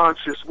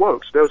unconscious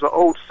works. There's an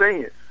old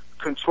saying,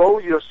 control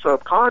your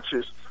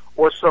subconscious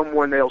or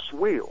someone else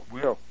will.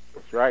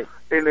 That's right.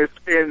 And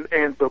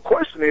the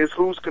question is,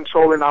 who's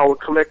controlling our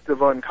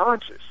collective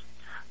unconscious?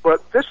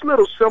 But this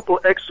little simple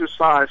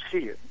exercise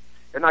here,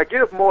 and I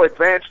give more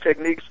advanced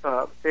techniques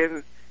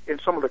in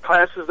some of the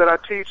classes that I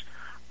teach,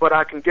 but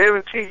I can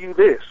guarantee you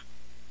this.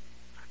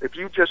 If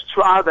you just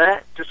try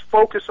that, just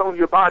focus on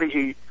your body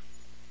heat,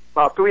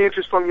 about 3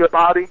 inches from your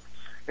body,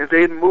 and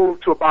then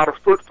move to about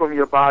 1 foot from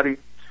your body,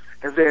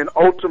 and then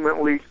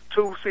ultimately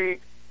 2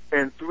 feet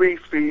and 3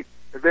 feet,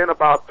 and then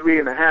about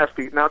 3.5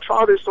 feet. Now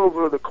try this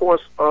over the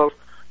course of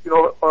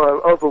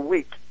a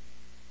week.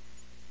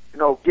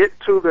 Get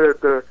to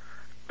the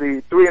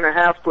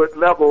 3.5 foot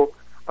level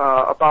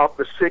about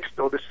the 6th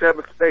or the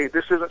 7th day.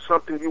 This isn't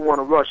something you want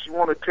to rush. You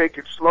want to take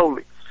it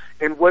slowly.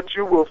 And what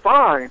you will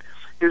find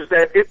is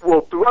that it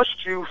will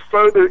thrust you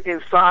further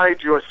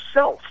inside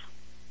yourself.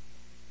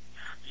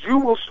 You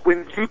will,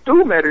 when you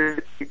do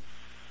meditate,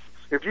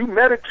 if you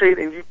meditate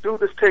and you do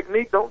this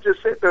technique, don't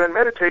just sit there and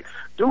meditate.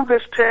 Do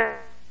this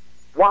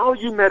while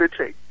you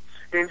meditate,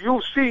 and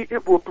you'll see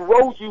it will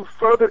throw you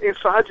further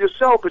inside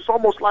yourself. It's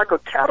almost like a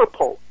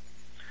catapult,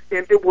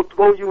 and it will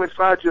throw you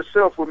inside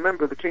yourself.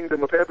 Remember, the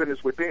kingdom of heaven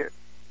is within.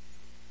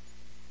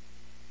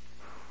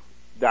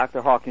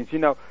 Dr. Hawkins,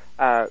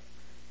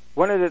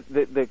 one of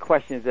the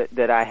questions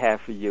that I have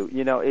for you,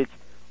 it's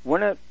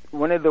one of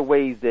the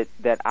ways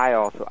that I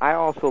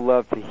also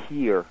love to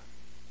hear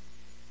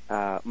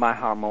my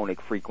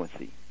harmonic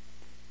frequency,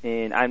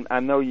 and I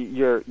know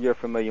you're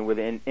familiar with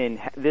it,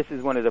 and this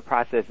is one of the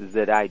processes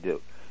that I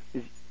do,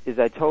 is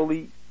I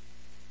totally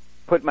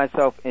put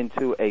myself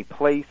into a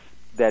place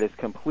that is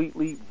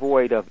completely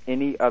void of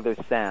any other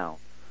sound,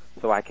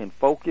 so I can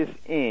focus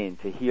in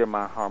to hear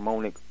my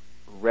harmonic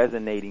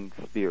resonating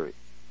spirit.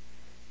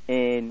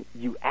 And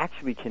you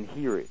actually can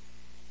hear it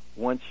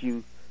once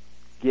you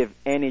give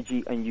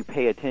energy and you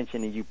pay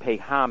attention and you pay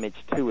homage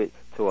to it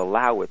to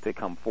allow it to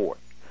come forth.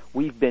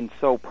 We've been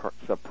so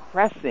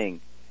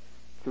suppressing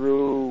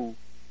through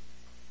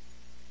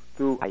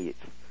diets,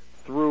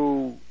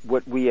 through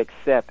what we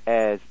accept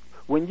as,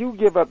 when you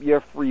give up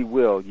your free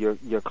will,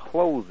 you're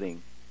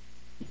closing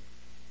the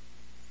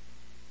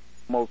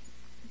most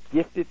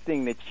gifted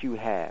thing that you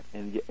have,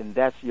 and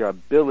that's your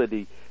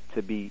ability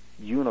to be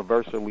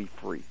universally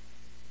free.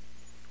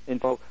 And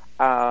so,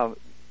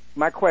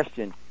 my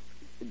question,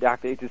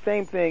 Doctor, it's the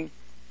same thing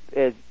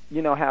as,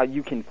 how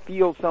you can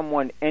feel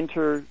someone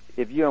enter,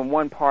 if you're in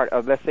one part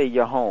of, let's say,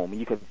 your home, and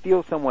you can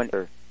feel someone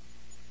enter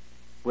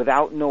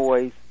without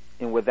noise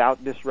and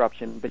without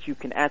disruption, but you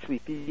can actually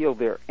feel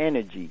their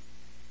energy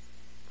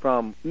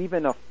from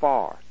even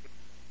afar.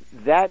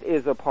 That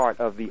is a part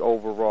of the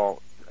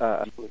overall,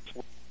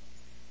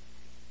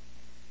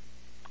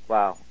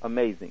 wow,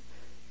 amazing.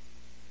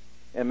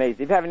 If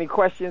you have any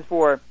questions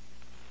for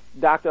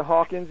Dr.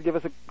 Hawkins, give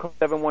us a call,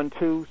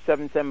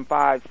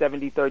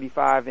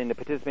 712-775-7035, and the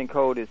participant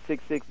code is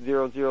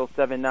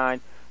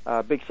 660079.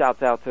 Big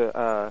shouts out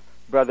to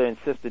Brother and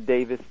Sister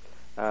Davis.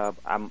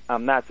 I'm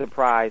not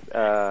surprised.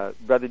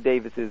 Brother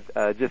Davis is,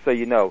 just so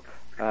you know,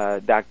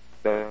 Brother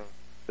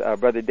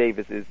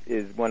Davis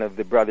is one of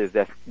the brothers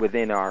that's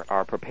within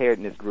our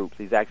preparedness groups.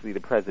 He's actually the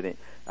president,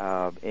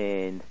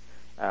 and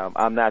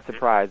I'm not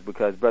surprised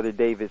because Brother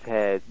Davis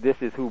this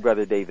is who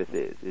Brother Davis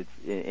is.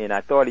 And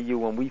I thought of you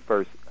when we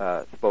first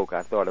spoke.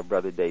 I thought of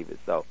Brother Davis.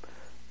 So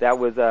that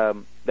was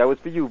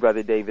for you,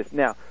 Brother Davis.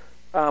 Now,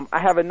 I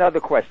have another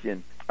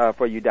question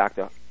for you,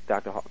 Dr.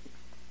 Hawkins.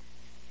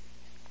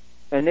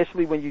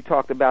 Initially, when you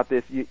talked about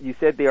this, you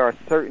said there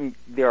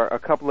are a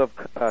couple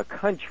of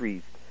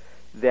countries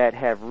that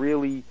have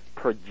really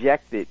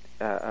projected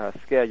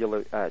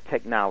cellular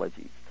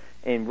technologies,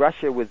 and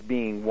Russia was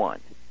being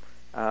one.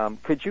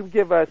 Could you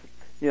give us,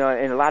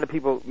 and a lot of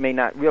people may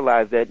not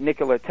realize that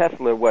Nikola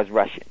Tesla was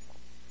Russian.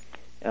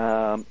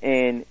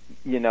 And,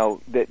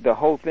 the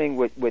whole thing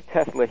with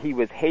Tesla, he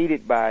was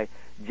hated by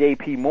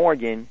J.P.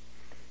 Morgan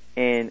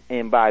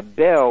and by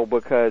Bell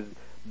because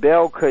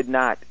Bell could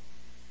not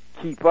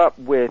keep up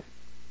with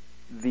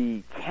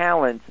the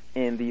talents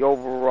and the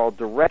overall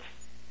direction,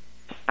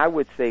 I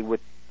would say,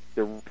 with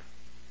the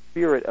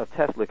spirit of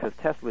Tesla, because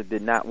Tesla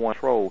did not want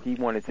control. He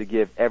wanted to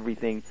give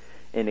everything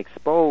and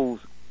expose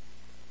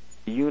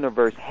the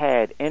universe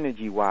had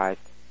energy-wise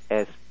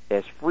as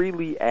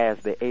freely as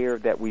the air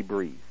that we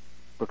breathe,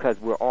 because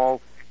we're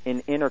all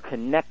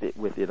interconnected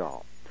with it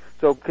all.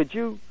 So could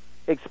you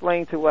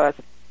explain to us,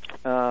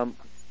 how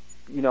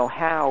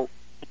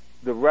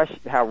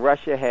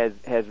Russia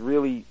has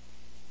really,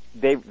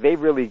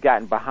 they've really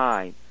gotten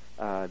behind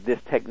this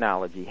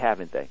technology,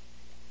 haven't they?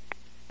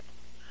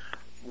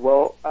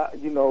 Well,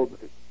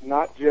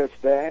 not just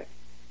that,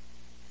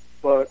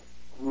 but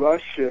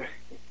Russia,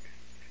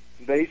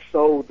 they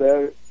sold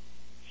their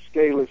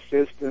scalar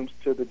systems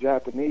to the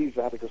Japanese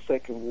out of the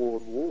Second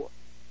World War.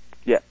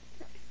 Yeah.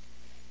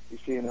 You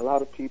see, and a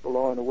lot of people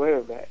aren't aware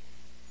of that.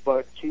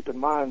 But keep in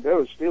mind, there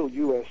are still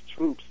U.S.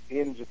 troops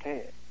in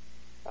Japan.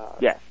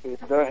 Yes.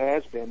 There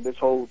has been this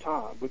whole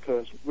time,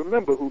 because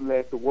remember who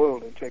led the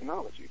world in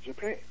technology?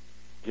 Japan.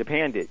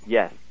 Japan did,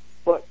 yes.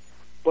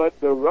 But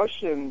the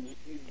Russians,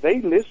 they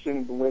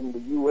listened when the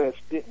U.S.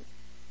 didn't.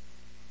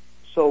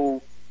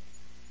 So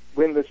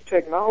when this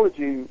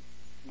technology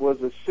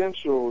was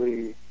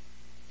essentially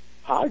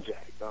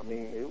hijacked, I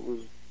mean, it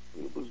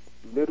was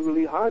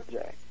literally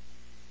hijacked.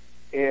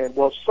 And,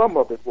 well, some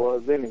of it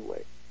was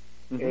anyway.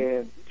 Mm-hmm.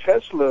 And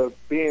Tesla,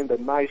 being the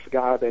nice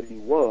guy that he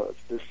was,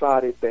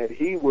 decided that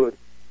he would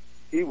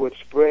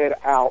spread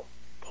out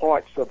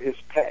parts of his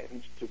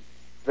patents to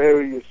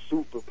various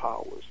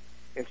superpowers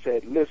and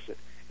said, listen,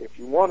 if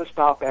you want to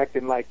stop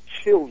acting like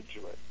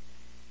children,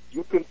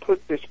 you can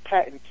put this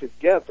patent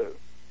together,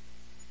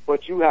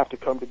 but you have to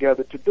come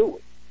together to do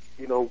it.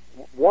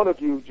 One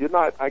of you, you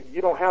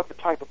don't have the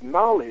type of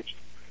knowledge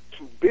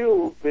to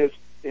build this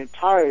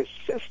entire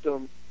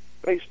system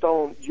based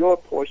on your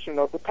portion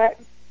of the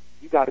patent.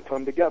 You got to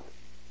come together.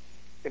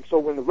 And so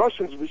when the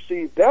Russians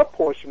received their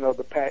portion of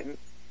the patent,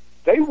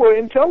 they were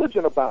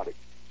intelligent about it.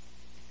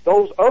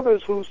 Those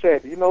others who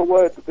said, you know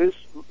what, this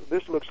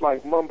looks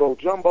like mumbo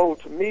jumbo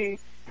to me,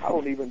 I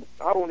don't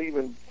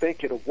even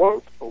think it'll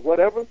work or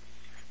whatever.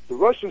 The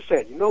Russians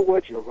said, you know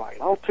what, you're right.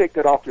 I'll take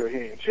that off your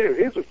hands.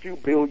 Here's a few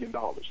 $1 billion.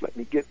 Let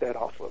me get that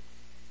off of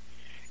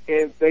you.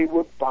 And they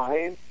were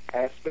buying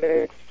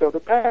aspects of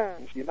the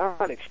patents. The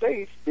United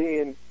States,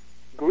 being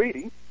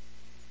greedy,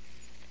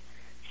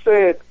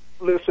 said,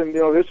 listen,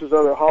 this is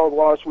other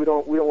hogwash. We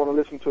don't want to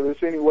listen to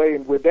this anyway,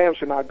 and we're damn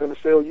sure not going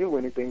to sell you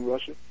anything,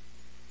 Russia.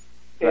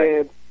 Right.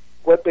 And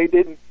what they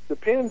didn't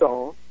depend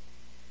on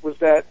was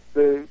that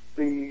the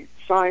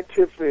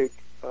scientific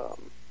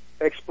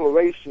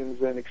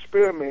explorations and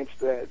experiments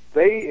that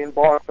they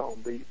embarked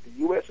on, the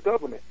U.S.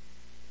 government,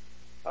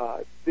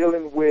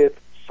 dealing with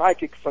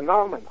psychic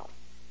phenomena.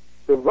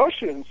 The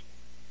Russians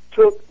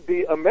took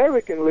the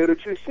American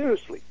literature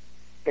seriously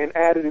and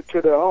added it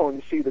to their own.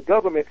 You see, the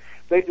government,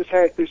 they just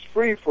had this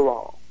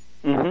free-for-all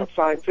of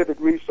scientific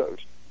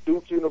research.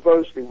 Duke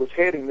University was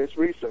heading this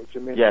research.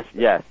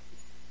 Yes.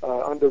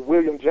 Under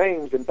William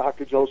James and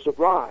Dr. Joseph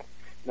Ryan.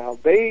 Now,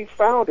 they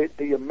founded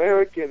the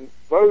American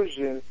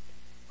version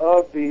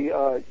of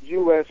the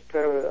U.S.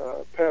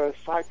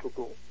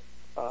 Parapsychical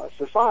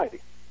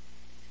Society.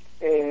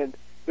 And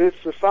this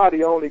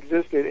society only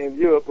existed in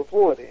Europe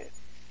before then.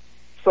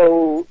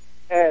 So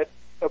at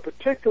a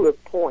particular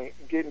point,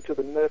 getting to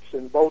the nuts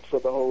and bolts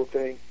of the whole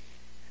thing,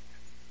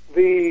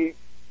 the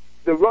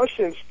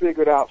Russians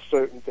figured out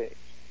certain things.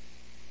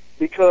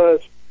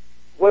 Because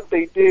what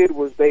they did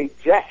was they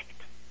jacked,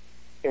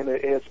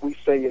 as we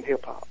say in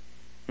hip-hop,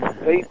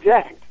 they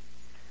jacked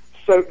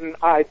certain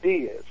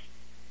ideas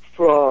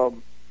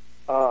from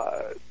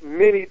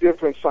many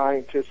different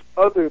scientists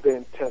other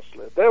than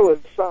Tesla. There were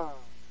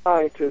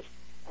scientists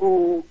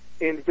who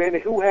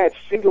had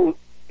single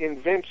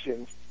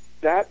inventions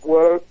that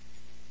were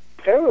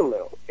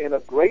parallel in a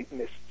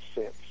greatness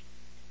sense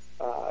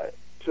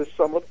to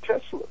some of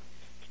Tesla,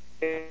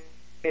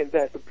 and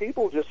that the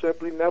people just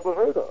simply never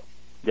heard of.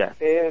 Yeah.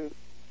 And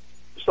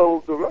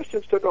so the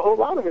Russians took a whole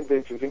lot of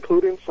inventions,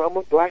 including some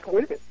of black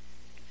women,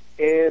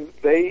 and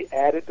they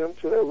added them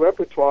to their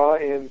repertoire,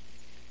 and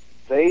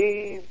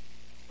they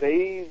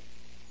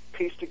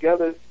pieced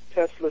together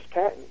Tesla's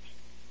patents.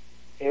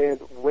 And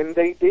when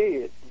they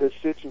did, the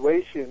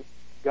situation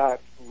got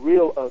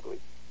real ugly.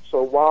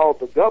 So while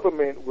the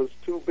government was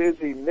too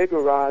busy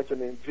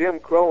niggerizing and Jim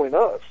Crowing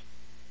us,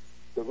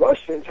 the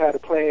Russians had a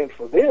plan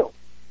for them.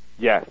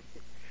 Yes.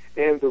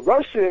 And the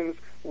Russians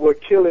were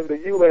killing the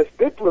U.S.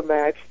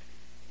 diplomats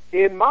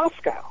in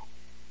Moscow.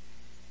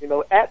 You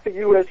know, at the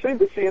U.S.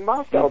 Embassy in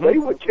Moscow, they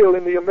were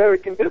killing the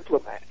American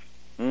diplomats.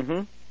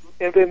 And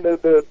then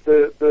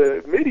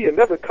the media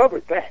never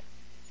covered that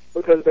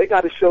because they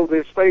got to show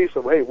this face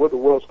of, hey, we're the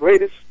world's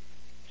greatest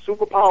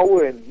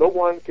superpower and no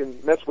one can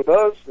mess with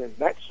us and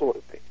that sort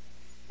of thing.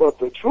 But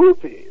the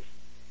truth is,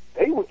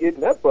 they were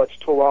getting their butts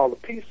tore all to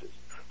pieces.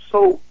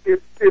 So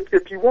if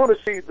you want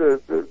to see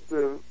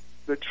the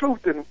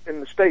truth in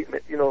the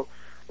statement, you know,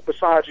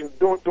 besides you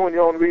doing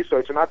your own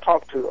research, and I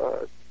talked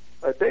to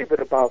David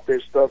about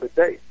this the other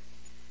day.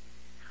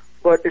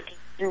 But if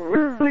you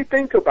really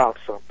think about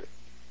something,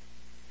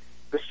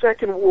 the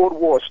Second World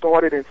War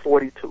started in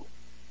 42.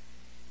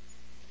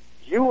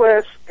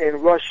 U.S.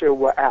 and Russia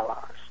were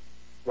allies,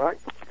 right?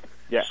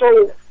 Yeah.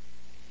 So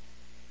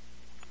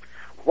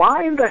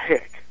why in the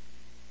heck,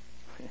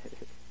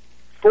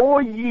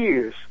 4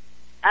 years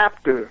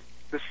after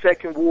the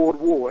Second World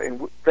War,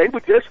 and they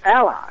were just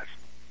allies,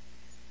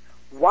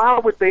 why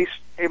would they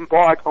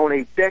embark on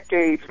a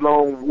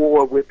decades-long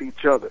war with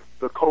each other,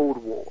 the Cold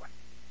War?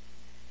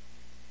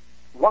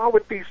 Why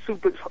would these two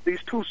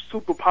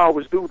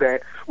superpowers do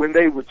that when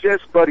they were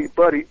just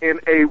buddy-buddy in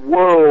a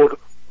world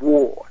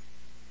war?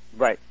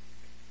 Right.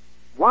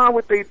 Why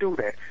would they do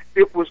that?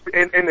 It was,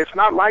 and it's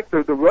not like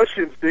the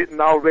Russians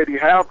didn't already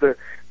have the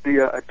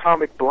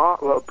atomic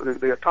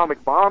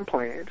bomb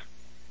plans.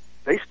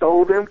 They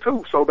stole them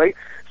too. So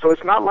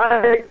it's not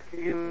like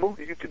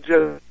you could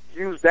just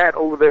use that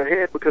over their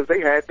head because they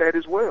had that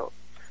as well.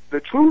 The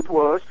truth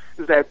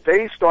is that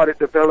they started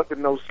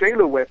developing those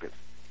scalar weapons.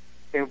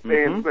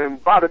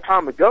 And by the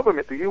time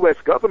the U.S.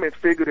 government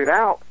figured it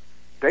out,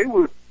 they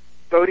were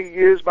 30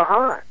 years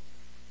behind,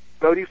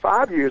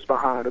 35 years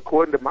behind,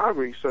 according to my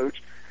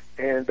research.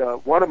 And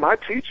one of my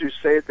teachers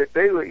said that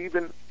they were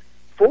even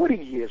 40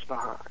 years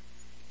behind.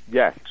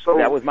 Yes, so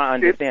that was my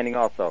understanding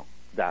also,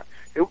 Doc.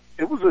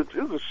 It was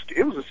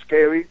a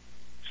scary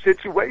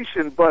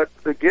situation, but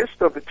the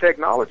gist of the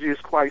technology is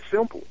quite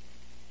simple.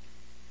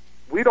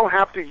 We don't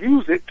have to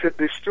use it to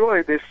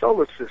destroy this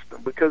solar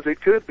system because it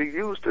could be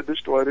used to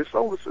destroy the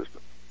solar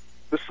system,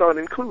 the sun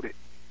included,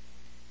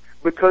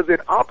 because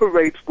it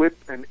operates with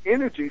an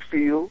energy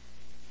field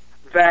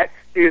that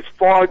is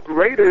far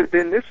greater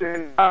than this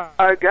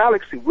entire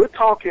galaxy. We're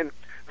talking,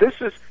 this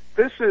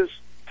is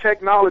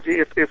technology,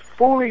 if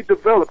fully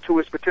developed to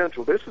its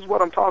potential. This is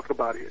what I'm talking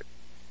about here.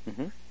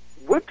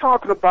 We're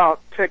talking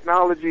about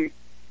technology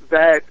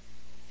that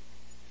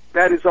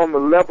is on the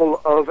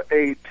level of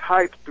a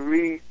Type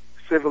 3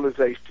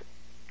 civilization.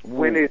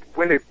 When it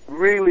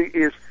really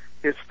is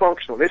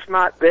functional. It's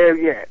not there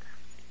yet.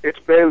 It's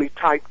barely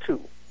Type 2.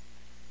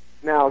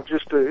 Now,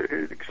 just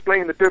to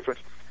explain the difference,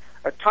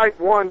 a Type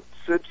 1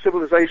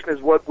 civilization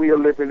is what we are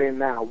living in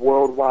now,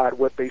 worldwide,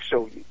 what they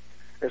show you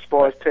as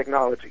far as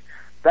technology.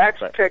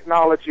 That's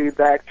technology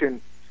that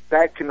can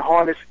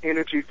harness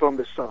energy from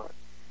the sun.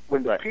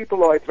 When the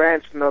people are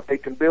advanced enough, they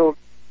can build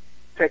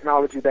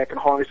technology that can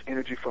harness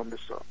energy from the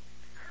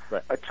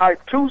sun. A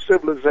Type 2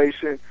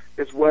 civilization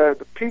is where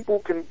the people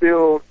can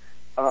build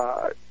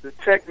the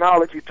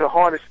technology to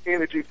harness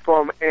energy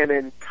from an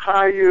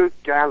entire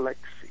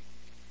galaxy.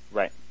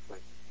 Right.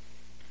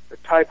 A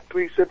Type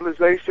 3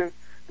 civilization,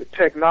 the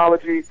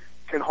technology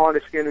can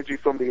harness energy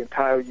from the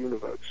entire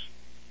universe.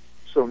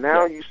 So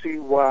now you see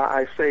why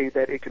I say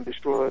that it can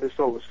destroy the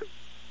solar system.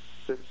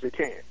 It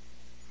can.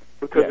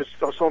 Because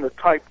it's on the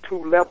Type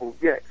 2 level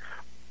yet.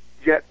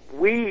 Yet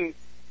we,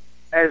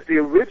 as the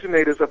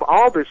originators of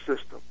all this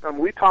system, I mean,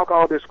 we talk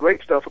all this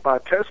great stuff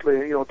about Tesla,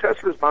 and, you know,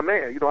 Tesla's my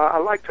man. You know, I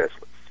like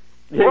Tesla.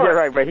 Yeah,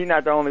 right, but he's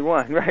not the only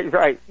one.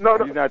 Right. No,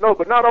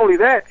 but not only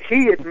that,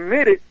 he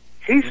admitted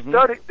he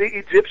studied the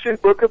Egyptian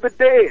Book of the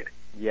Dead.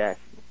 Yes.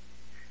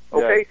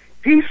 Okay?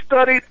 He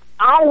studied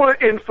our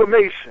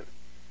information.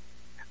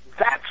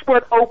 That's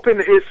what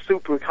opened his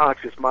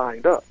superconscious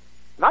mind up.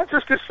 Not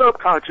just his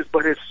subconscious,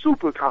 but his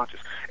superconscious.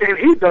 And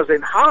he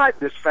doesn't hide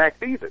this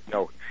fact either.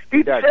 No.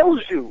 He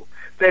tells you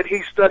that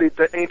he studied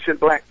the ancient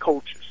black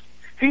cultures.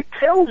 He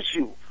tells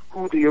you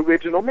who the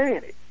original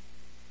man is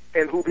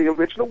and who the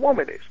original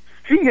woman is.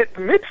 He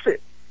admits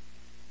it.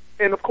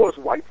 And of course,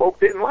 white folk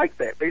didn't like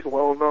that. They said,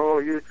 well, no,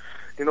 you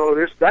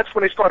know, that's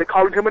when they started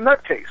calling him a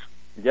nutcase.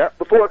 Yep.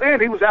 Before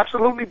then, he was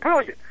absolutely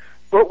brilliant.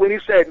 But when he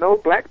said, no,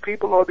 black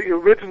people are the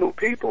original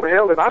people,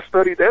 hell, and I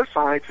studied their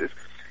sciences.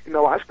 You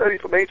know, I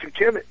studied from ancient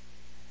Kemet,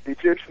 the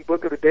Egyptian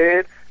Book of the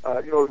Dead,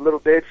 the little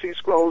Dead Sea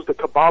Scrolls, the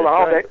Kabbalah,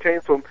 all that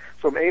came from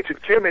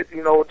ancient Kemet,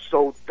 you know,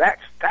 so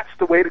that's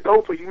the way to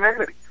go for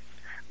humanity.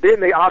 Then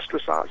they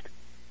ostracized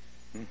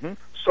it.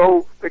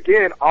 So,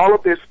 again, all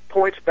of this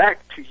points back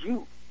to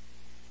you,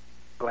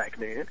 black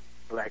man,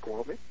 black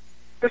woman.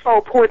 This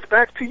all points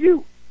back to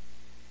you.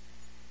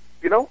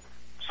 You know?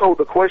 So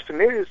the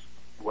question is,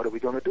 what are we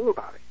going to do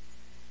about it?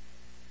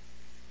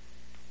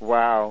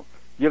 Wow.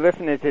 You're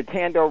listening to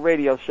Tando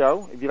Radio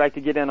Show. If you'd like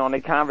to get in on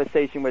a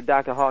conversation with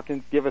Dr.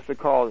 Hawkins, give us a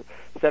call,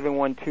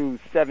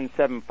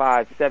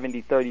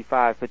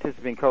 712-775-7035.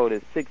 Participant code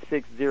is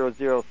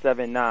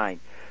 660079.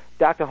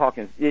 Dr.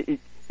 Hawkins,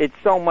 it's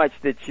so much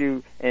that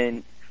you,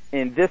 and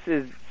this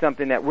is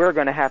something that we're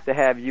going to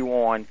have you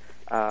on,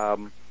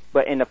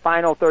 but in the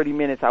final 30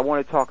 minutes, I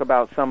want to talk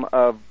about some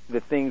of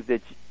the things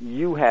that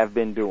you have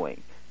been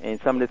doing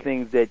and some of the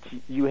things that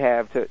you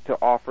have to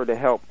offer to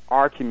help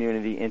our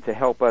community and to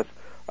help us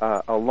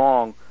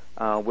along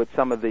with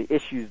some of the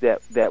issues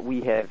that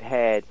we have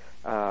had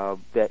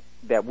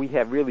that we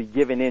have really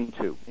given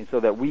into, and so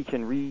that we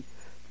can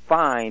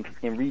refine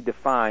and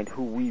redefine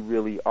who we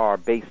really are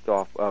based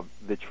off of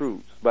the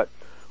truths. But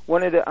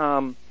one of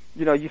the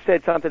you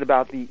said something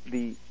about the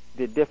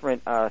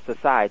different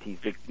societies,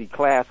 the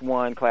Class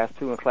 1, Class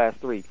 2, and Class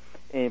 3.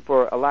 And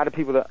for a lot of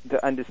people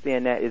to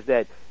understand that is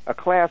that a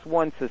Class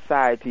 1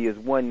 society is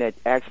one that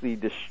actually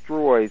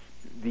destroys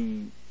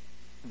the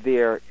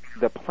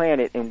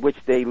planet in which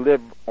they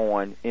live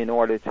on in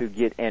order to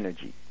get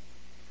energy.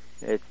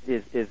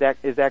 Is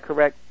that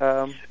correct?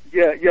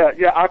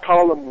 Yeah. I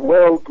call them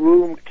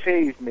well-groomed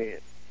cavemen.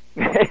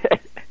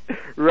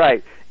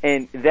 Right.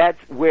 And that's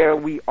where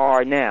we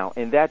are now.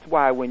 And that's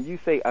why when you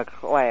say a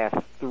Class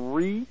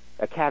 3,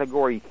 a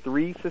Category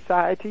 3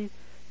 society,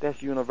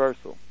 that's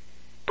universal.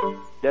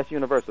 That's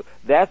universal.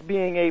 That's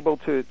being able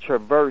to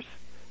traverse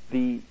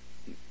the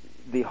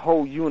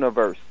whole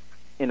universe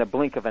in a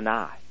blink of an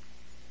eye.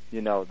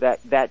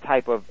 That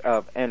type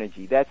of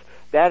energy.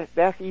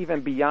 That's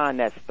even beyond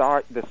the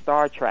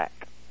Star Trek.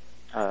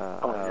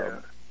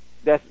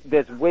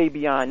 That's way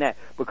beyond that,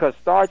 because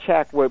Star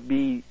Trek would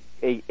be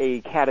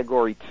a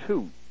Category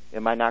 2.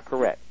 Am I not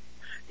correct?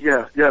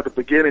 Yeah, the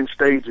beginning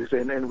stages,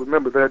 and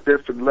remember there are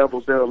different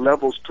levels. There are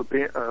levels to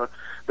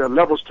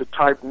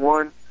Type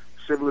 1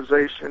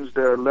 civilizations.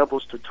 There are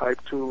levels to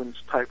Type 2 and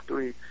Type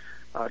 3.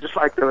 Just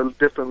like there are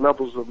different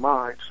levels of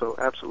mind. So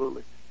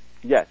absolutely.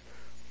 Yes.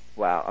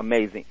 Wow,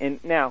 amazing.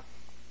 And now,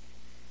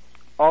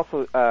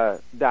 also,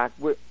 Doc,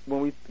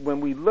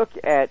 when we look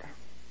at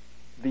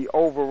the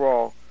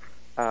overall,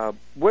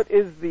 what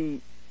is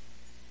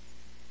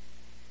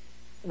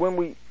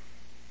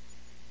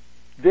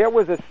there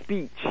was a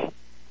speech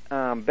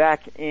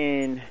back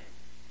in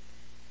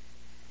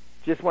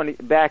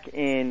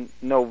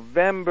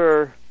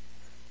November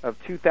of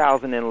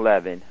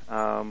 2011.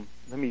 Let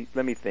me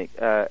think.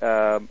 It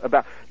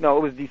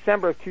was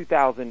December of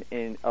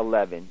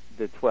 2011,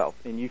 the 12th,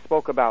 and you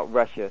spoke about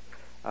Russia,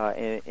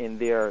 and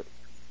their,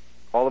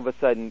 all of a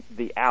sudden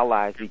the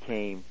Allies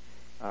became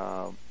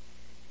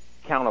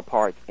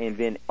counterparts and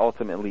then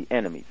ultimately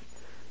enemies.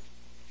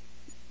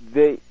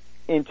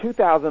 In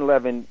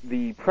 2011,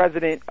 the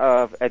president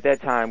at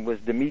that time was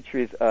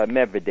Dmitry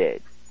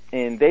Medvedev,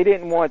 and they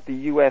didn't want the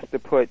U.S. to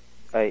put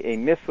a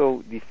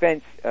missile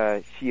defense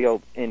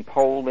shield in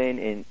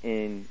Poland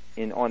and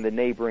on the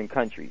neighboring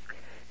countries.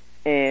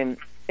 And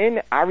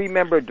I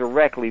remember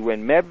directly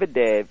when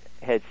Medvedev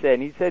had said,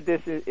 and he said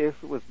this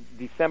was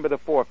December the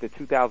 4th of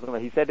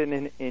 2011. He said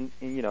it in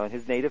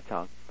his native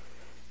tongue,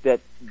 that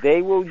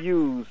they will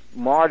use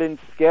modern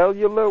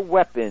cellular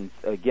weapons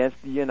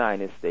against the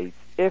United States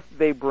if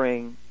they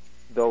bring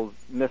those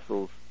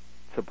missiles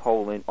to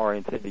Poland or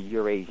into the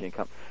Eurasian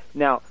countries.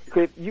 Now,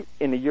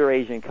 in the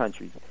Eurasian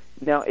countries.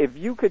 Now, if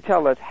you could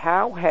tell us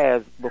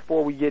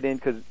before we get in,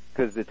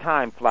 because the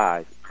time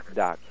flies,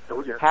 Doc,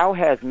 how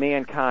has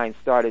mankind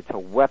started to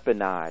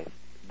weaponize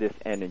this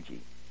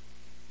energy?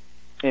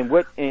 And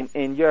what,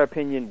 in your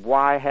opinion,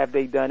 why have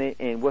they done it?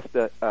 And what's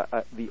the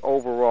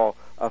overall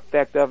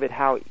effect of it?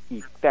 How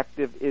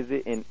effective is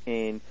it?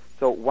 And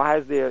so, why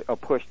is there a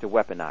push to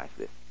weaponize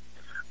this?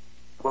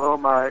 Well,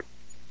 my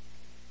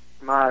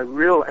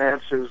real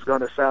answer is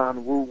going to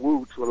sound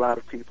woo-woo to a lot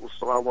of people,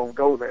 so I won't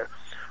go there.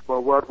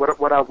 But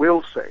what I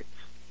will say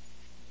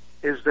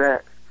is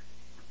that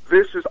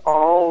this is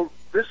all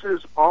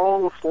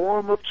a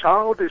form of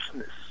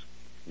childishness.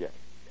 Yes.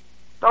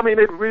 I mean,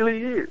 it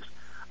really is.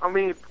 I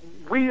mean,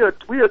 we are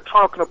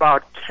talking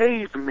about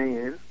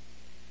cavemen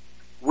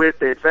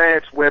with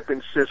advanced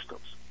weapon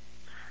systems.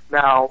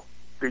 Now,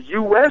 the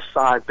U.S.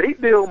 side, they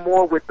deal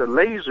more with the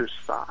laser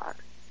side.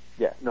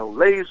 Yeah.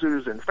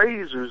 Lasers and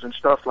phasers and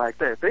stuff like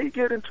that. They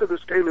get into the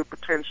scalar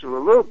potential a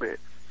little bit.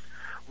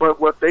 But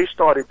what they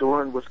started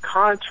doing was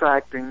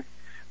contracting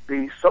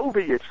the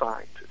Soviet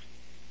scientists.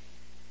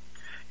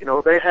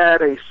 They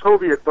had a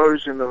Soviet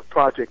version of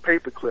Project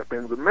Paperclip.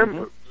 And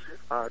remember,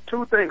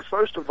 two things.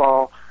 First of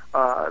all,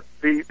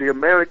 the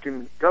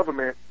American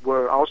government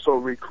were also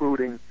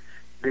recruiting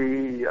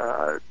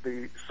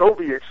the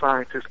Soviet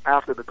scientists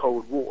after the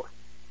Cold War.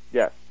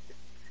 Yes.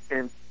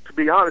 And to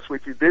be honest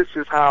with you, this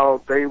is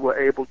how they were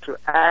able to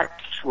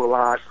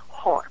actualize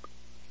HAARP.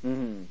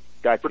 Mm-hmm.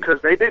 Gotcha. Because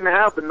they didn't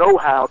have the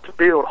know-how to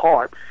build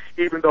HAARP,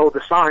 even though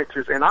the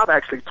scientists, and I've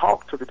actually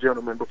talked to the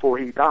gentleman before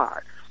he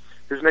died.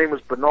 His name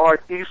was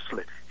Bernard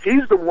Eastland.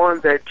 He's the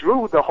one that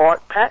drew the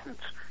HAARP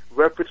patents,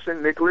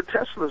 referencing Nikola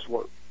Tesla's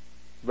work.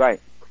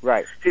 Right.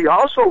 Right. He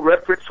also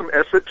referenced some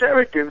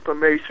esoteric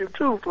information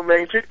too from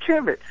ancient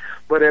Kemet,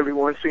 but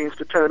everyone seems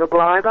to turn a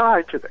blind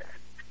eye to that.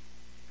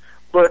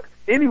 But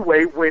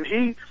anyway, when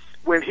he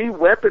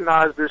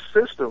weaponized this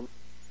system,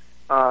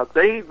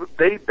 they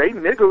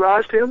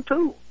niggerized him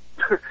too.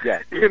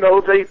 Yes. You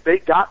know, they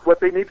got what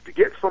they needed to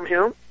get from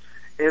him,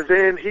 and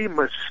then he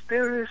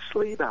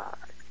mysteriously died.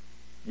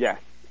 Yes.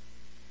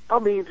 I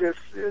mean, just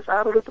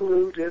out of the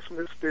blue, just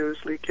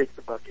mysteriously kicked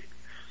the bucket.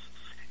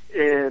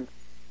 And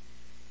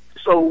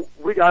so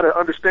we got to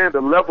understand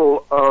the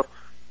level of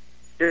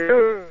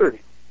security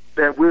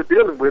that we're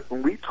dealing with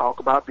when we talk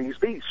about these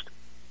beasts.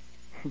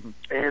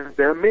 And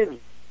there are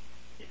many.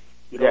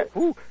 Yeah.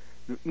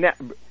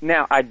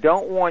 Now, I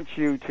don't want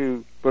you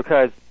to,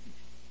 because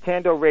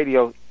Tando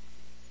Radio,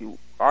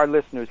 our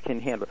listeners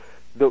can handle.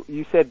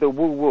 You said the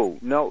woo-woo.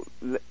 No,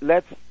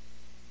 let's.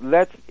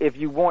 If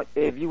you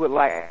would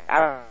like,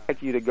 I'd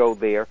like you to go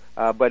there.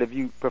 But if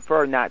you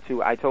prefer not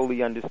to, I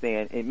totally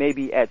understand. It may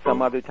be at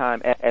some other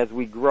time as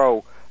we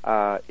grow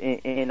as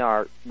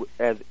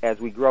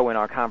we grow in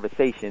our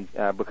conversations,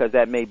 because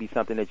that may be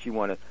something that you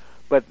want to.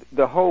 But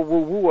the whole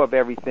woo-woo of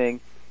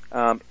everything,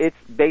 it's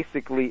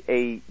basically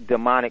a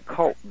demonic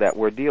cult that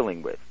we're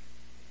dealing with.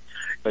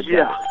 But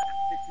yeah.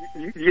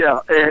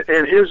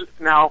 And here's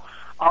now.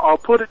 I'll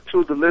put it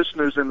to the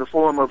listeners in the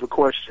form of a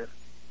question.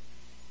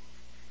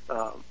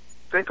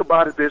 Think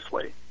about it this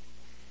way.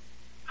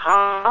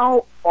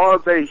 How are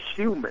they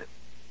human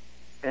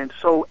and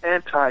so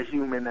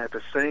anti-human at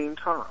the same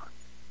time?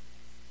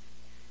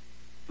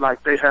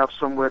 Like they have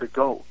somewhere to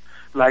go.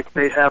 Like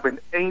they have an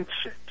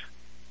ancient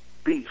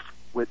beef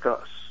with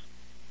us.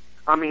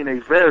 I mean, a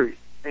very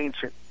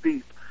ancient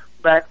beef.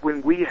 Back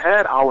when we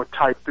had our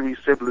Type 3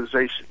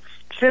 civilization.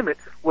 Kemet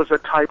was a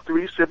Type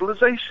 3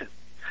 civilization.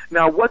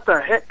 Now, what the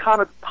heck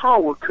kind of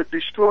power could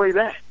destroy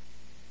that?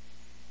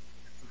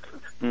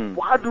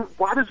 Why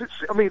does it?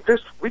 I mean,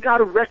 we got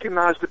to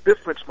recognize the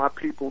difference, my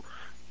people,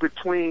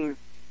 between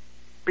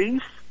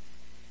beef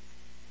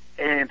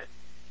and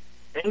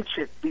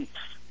ancient beasts.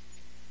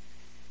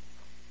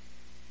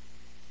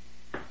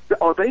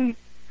 Are they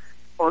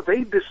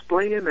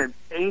displaying an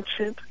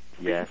ancient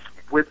beef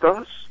with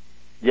us?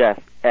 Yes,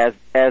 as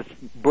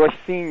Bush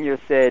Sr.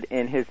 said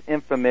in his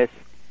infamous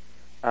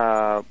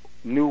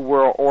New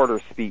World Order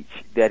speech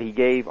that he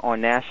gave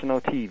on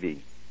national TV,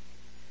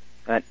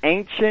 an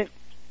ancient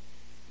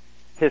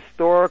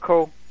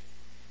historical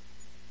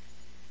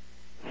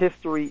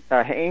history,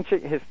 what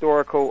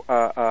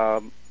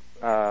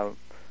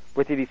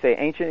did he say?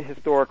 Ancient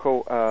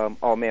historical, I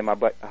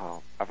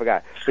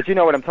forgot. But you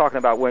know what I'm talking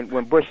about. When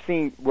Bush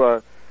when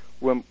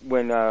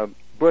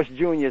Bush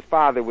Jr.'s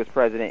father was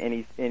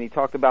president, and he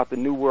talked about the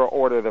New World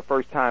Order the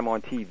first time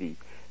on TV,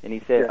 and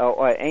he said,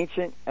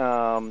 ancient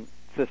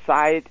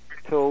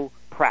societal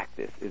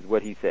practice is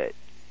what he said.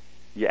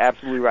 You're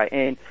absolutely right.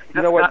 And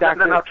you know what,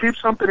 Doctor? Now, keep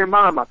something in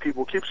mind, my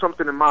people. Keep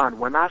something in mind.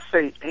 When I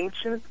say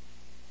ancient,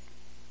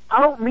 I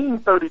don't mean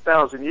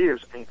 30,000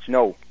 years ancient.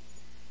 No.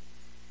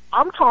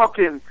 I'm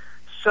talking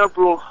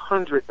several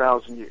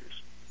 100,000 years.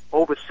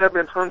 Over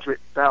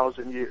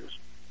 700,000 years.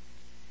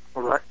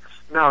 All right?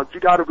 Now,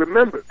 you got to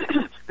remember,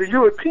 the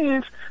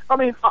Europeans, I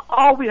mean,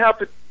 all we have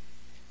to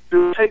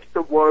do is take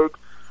the work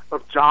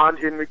of John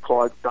Henry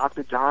Clark,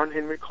 Dr. John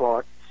Henry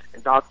Clark,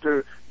 and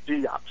Dr.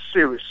 Diop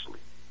seriously.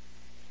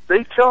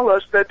 They tell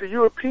us that the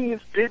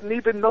Europeans didn't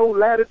even know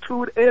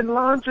latitude and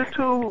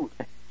longitude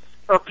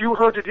a few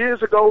hundred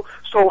years ago,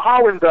 so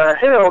how in the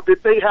hell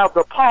did they have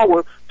the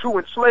power to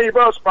enslave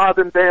us by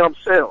them damn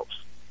selves?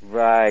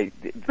 Right.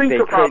 They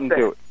couldn't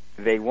do it.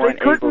 They weren't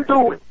able to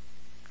do it.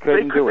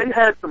 They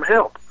had some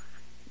help.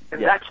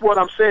 And that's what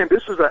I'm saying.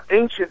 This is an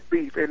ancient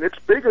beef, and it's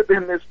bigger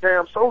than this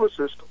damn solar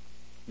system.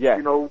 Yeah.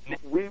 You know,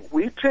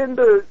 we tend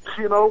to,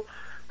 you know,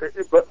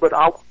 but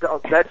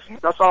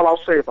that's all I'll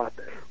say about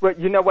that. But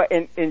you know what?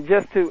 And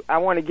I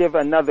want to give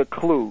another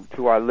clue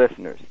to our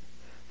listeners.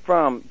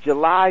 From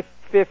July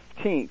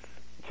 15th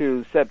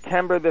to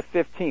September the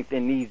 15th,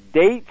 and these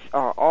dates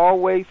are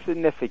always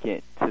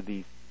significant to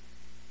these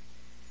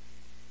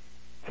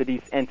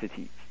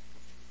entities.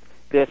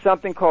 There's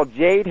something called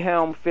Jade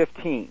Helm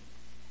 15.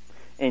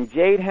 In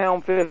Jade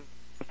Helm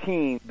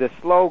 15, the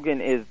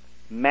slogan is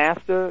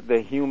Master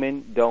the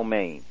Human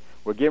Domain.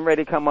 We're getting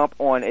ready to come up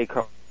on a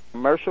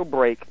commercial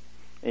break,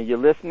 and you're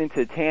listening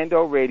to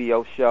Tando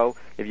Radio Show.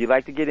 If you'd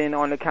like to get in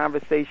on the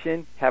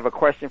conversation, have a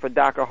question for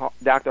Dr.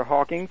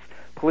 Hawkins,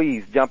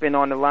 please jump in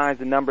on the lines.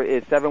 The number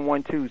is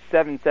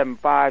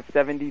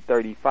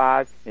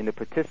 712-775-7035, and the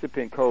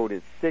participant code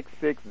is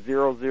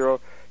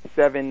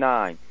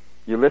 660079.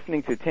 You're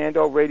listening to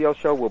Tando Radio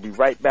Show. We'll be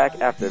right back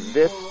after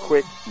this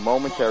quick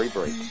momentary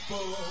break.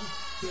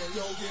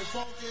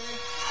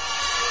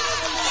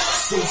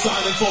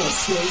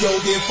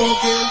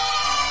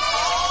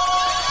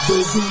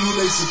 The Zulu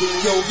Nation,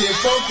 yo, get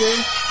funky.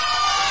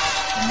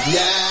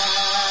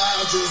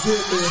 Yeah, just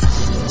hit me.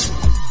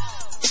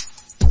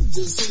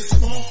 Just hit the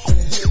funk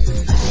and hit me.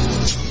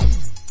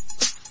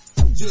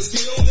 Just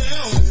get on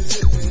down and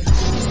hit me.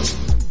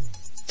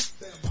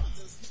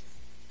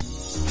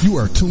 You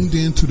are tuned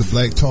in to the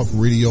Black Talk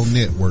Radio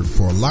Network.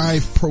 For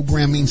live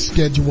programming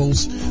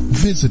schedules,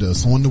 visit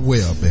us on the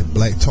web at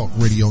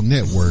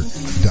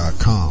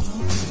blacktalkradionetwork.com.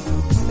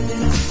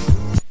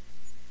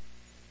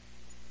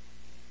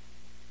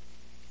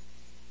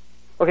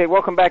 Okay,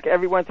 welcome back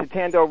everyone to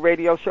Tando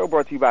Radio Show,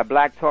 brought to you by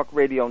Black Talk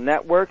Radio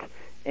Network.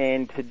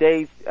 And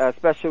today's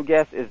special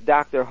guest is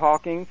Dr.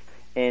 Hawkins.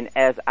 And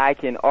as I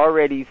can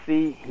already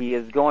see, he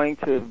is going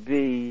to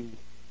be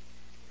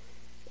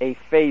a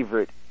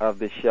favorite of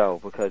the show,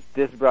 because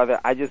this brother,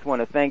 I just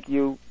want to thank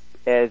you.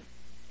 As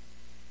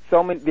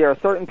so many, there are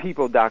certain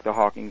people, Dr.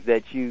 Hawkins,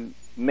 that you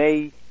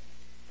may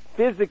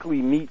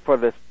physically meet for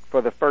the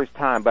first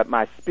time, but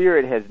my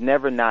spirit has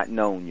never not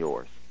known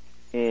yours.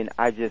 And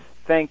I just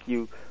thank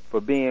you for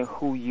being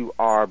who you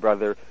are,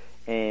 brother,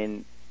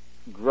 and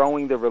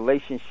growing the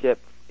relationship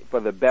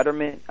for the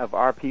betterment of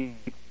our people.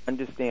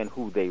 Understand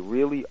who they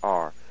really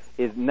are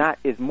is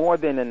more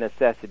than a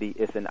necessity,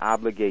 it's an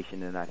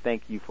obligation, and I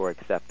thank you for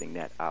accepting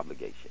that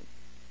obligation,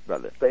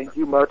 brother. Thank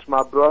you much,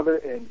 my brother.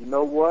 And you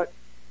know what?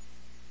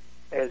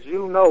 As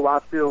you know, I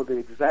feel the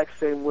exact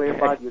same way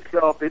about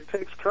yourself. It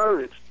takes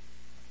courage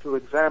to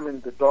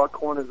examine the dark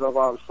corners of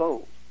our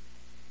souls,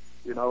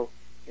 you know.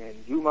 And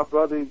you, my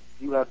brother,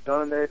 you have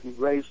done that. You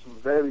raised some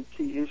very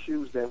key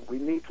issues that we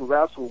need to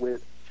wrestle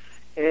with.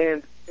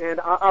 And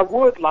I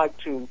would like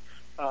to,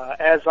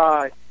 as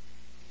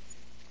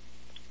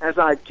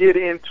I get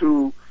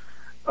into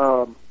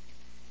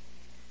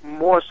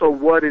more so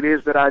what it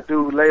is that I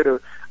do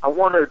later, I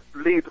want to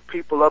lead the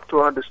people up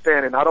to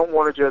understanding. I don't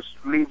want to just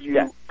leave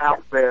you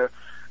out there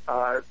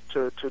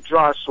to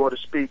dry, so to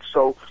speak.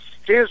 So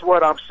here's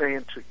what I'm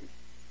saying to you.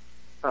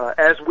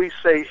 As we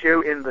say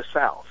here in the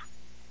South,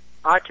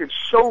 I can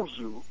show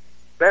you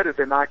better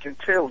than I can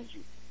tell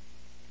you.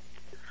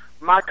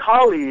 My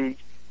colleague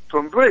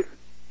from Britain,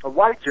 a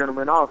white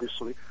gentleman,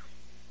 obviously,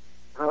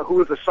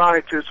 who is a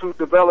scientist who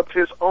developed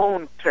his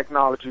own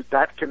technology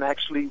that can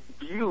actually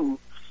view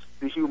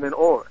the human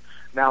aura.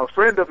 Now, a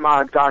friend of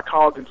mine, Doc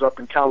Hawkins up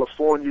in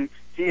California,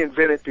 he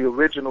invented the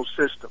original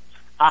system.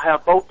 I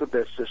have both of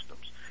their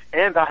systems,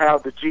 and I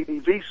have the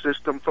GDV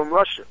system from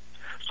Russia.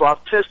 So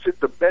I've tested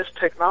the best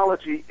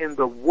technology in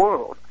the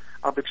world.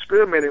 I've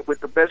experimented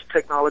with the best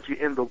technology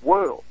in the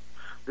world.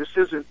 This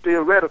isn't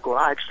theoretical.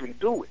 I actually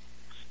do it.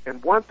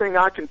 And one thing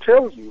I can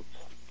tell you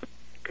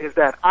is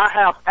that I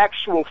have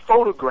actual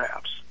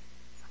photographs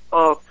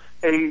of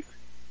a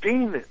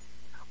demon,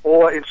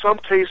 or in some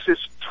cases,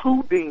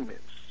 two demons,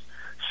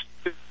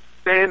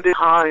 standing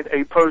behind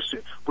a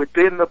person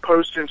within the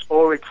person's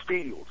auric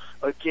field.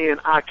 Again,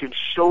 I can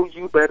show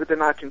you better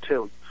than I can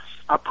tell you.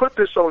 I put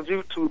this on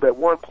YouTube at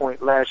one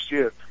point last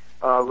year,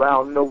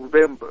 around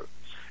November,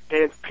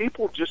 and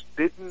people just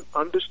didn't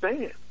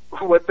understand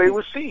what they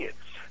were seeing.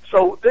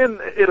 So then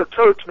it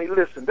occurred to me,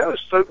 listen, there are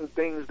certain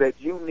things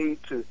that you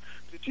need to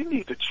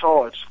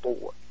charge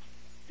for.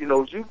 You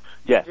know, you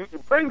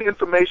bring the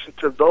information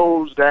to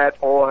those that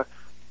are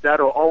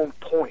on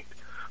point.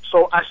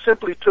 So I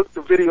simply took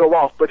the video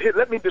off. But here,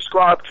 let me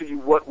describe to you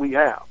what we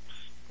have.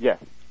 Yes.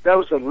 There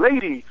was a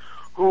lady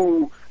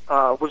who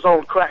was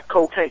on crack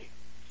cocaine,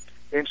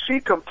 and she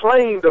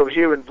complained of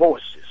hearing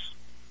voices,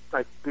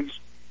 like these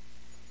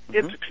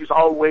entities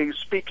always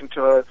speaking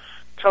to her,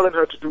 telling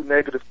her to do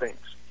negative things.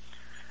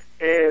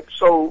 And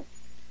so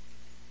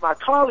my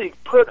colleague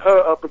put her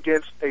up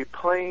against a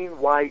plain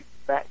white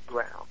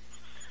background,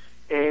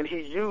 and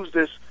he used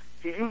this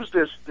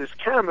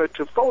camera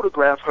to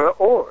photograph her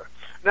aura.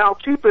 Now,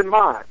 keep in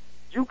mind,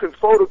 you can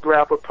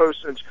photograph a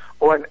person's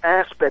or an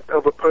aspect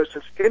of a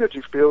person's energy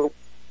field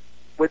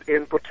with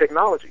input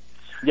technology.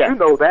 Yes. You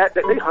know that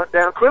they hunt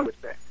down criminals.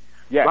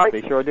 Yes, right?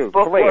 they sure do.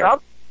 But Flare.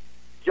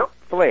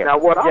 Now,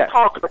 what I'm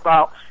talking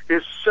about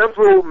is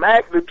several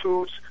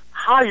magnitudes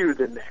higher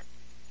than that.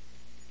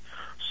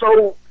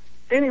 So,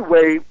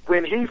 anyway,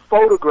 when he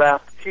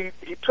photographed, he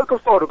took a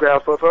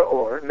photograph of her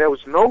aura, and there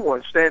was no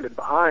one standing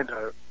behind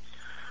her.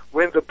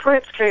 When the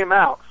prints came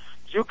out,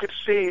 you could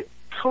see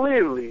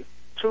clearly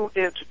two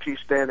entities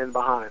standing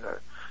behind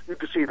her. You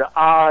could see the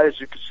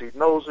eyes, you could see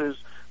noses,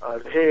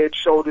 the head,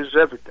 shoulders,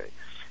 everything.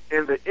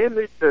 And the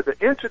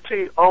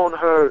entity on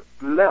her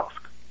left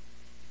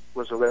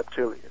was a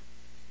reptilian.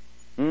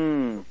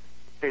 And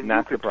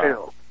not you could surprised.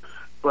 tell.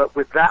 But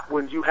with that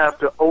one, you have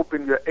to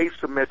open your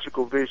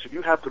asymmetrical vision.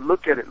 You have to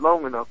look at it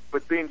long enough,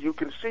 but then you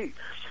can see.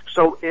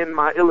 So in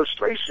my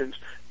illustrations,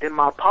 in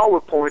my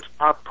PowerPoints,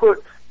 I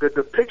put the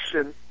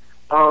depiction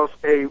of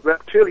a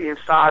reptilian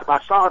side by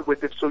side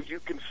with it so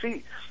you can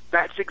see.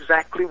 That's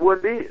exactly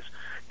what it is.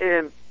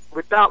 And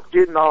without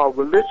getting all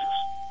religious,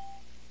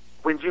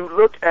 when you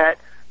look at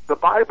the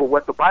Bible,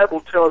 what the Bible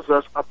tells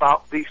us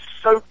about the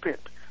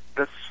serpent,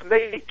 the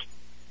snake,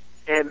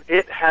 and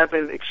it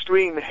having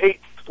extreme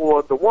hate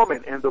for the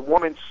woman and the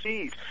woman's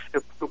seed.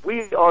 If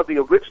we are the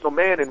original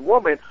man and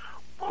woman,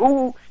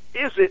 who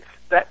is it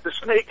that the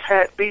snake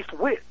had beef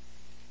with?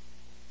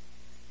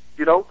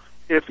 You know,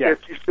 if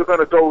you're going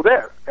to go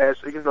there, as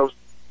you know,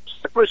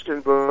 the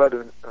Christian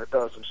brother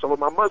does, and some of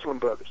my Muslim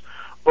brothers.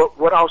 But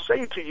what I'll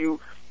say to you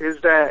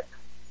is that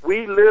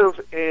we live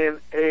in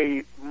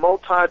a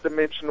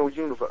multi-dimensional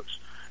universe.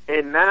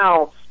 And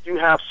now you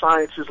have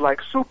sciences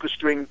like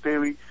superstring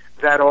theory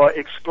that are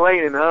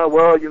explaining,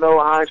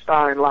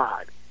 Einstein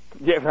lied.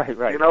 Yeah,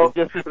 right. You know,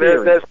 it's just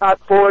there's not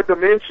 4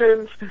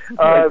 dimensions.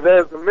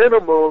 There's a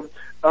minimum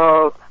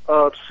of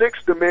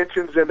 6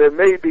 dimensions, and there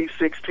may be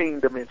 16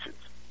 dimensions.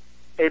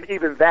 And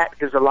even that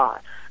is a lie.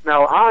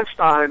 Now,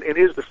 Einstein, in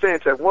his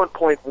defense, at one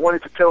point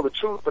wanted to tell the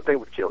truth, but they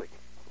would kill him.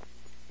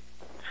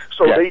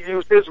 So they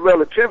used his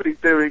relativity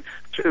theory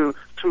to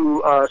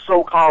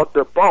so-called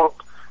debunk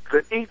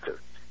the ether.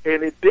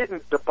 And it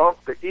didn't debunk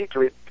the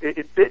ether.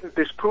 It didn't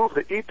disprove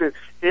the ether.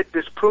 It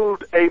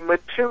disproved a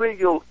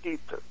material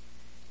ether.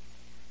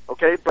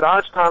 Okay, but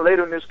Einstein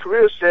later in his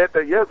career said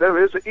that,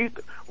 there is an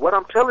ether. What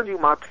I'm telling you,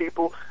 my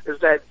people, is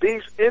that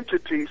these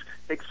entities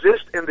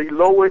exist in the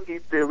lower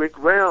etheric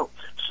realm.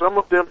 Some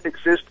of them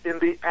exist in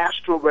the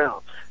astral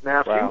realm. Now,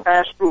 if you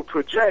astral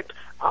project,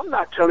 I'm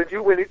not telling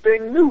you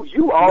anything new.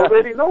 You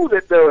already know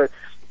that there are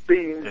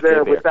beings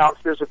there without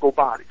physical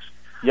bodies.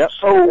 Yep.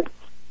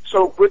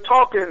 So we're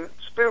talking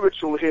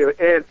spiritual here,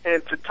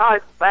 and to tie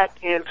it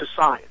back into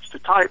science, to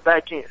tie it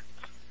back in,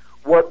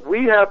 what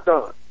we have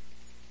done,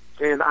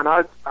 and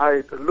I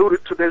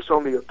alluded to this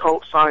on the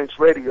Occult Science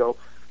Radio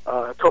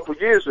a couple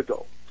years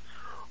ago,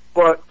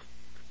 but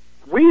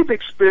we've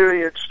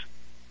experienced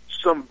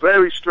some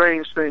very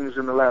strange things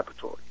in the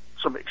laboratory,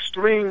 some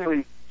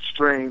extremely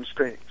strange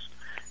things.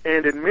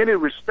 And in many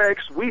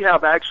respects, we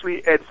have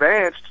actually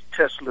advanced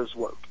Tesla's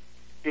work,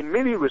 in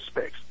many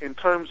respects, in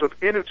terms of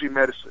energy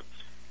medicine.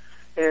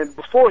 And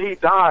before he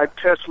died,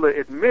 Tesla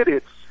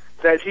admitted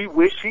that he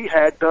wished he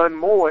had done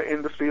more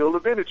in the field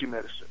of energy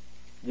medicine.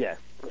 Yes.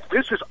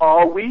 This is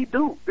all we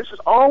do. This is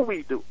all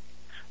we do.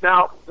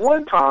 Now,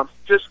 one time,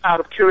 just out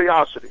of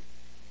curiosity,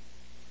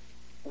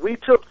 we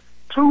took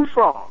 2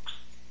 frogs,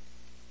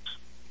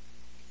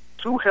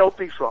 2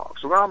 healthy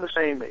frogs around the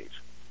same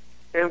age,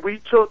 and we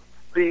took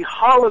the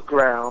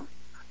hologram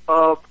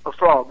of a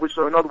frog, which,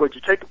 so in other words,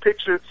 you take a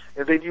picture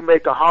and then you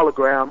make a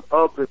hologram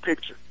of the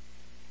picture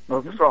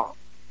of the frog.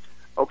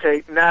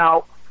 Okay,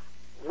 now,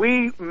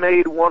 we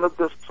made one of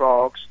the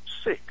frogs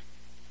sick.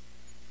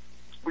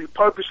 We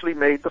purposely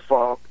made the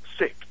frog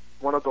sick,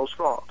 one of those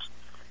frogs.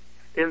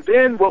 And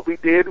then what we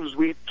did was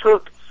we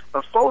took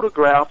a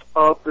photograph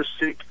of the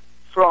sick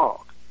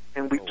frog,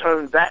 and we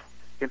turned that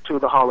into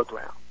the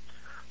hologram.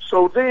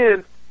 So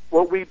then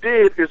what we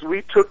did is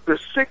we took the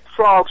sick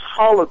frog's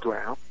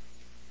hologram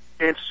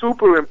and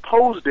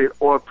superimposed it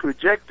or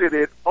projected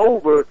it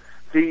over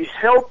the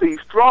healthy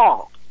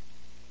frog.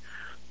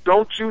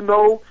 Don't you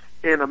know,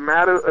 in a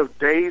matter of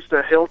days,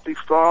 the healthy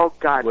frog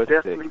got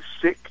deathly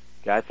sick?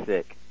 Got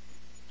sick.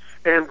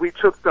 And we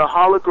took the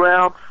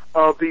hologram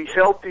of the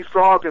healthy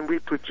frog and we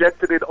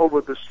projected it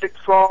over the sick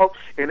frog,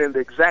 and in the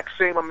exact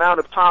same amount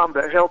of time,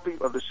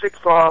 the sick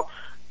frog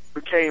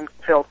became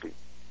healthy.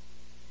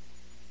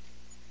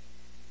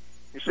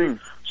 You see?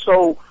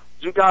 So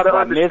you got to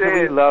understand.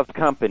 Misery loves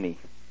company.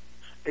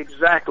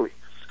 Exactly.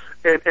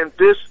 And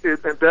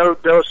there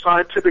are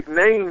scientific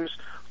names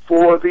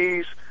for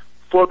the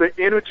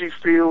energy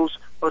fields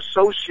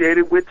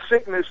associated with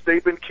sickness.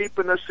 They've been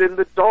keeping us in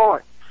the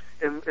dark.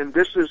 And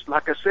this is,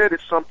 like I said,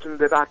 it's something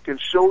that I can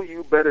show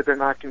you better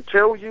than I can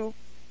tell you.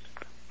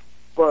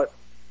 But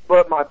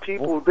my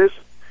people, this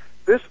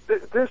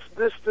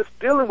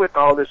dealing with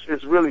all this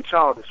is really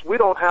childish. We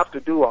don't have to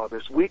do all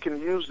this. We can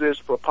use this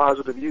for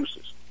positive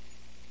uses.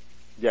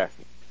 Yes,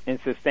 and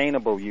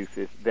sustainable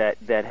uses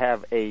that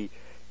have a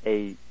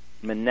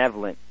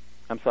benevolent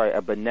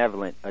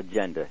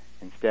agenda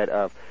instead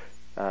of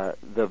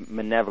the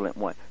malevolent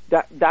one.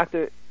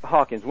 Dr.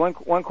 Hawkins,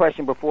 one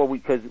question before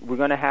because we're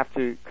going to have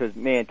to, because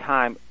man,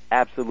 time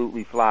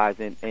absolutely flies,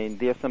 and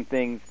there's some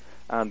things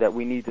that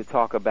we need to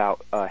talk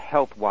about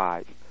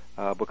health-wise,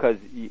 because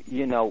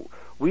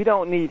we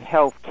don't need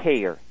health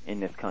care in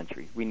this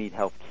country. We need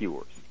health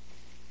cures.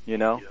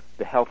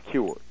 The health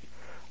cures.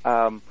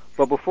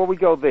 But before we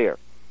go there,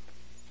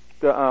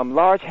 the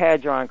Large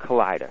Hadron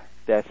Collider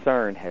that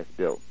CERN has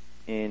built,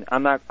 and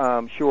I'm not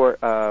sure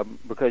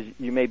because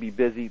you may be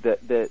busy.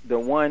 The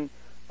one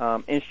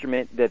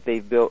instrument that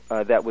they've built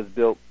that was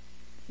built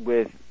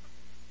with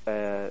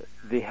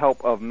the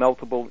help of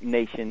multiple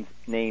nations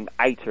named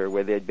ITER,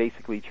 where they're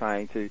basically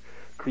trying to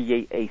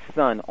create a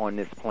sun on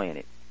this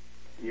planet.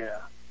 Yeah.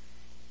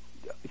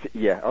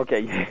 Yeah.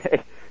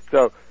 Okay.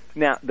 So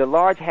now the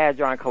Large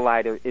Hadron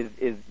Collider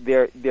is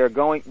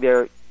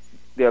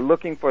they're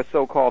looking for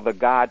so-called the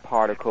God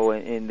particle,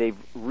 and they've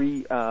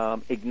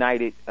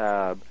reignited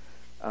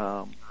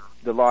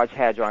the Large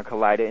Hadron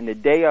Collider. And the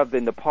day of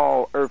the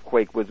Nepal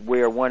earthquake was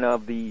where one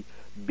of the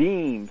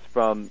beams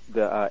from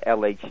the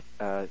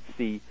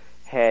LHC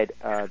had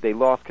they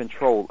lost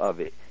control of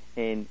it.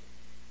 And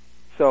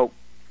so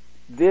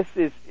this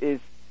is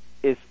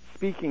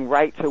speaking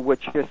right to what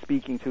you're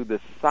speaking to, the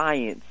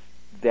science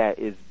that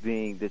is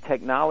the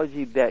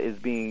technology that is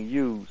being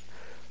used.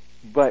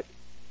 But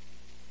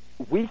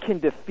we can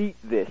defeat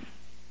this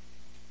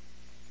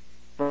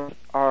from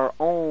our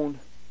own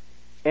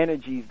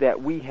energies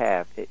that we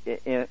have?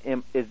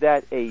 Is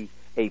that a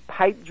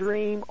pipe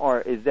dream,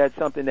 or is that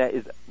something that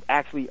is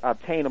actually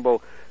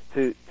obtainable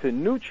to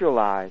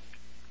neutralize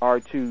or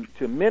to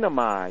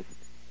minimize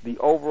the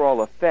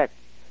overall effect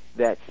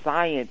that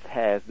science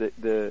has,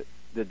 the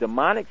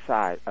demonic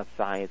side of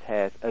science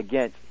has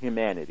against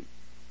humanity?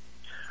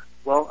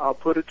 Well, I'll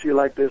put it to you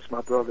like this,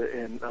 my brother,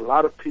 and a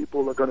lot of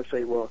people are going to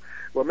say, well,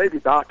 maybe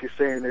Doc is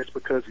saying this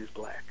because he's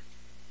black.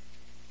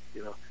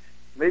 You know,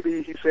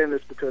 maybe he's saying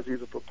this because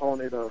he's a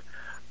proponent of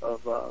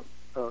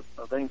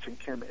ancient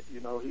Kemet. You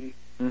know, he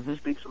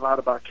speaks a lot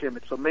about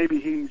Kemet, so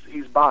maybe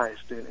he's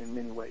biased in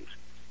many ways.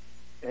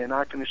 And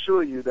I can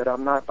assure you that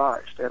I'm not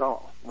biased at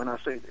all when I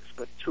say this,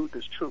 but truth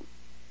is truth.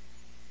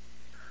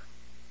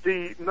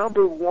 The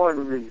number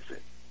one reason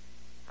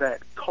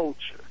that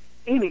culture,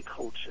 any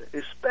culture,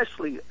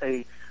 especially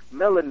a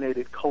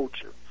melanated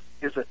culture,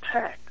 is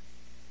attacked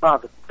by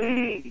the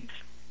bees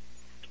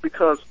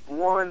because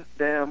one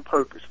damn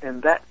purpose,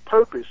 and that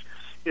purpose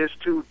is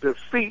to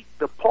defeat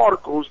the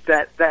particles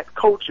that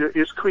culture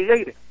is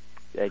creating.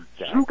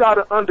 Exactly. You got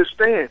to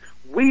understand,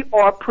 we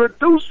are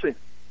producing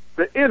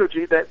the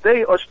energy that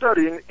they are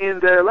studying in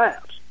their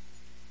labs.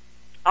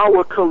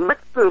 Our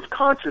collective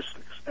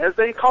consciousness, as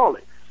they call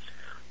it,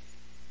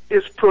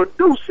 is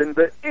producing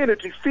the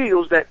energy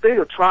fields that they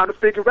are trying to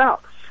figure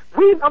out.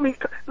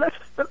 Let's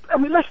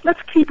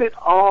keep it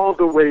all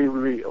the way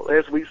real,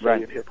 as we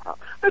say in hip hop.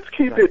 Let's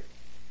keep it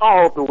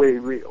all the way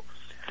real.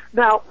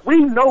 Now, we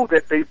know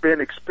that they've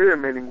been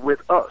experimenting with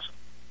us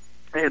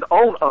and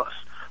on us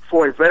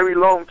for a very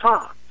long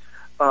time.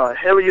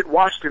 Harriet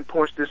Washington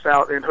points this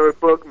out in her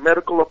book,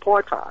 Medical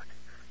Apartheid.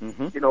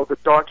 You know, the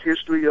dark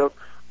history of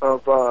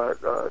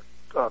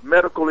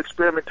medical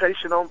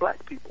experimentation on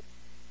black people.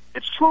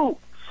 It's true.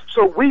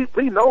 So we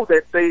know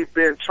that they've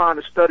been trying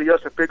to study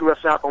us and figure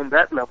us out on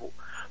that level.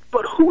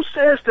 But who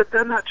says that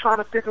they're not trying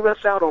to figure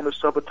us out on the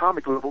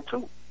subatomic level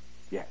too?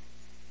 Yeah.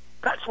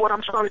 That's what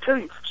I'm trying to tell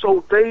you.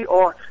 So they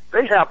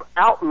have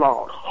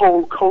outlawed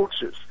whole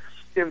cultures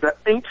in the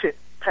ancient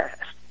past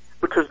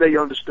because they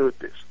understood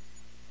this.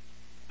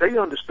 They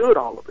understood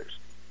all of this.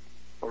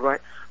 All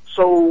right?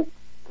 So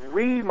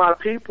we, my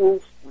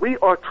people, we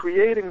are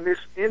creating this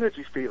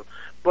energy field.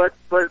 But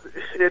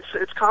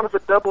it's kind of a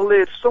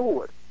double-edged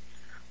sword.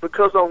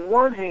 Because on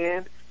one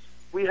hand,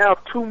 we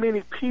have too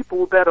many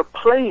people that are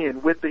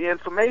playing with the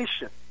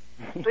information.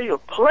 They are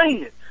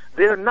playing.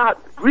 They're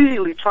not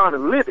really trying to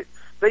live it.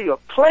 They are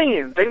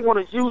playing. They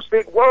want to use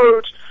big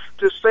words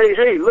to say,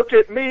 hey, look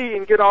at me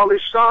and get all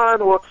this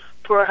shine, or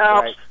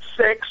perhaps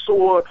sex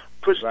or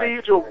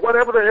prestige or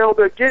whatever the hell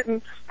they're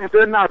getting, and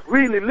they're not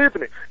really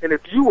living it. And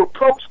if you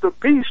approach the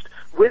beast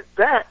with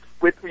that,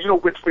 with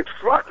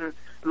fronting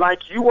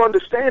like you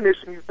understand this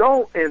and you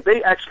don't, and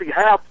they actually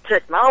have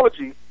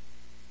technology,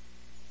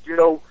 you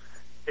know,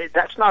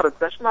 that's not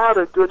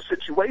a good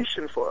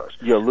situation for us.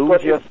 You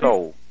lose your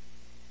soul.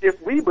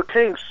 If we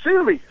became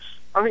serious,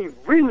 I mean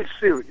really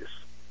serious,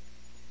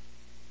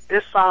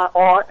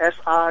 S-I-R-I-U-S,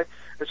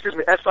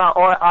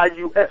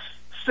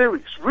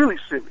 serious, really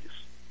serious.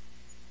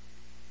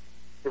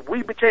 If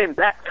we became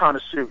that kind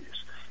of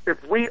serious,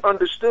 if we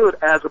understood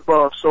as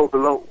above, so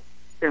below,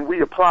 and we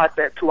applied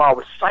that to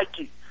our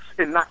psyche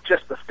and not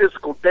just the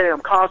physical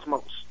damn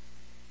cosmos,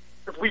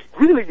 if we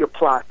really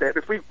applied that,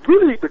 if we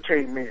really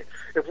became men,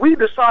 if we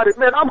decided,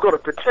 man, I'm going to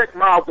protect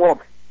my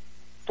woman,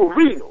 for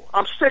real,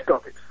 I'm sick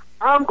of it,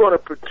 I'm going to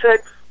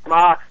protect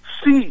my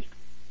seed.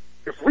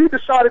 If we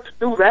decided to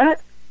do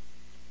that,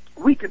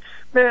 we can,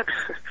 man,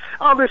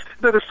 all this,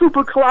 the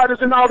super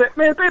colliders and all that,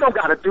 man, they don't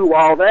got to do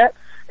all that.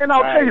 And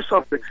I'll tell you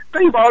something,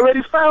 they've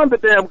already found the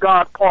damn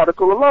God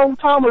particle a long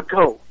time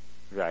ago.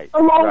 Right.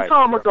 A long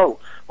time ago.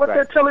 What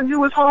they're telling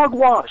you is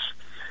hogwash.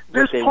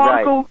 This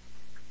particle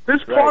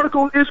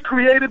is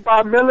created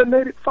by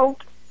melanated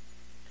folk.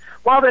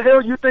 Why the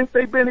hell you think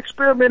they've been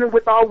experimenting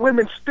with our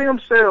women's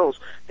stem cells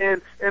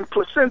and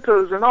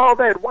placentas and all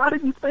that? Why do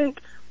you think,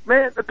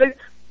 man,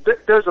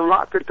 there's a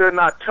lot that they're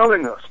not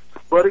telling us.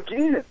 But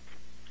again,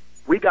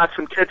 we got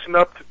some catching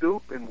up to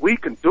do, and we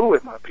can do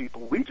it, my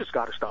people. We just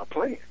got to stop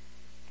playing.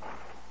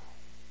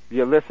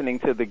 You're listening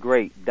to the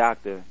great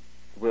Dr.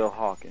 Will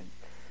Hawkins.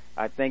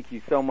 I thank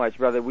you so much,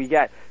 brother.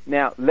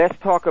 Now, let's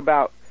talk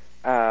about,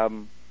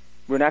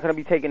 we're not going to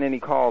be taking any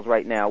calls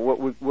right now.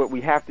 What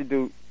we have to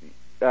do,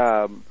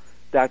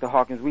 Dr.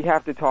 Hawkins, we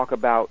have to talk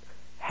about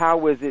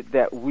how is it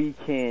that we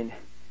can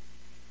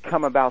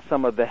come about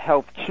some of the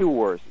health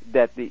cures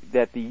that the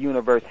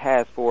universe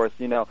has for us.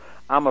 You know,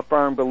 I'm a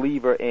firm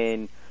believer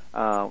in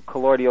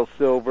colloidal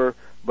silver,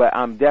 but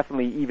I'm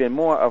definitely even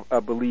more of a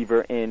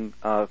believer in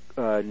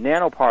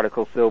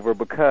nanoparticle silver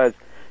because,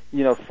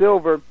 you know,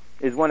 silver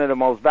is one of the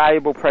most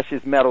valuable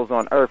precious metals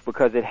on Earth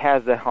because it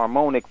has a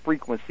harmonic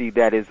frequency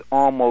that is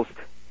almost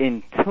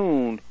in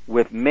tune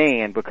with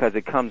man because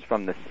it comes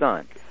from the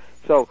sun.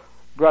 So,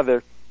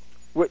 brother,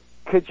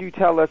 could you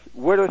tell us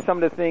what are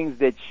some of the things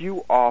that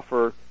you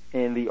offer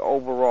in the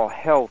overall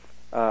health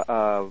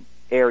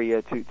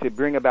area to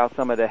bring about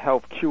some of the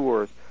health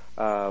cures?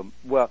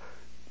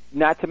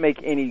 not to make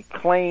any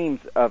claims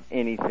of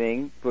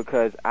anything,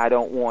 because I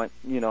don't want,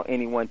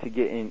 anyone to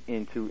get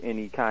into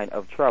any kind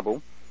of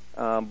trouble,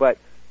 but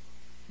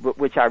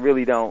which I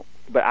really don't.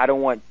 But I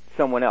don't want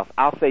someone else.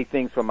 I'll say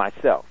things for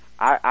myself.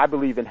 I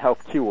believe in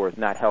health cures,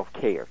 not health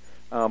care.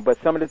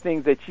 But some of the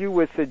things that you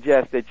would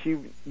suggest that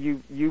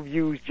you've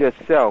used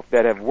yourself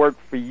that have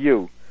worked for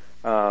you,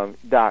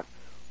 Doc,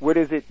 what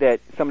is it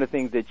that some of the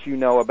things that you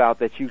know about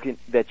that you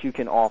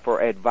can offer,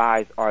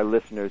 advise our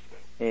listeners,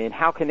 and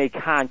how can they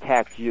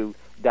contact you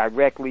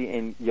directly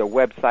in your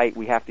website?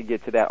 We have to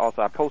get to that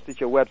also. I posted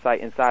your website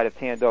inside of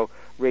Tando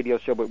Radio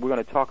Show, but we're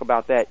going to talk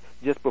about that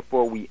just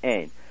before we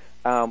end.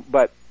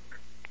 But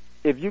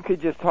if you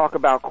could just talk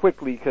about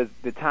quickly, because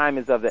the time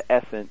is of the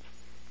essence.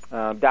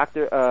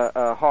 Dr.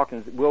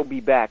 Hawkins will be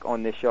back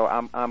on this show.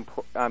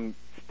 I'm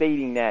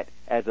stating that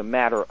as a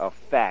matter of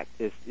fact.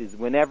 Is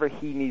whenever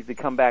he needs to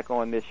come back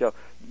on this show,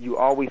 you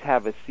always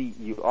have a seat.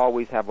 You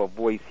always have a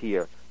voice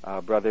here,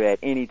 brother. At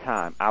any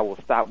time, I will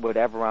stop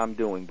whatever I'm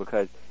doing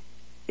because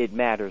it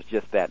matters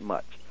just that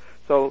much.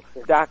 So,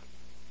 Doc,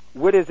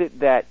 what is it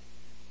that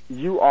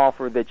you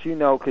offer that you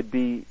know could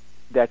be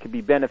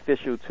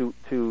beneficial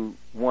to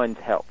one's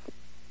health?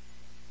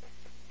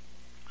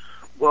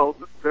 Well,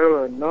 there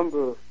are a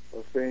number of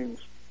things.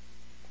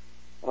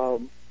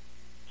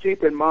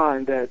 Keep in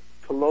mind that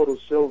colloidal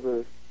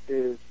silver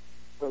is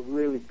a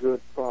really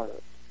good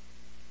product,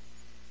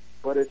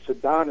 but it's a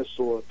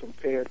dinosaur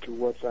compared to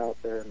what's out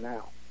there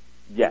now.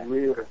 Yes. The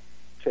real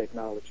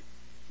technology.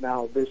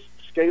 Now, this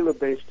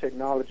scalar-based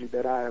technology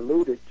that I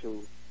alluded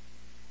to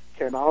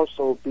can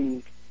also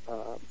be,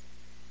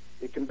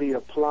 it can be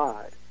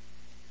applied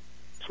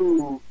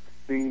to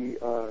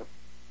the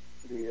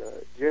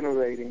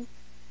generating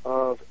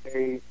of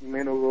a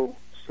mineral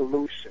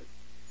solution.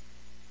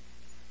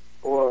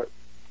 Or,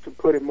 to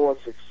put it more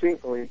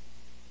succinctly,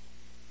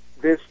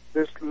 this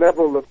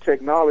level of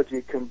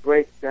technology can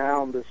break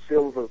down the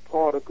silver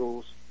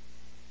particles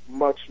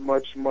much,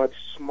 much, much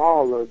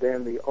smaller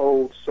than the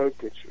old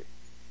circuitry.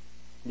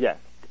 Yes.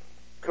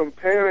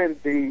 Comparing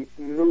the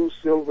new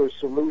silver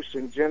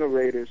solution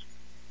generators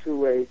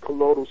to a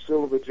colloidal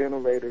silver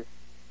generator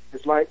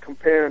is like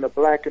comparing a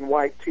black and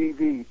white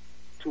TV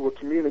to a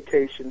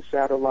communication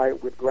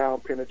satellite with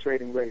ground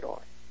penetrating radar.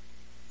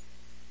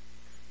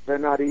 They're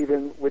not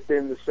even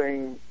within the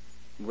same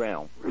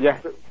realm.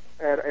 Yes.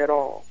 At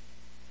all.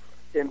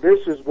 And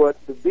this is what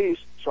the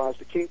beast tries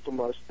to keep from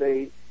us.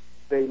 They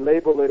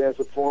label it as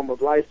a form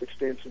of life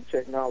extension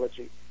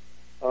technology.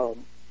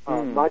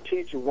 My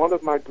teacher, one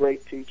of my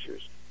great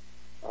teachers,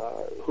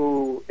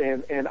 who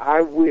and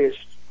I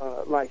wished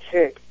like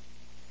heck,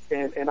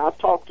 and I've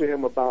talked to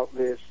him about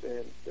this,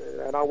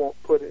 and I won't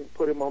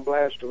put him on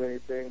blast or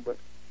anything, but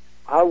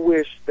I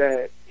wish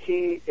that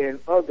he and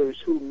others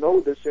who know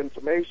this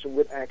information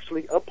would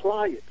actually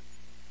apply it,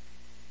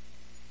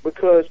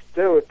 because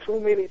there are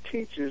too many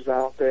teachers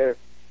out there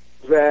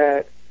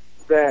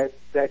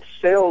that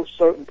sell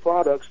certain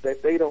products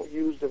that they don't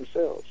use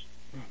themselves.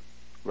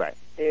 Right.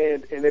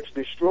 And it's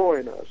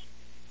destroying us.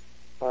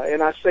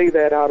 And I say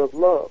that out of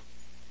love.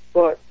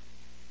 But,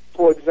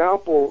 for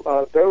example,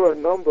 there are a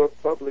number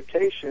of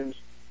publications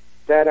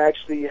that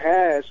actually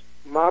has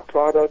my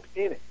product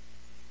in it,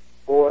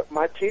 or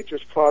my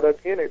teacher's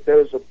product in it.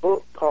 There's a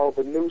book called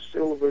The New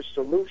Silver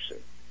Solution,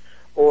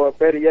 or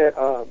better yet,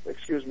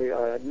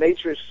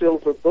 Nature's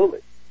Silver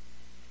Bullet.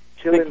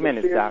 6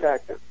 minutes, Doc.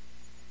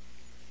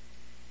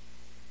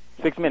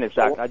 6 minutes,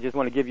 Doc. I just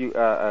want to give you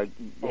a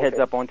heads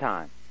up on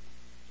time.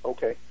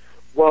 Okay.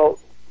 Well,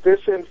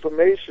 this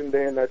information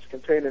then that's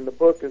contained in the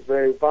book is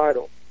very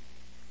vital,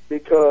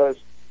 because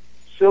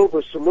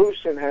silver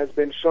solution has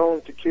been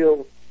shown to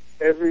kill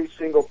every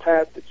single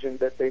pathogen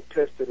that they've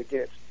tested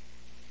against.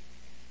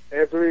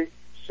 Every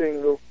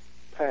single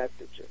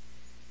pathogen.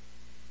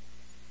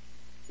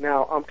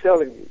 Now, I'm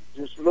telling you,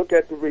 just look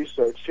at the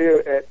research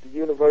here at the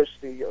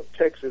University of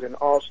Texas in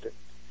Austin.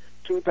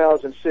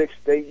 2006,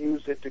 they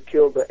used it to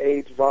kill the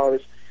AIDS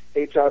virus,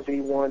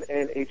 HIV-1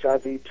 and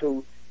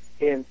HIV-2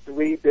 in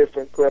 3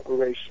 different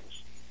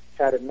preparations.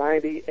 Had a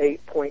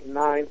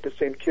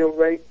 98.9% kill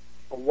rate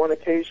on one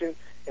occasion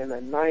and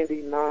a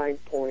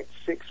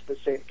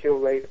 99.6% kill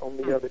rate on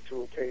the other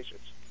 2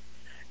 occasions.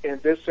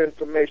 And this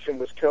information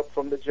was kept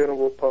from the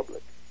general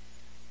public.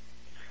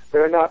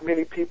 There are not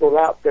many people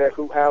out there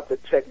who have the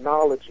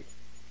technology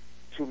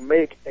to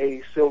make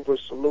a silver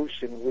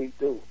solution. We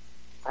do.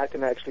 I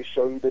can actually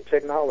show you the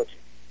technology.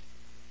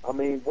 I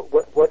mean,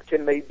 what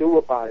can they do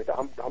about it?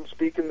 I'm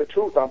speaking the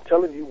truth. I'm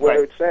telling you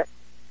where it's at.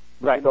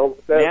 Right. You know,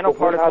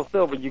 nanoparticle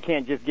silver you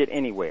can't just get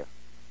anywhere.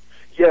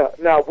 Yeah.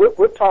 Now,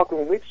 we're talking,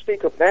 when we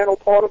speak of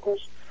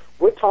nanoparticles,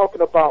 we're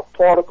talking about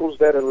particles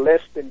that are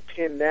less than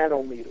 10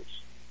 nanometers.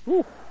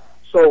 Whew.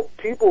 So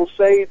people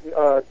say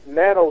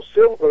nano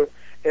silver,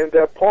 and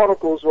their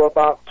particles are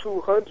about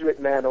 200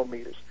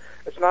 nanometers.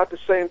 It's not the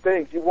same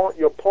thing. You want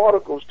your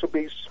particles to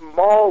be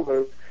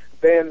smaller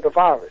than the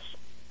virus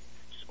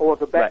or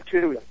the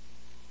bacteria.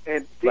 Right.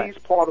 And these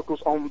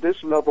particles on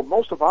this level,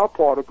 most of our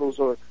particles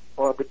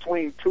are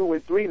between 2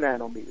 and 3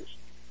 nanometers.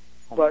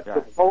 But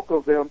the bulk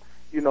of them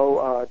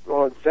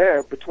or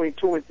there between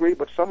 2 and 3,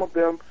 but some of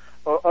them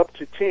are up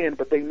to 10,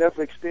 but they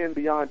never extend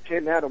beyond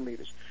 10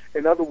 nanometers.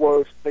 In other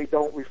words, they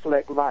don't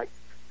reflect light.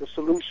 The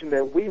solution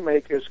that we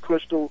make is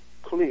crystal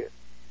clear.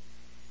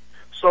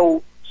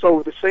 So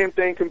the same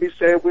thing can be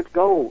said with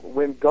gold.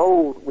 When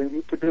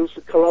you produce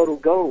a colloidal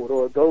gold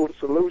or a gold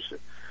solution,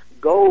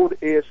 gold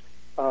is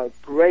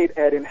great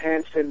at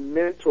enhancing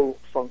mental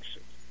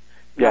functions.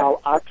 Yeah. Now,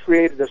 I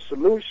created a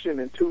solution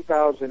in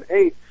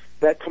 2008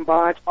 that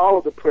combines all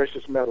of the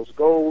precious metals,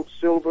 gold,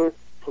 silver,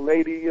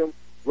 palladium,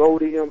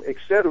 rhodium,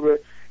 etc.,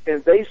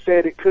 and they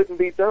said it couldn't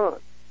be done.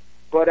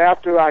 But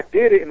after I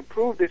did it and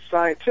proved it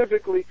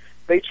scientifically,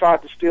 they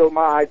tried to steal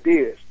my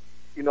ideas,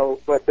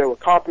 but there were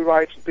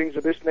copyrights and things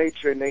of this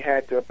nature, and they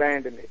had to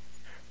abandon it.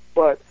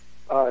 But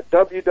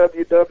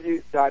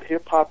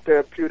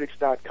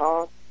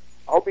www.hiphoptherapeutics.com,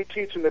 I'll be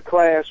teaching the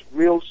class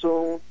real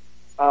soon.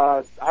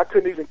 I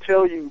couldn't even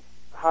tell you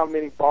how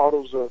many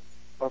bottles of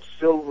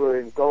silver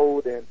and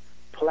gold and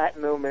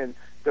platinum and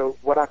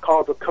what I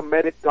call the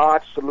Kemetic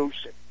God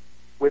solution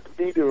with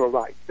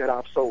meteorite that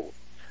I've sold.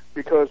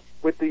 Because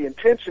with the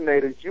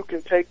intentionators, you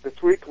can take the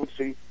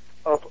frequency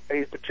of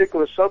a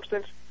particular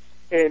substance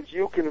and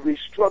you can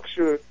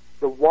restructure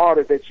the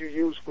water that you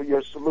use for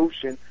your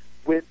solution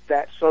with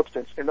that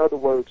substance. In other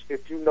words,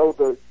 if you know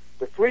the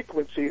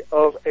frequency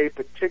of a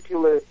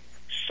particular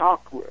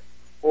chakra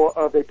or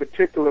of a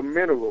particular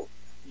mineral,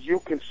 you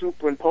can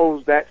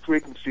superimpose that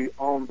frequency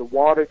on the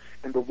water,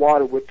 and the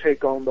water would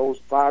take on those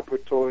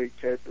vibratory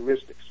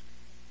characteristics.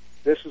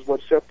 This is what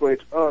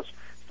separates us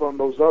from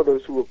those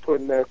others who are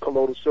putting their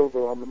colloidal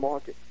silver on the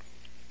market.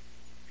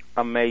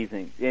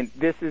 Amazing. And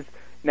this is,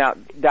 now,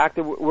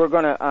 Doctor, we're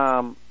going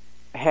to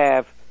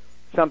have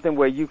something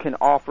where you can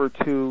offer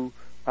to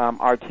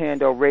our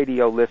Tando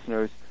radio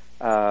listeners,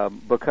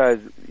 because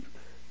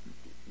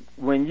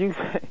when you,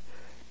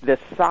 the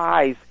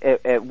size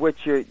at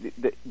which you're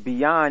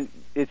beyond,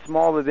 it's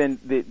smaller than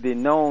the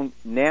known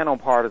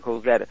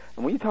nanoparticles that,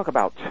 and when you talk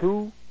about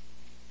 2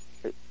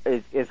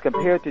 as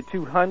compared to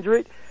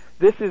 200,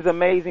 this is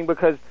amazing,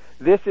 because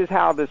this is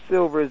how the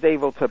silver is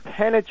able to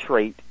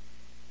penetrate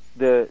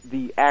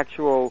the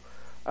actual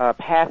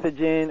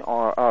pathogen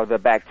or the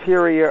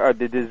bacteria or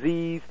the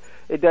disease.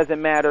 It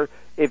doesn't matter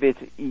if it's,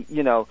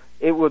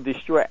 it will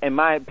destroy, in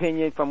my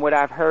opinion, from what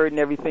I've heard and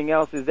everything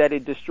else, is that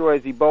it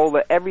destroys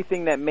Ebola.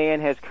 Everything that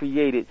man has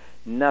created,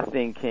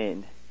 nothing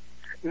can.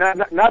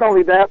 Not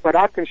only that, but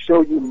I can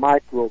show you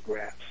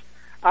micrographs.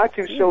 I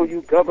can show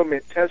you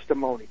government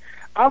testimony.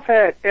 I've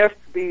had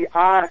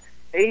FBI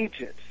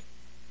agents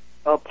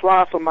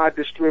apply for my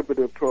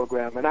distributor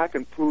program, and I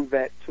can prove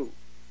that too.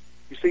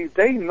 You see,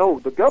 they know.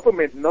 The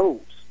government knows.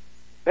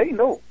 They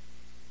know.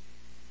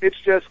 It's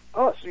just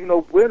us.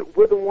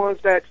 We're the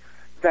ones that's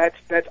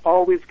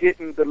always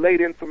getting the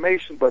late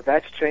information, but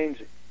that's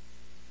changing,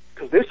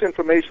 because this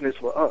information is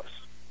for us.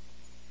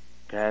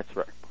 That's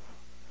right.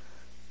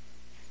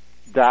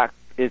 Doc,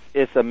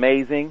 it's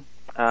amazing,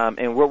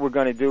 and what we're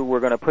going to do, we're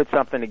going to put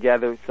something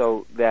together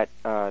so that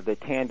the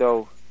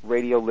Tando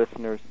radio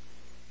listeners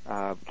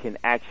can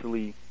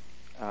actually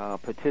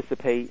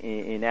participate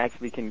and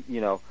actually can,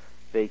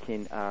 they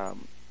can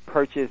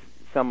purchase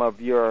some of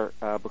your,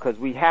 because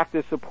we have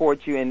to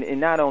support you,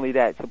 and not only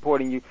that,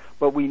 supporting you,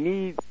 but we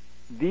need,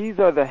 these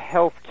are the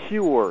health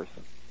cures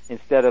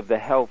instead of the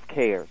health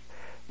cares.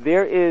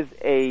 There is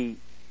a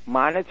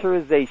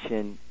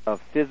monitorization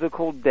of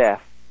physical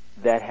death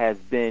that has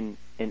been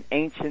an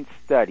ancient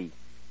study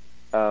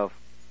of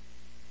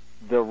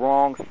the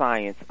wrong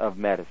science of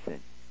medicine.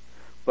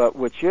 But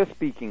what you're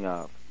speaking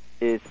of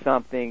is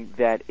something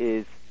that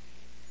is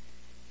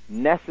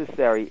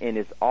necessary and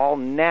is all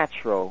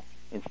natural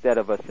instead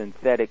of a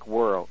synthetic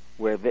world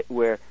where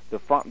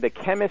the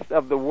chemists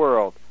of the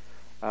world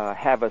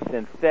have a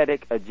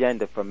synthetic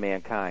agenda for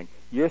mankind.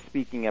 You're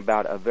speaking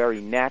about a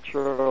very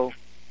natural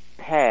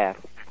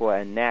path for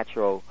a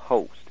natural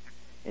host,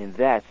 and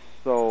that's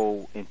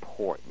so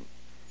important.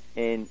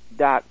 And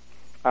Doc,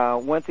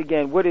 once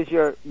again, what is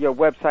your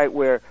website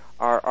where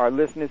our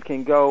listeners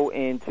can go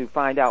and to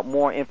find out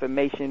more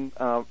information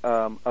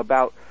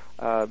about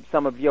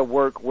some of your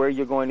work, where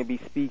you're going to be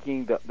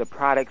speaking, the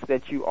products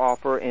that you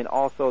offer, and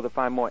also to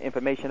find more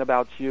information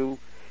about you?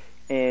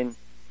 And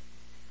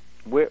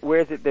where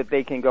is it that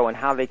they can go and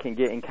how they can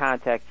get in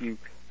contact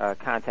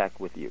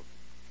with you?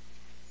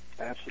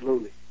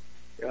 Absolutely.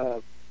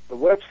 The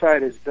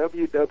website is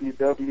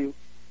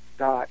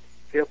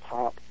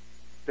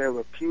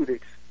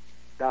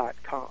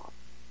www.hiphoptherapeutics.com.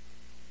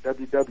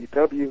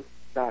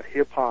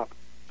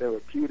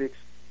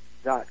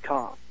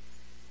 www.hiphoptherapeutics.com.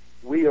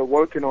 We are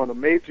working on a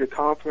major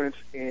conference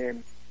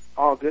in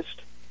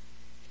August,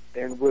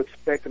 and we're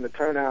expecting a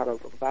turnout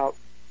of about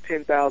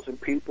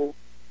 10,000 people.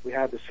 We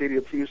have the city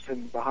of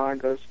Houston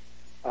behind us,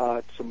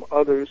 some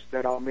others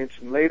that I'll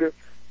mention later.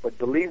 But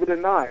believe it or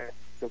not,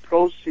 the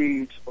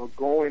proceeds are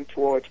going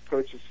towards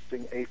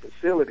purchasing a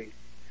facility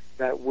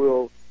that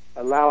will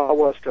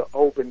allow us to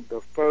open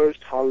the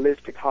first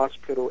holistic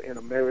hospital in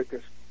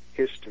America's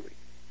history.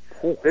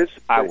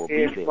 I will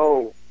be there.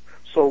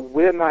 So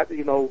we're not,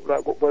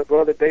 like what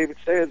Brother David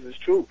says is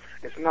true.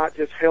 It's not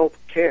just health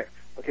care.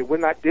 Okay, we're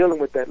not dealing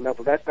with that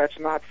level. That's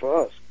not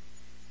for us,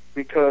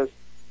 because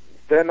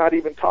they're not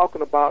even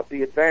talking about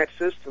the advanced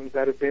systems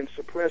that have been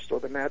suppressed or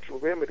the natural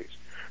remedies.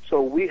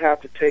 So we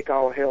have to take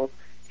our health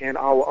in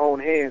our own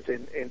hands.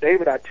 And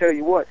David, I tell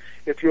you what,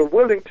 if you're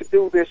willing to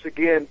do this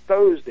again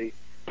Thursday,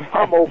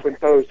 I'm open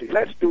Thursday.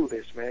 Let's do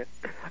this, man.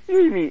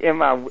 You mean,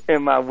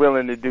 am I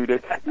willing to do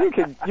this?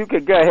 You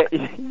could go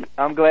ahead.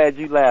 I'm glad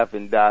you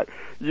laughing, Doc.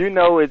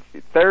 It's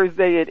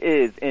Thursday. It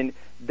is, and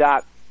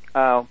Doc.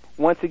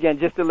 Once again,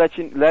 just to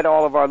let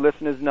all of our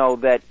listeners know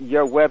that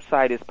your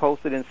website is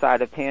posted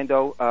inside of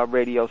Tando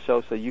Radio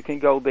Show, so you can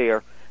go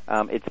there.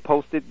 It's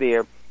posted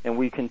there, and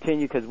we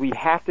continue because we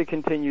have to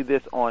continue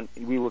this on.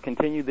 We will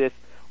continue this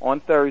on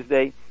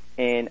Thursday,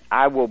 and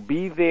I will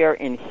be there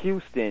in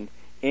Houston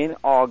in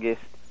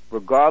August.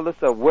 Regardless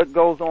of what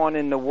goes on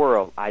in the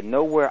world, I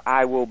know where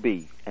I will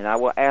be, and I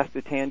will ask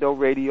the Tando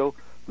Radio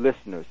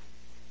listeners,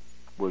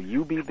 will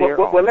you be there?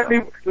 Well, let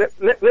me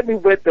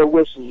wet the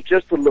whistles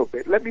just a little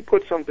bit. Let me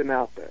put something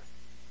out there.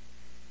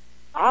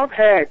 I've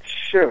had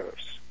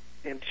sheriffs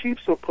and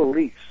chiefs of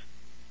police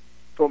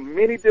from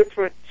many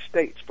different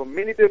states, from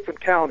many different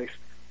counties,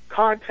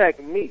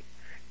 contact me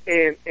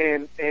and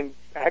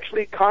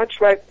actually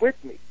contract with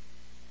me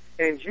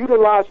and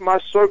utilize my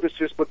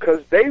services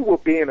because they were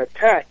being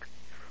attacked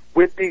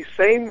with these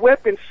same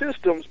weapon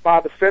systems by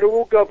the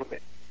federal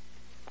government.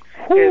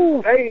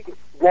 And they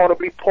want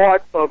to be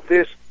part of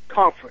this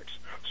conference.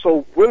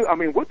 So we're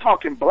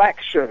talking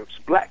black sheriffs,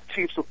 black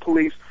chiefs of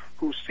police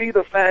who see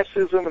the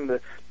fascism and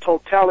the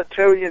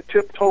totalitarian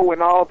tiptoe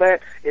and all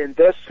that, and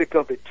they're sick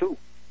of it too.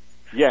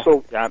 Yeah.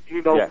 So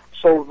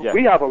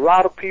we have a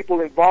lot of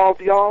people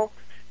involved, y'all,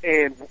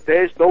 and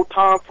there's no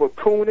time for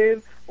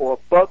cooning or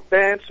buck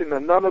dancing or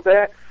none of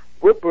that.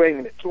 We're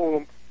bringing it to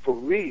them for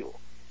real,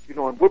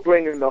 and we're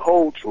bringing the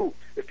whole truth.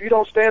 If you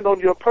don't stand on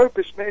your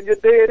purpose, man, you're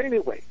dead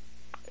anyway.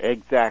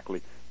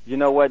 Exactly. You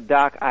know what,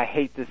 Doc? I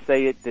hate to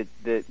say it,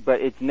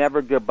 but it's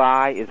never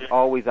goodbye. It's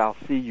always I'll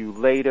see you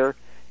later.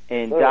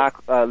 And,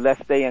 Doc,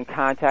 let's stay in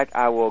contact.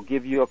 I will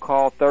give you a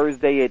call.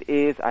 Thursday it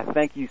is. I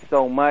thank you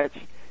so much.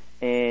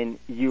 And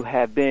you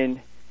have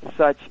been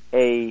such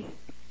an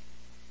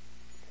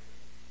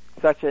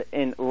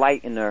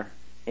enlightener,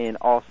 and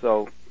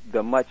also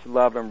the much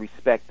love and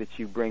respect that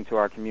you bring to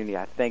our community.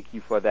 I thank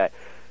you for that.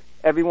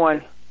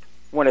 Everyone,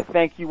 I want to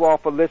thank you all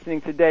for listening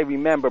today.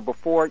 Remember,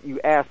 before you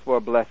ask for a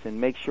blessing,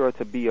 make sure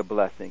to be a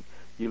blessing.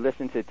 You're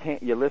listening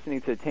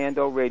to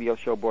Tando Radio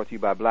Show, brought to you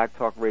by Black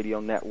Talk Radio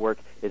Network.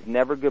 It's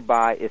never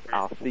goodbye. It's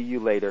I'll see you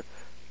later.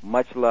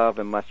 Much love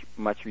and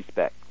much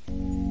respect.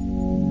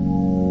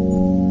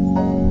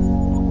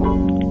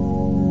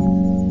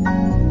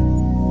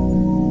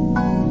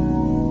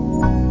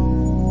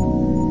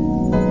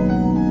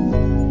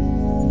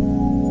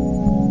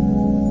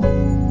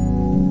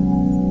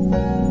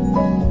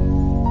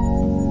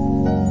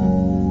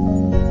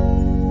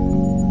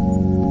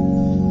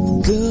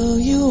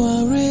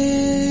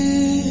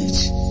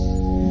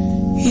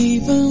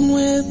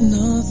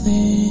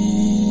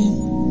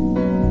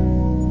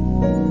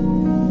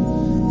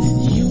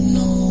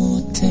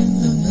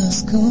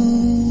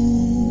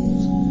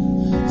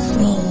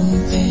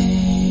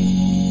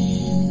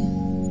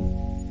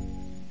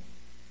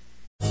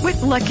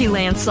 Lucky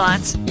Land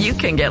Slots, you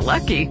can get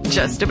lucky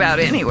just about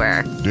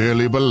anywhere.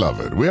 Dearly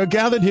beloved, we are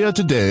gathered here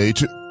today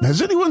to...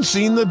 Has anyone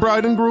seen the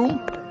bride and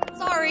groom?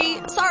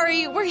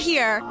 Sorry, we're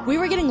here. We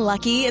were getting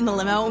lucky in the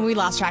limo and we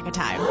lost track of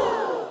time.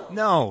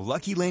 No,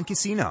 Lucky Land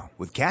Casino,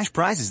 with cash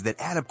prizes that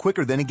add up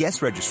quicker than a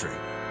guest registry.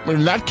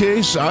 In that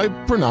case, I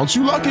pronounce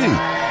you lucky.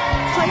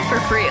 Play for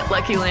free at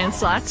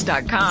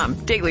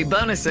LuckyLandSlots.com. Daily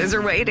bonuses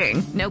are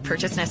waiting. No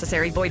purchase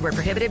necessary. Void where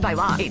prohibited by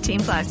law.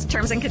 18+.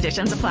 Terms and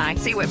conditions apply.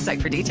 See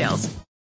website for details.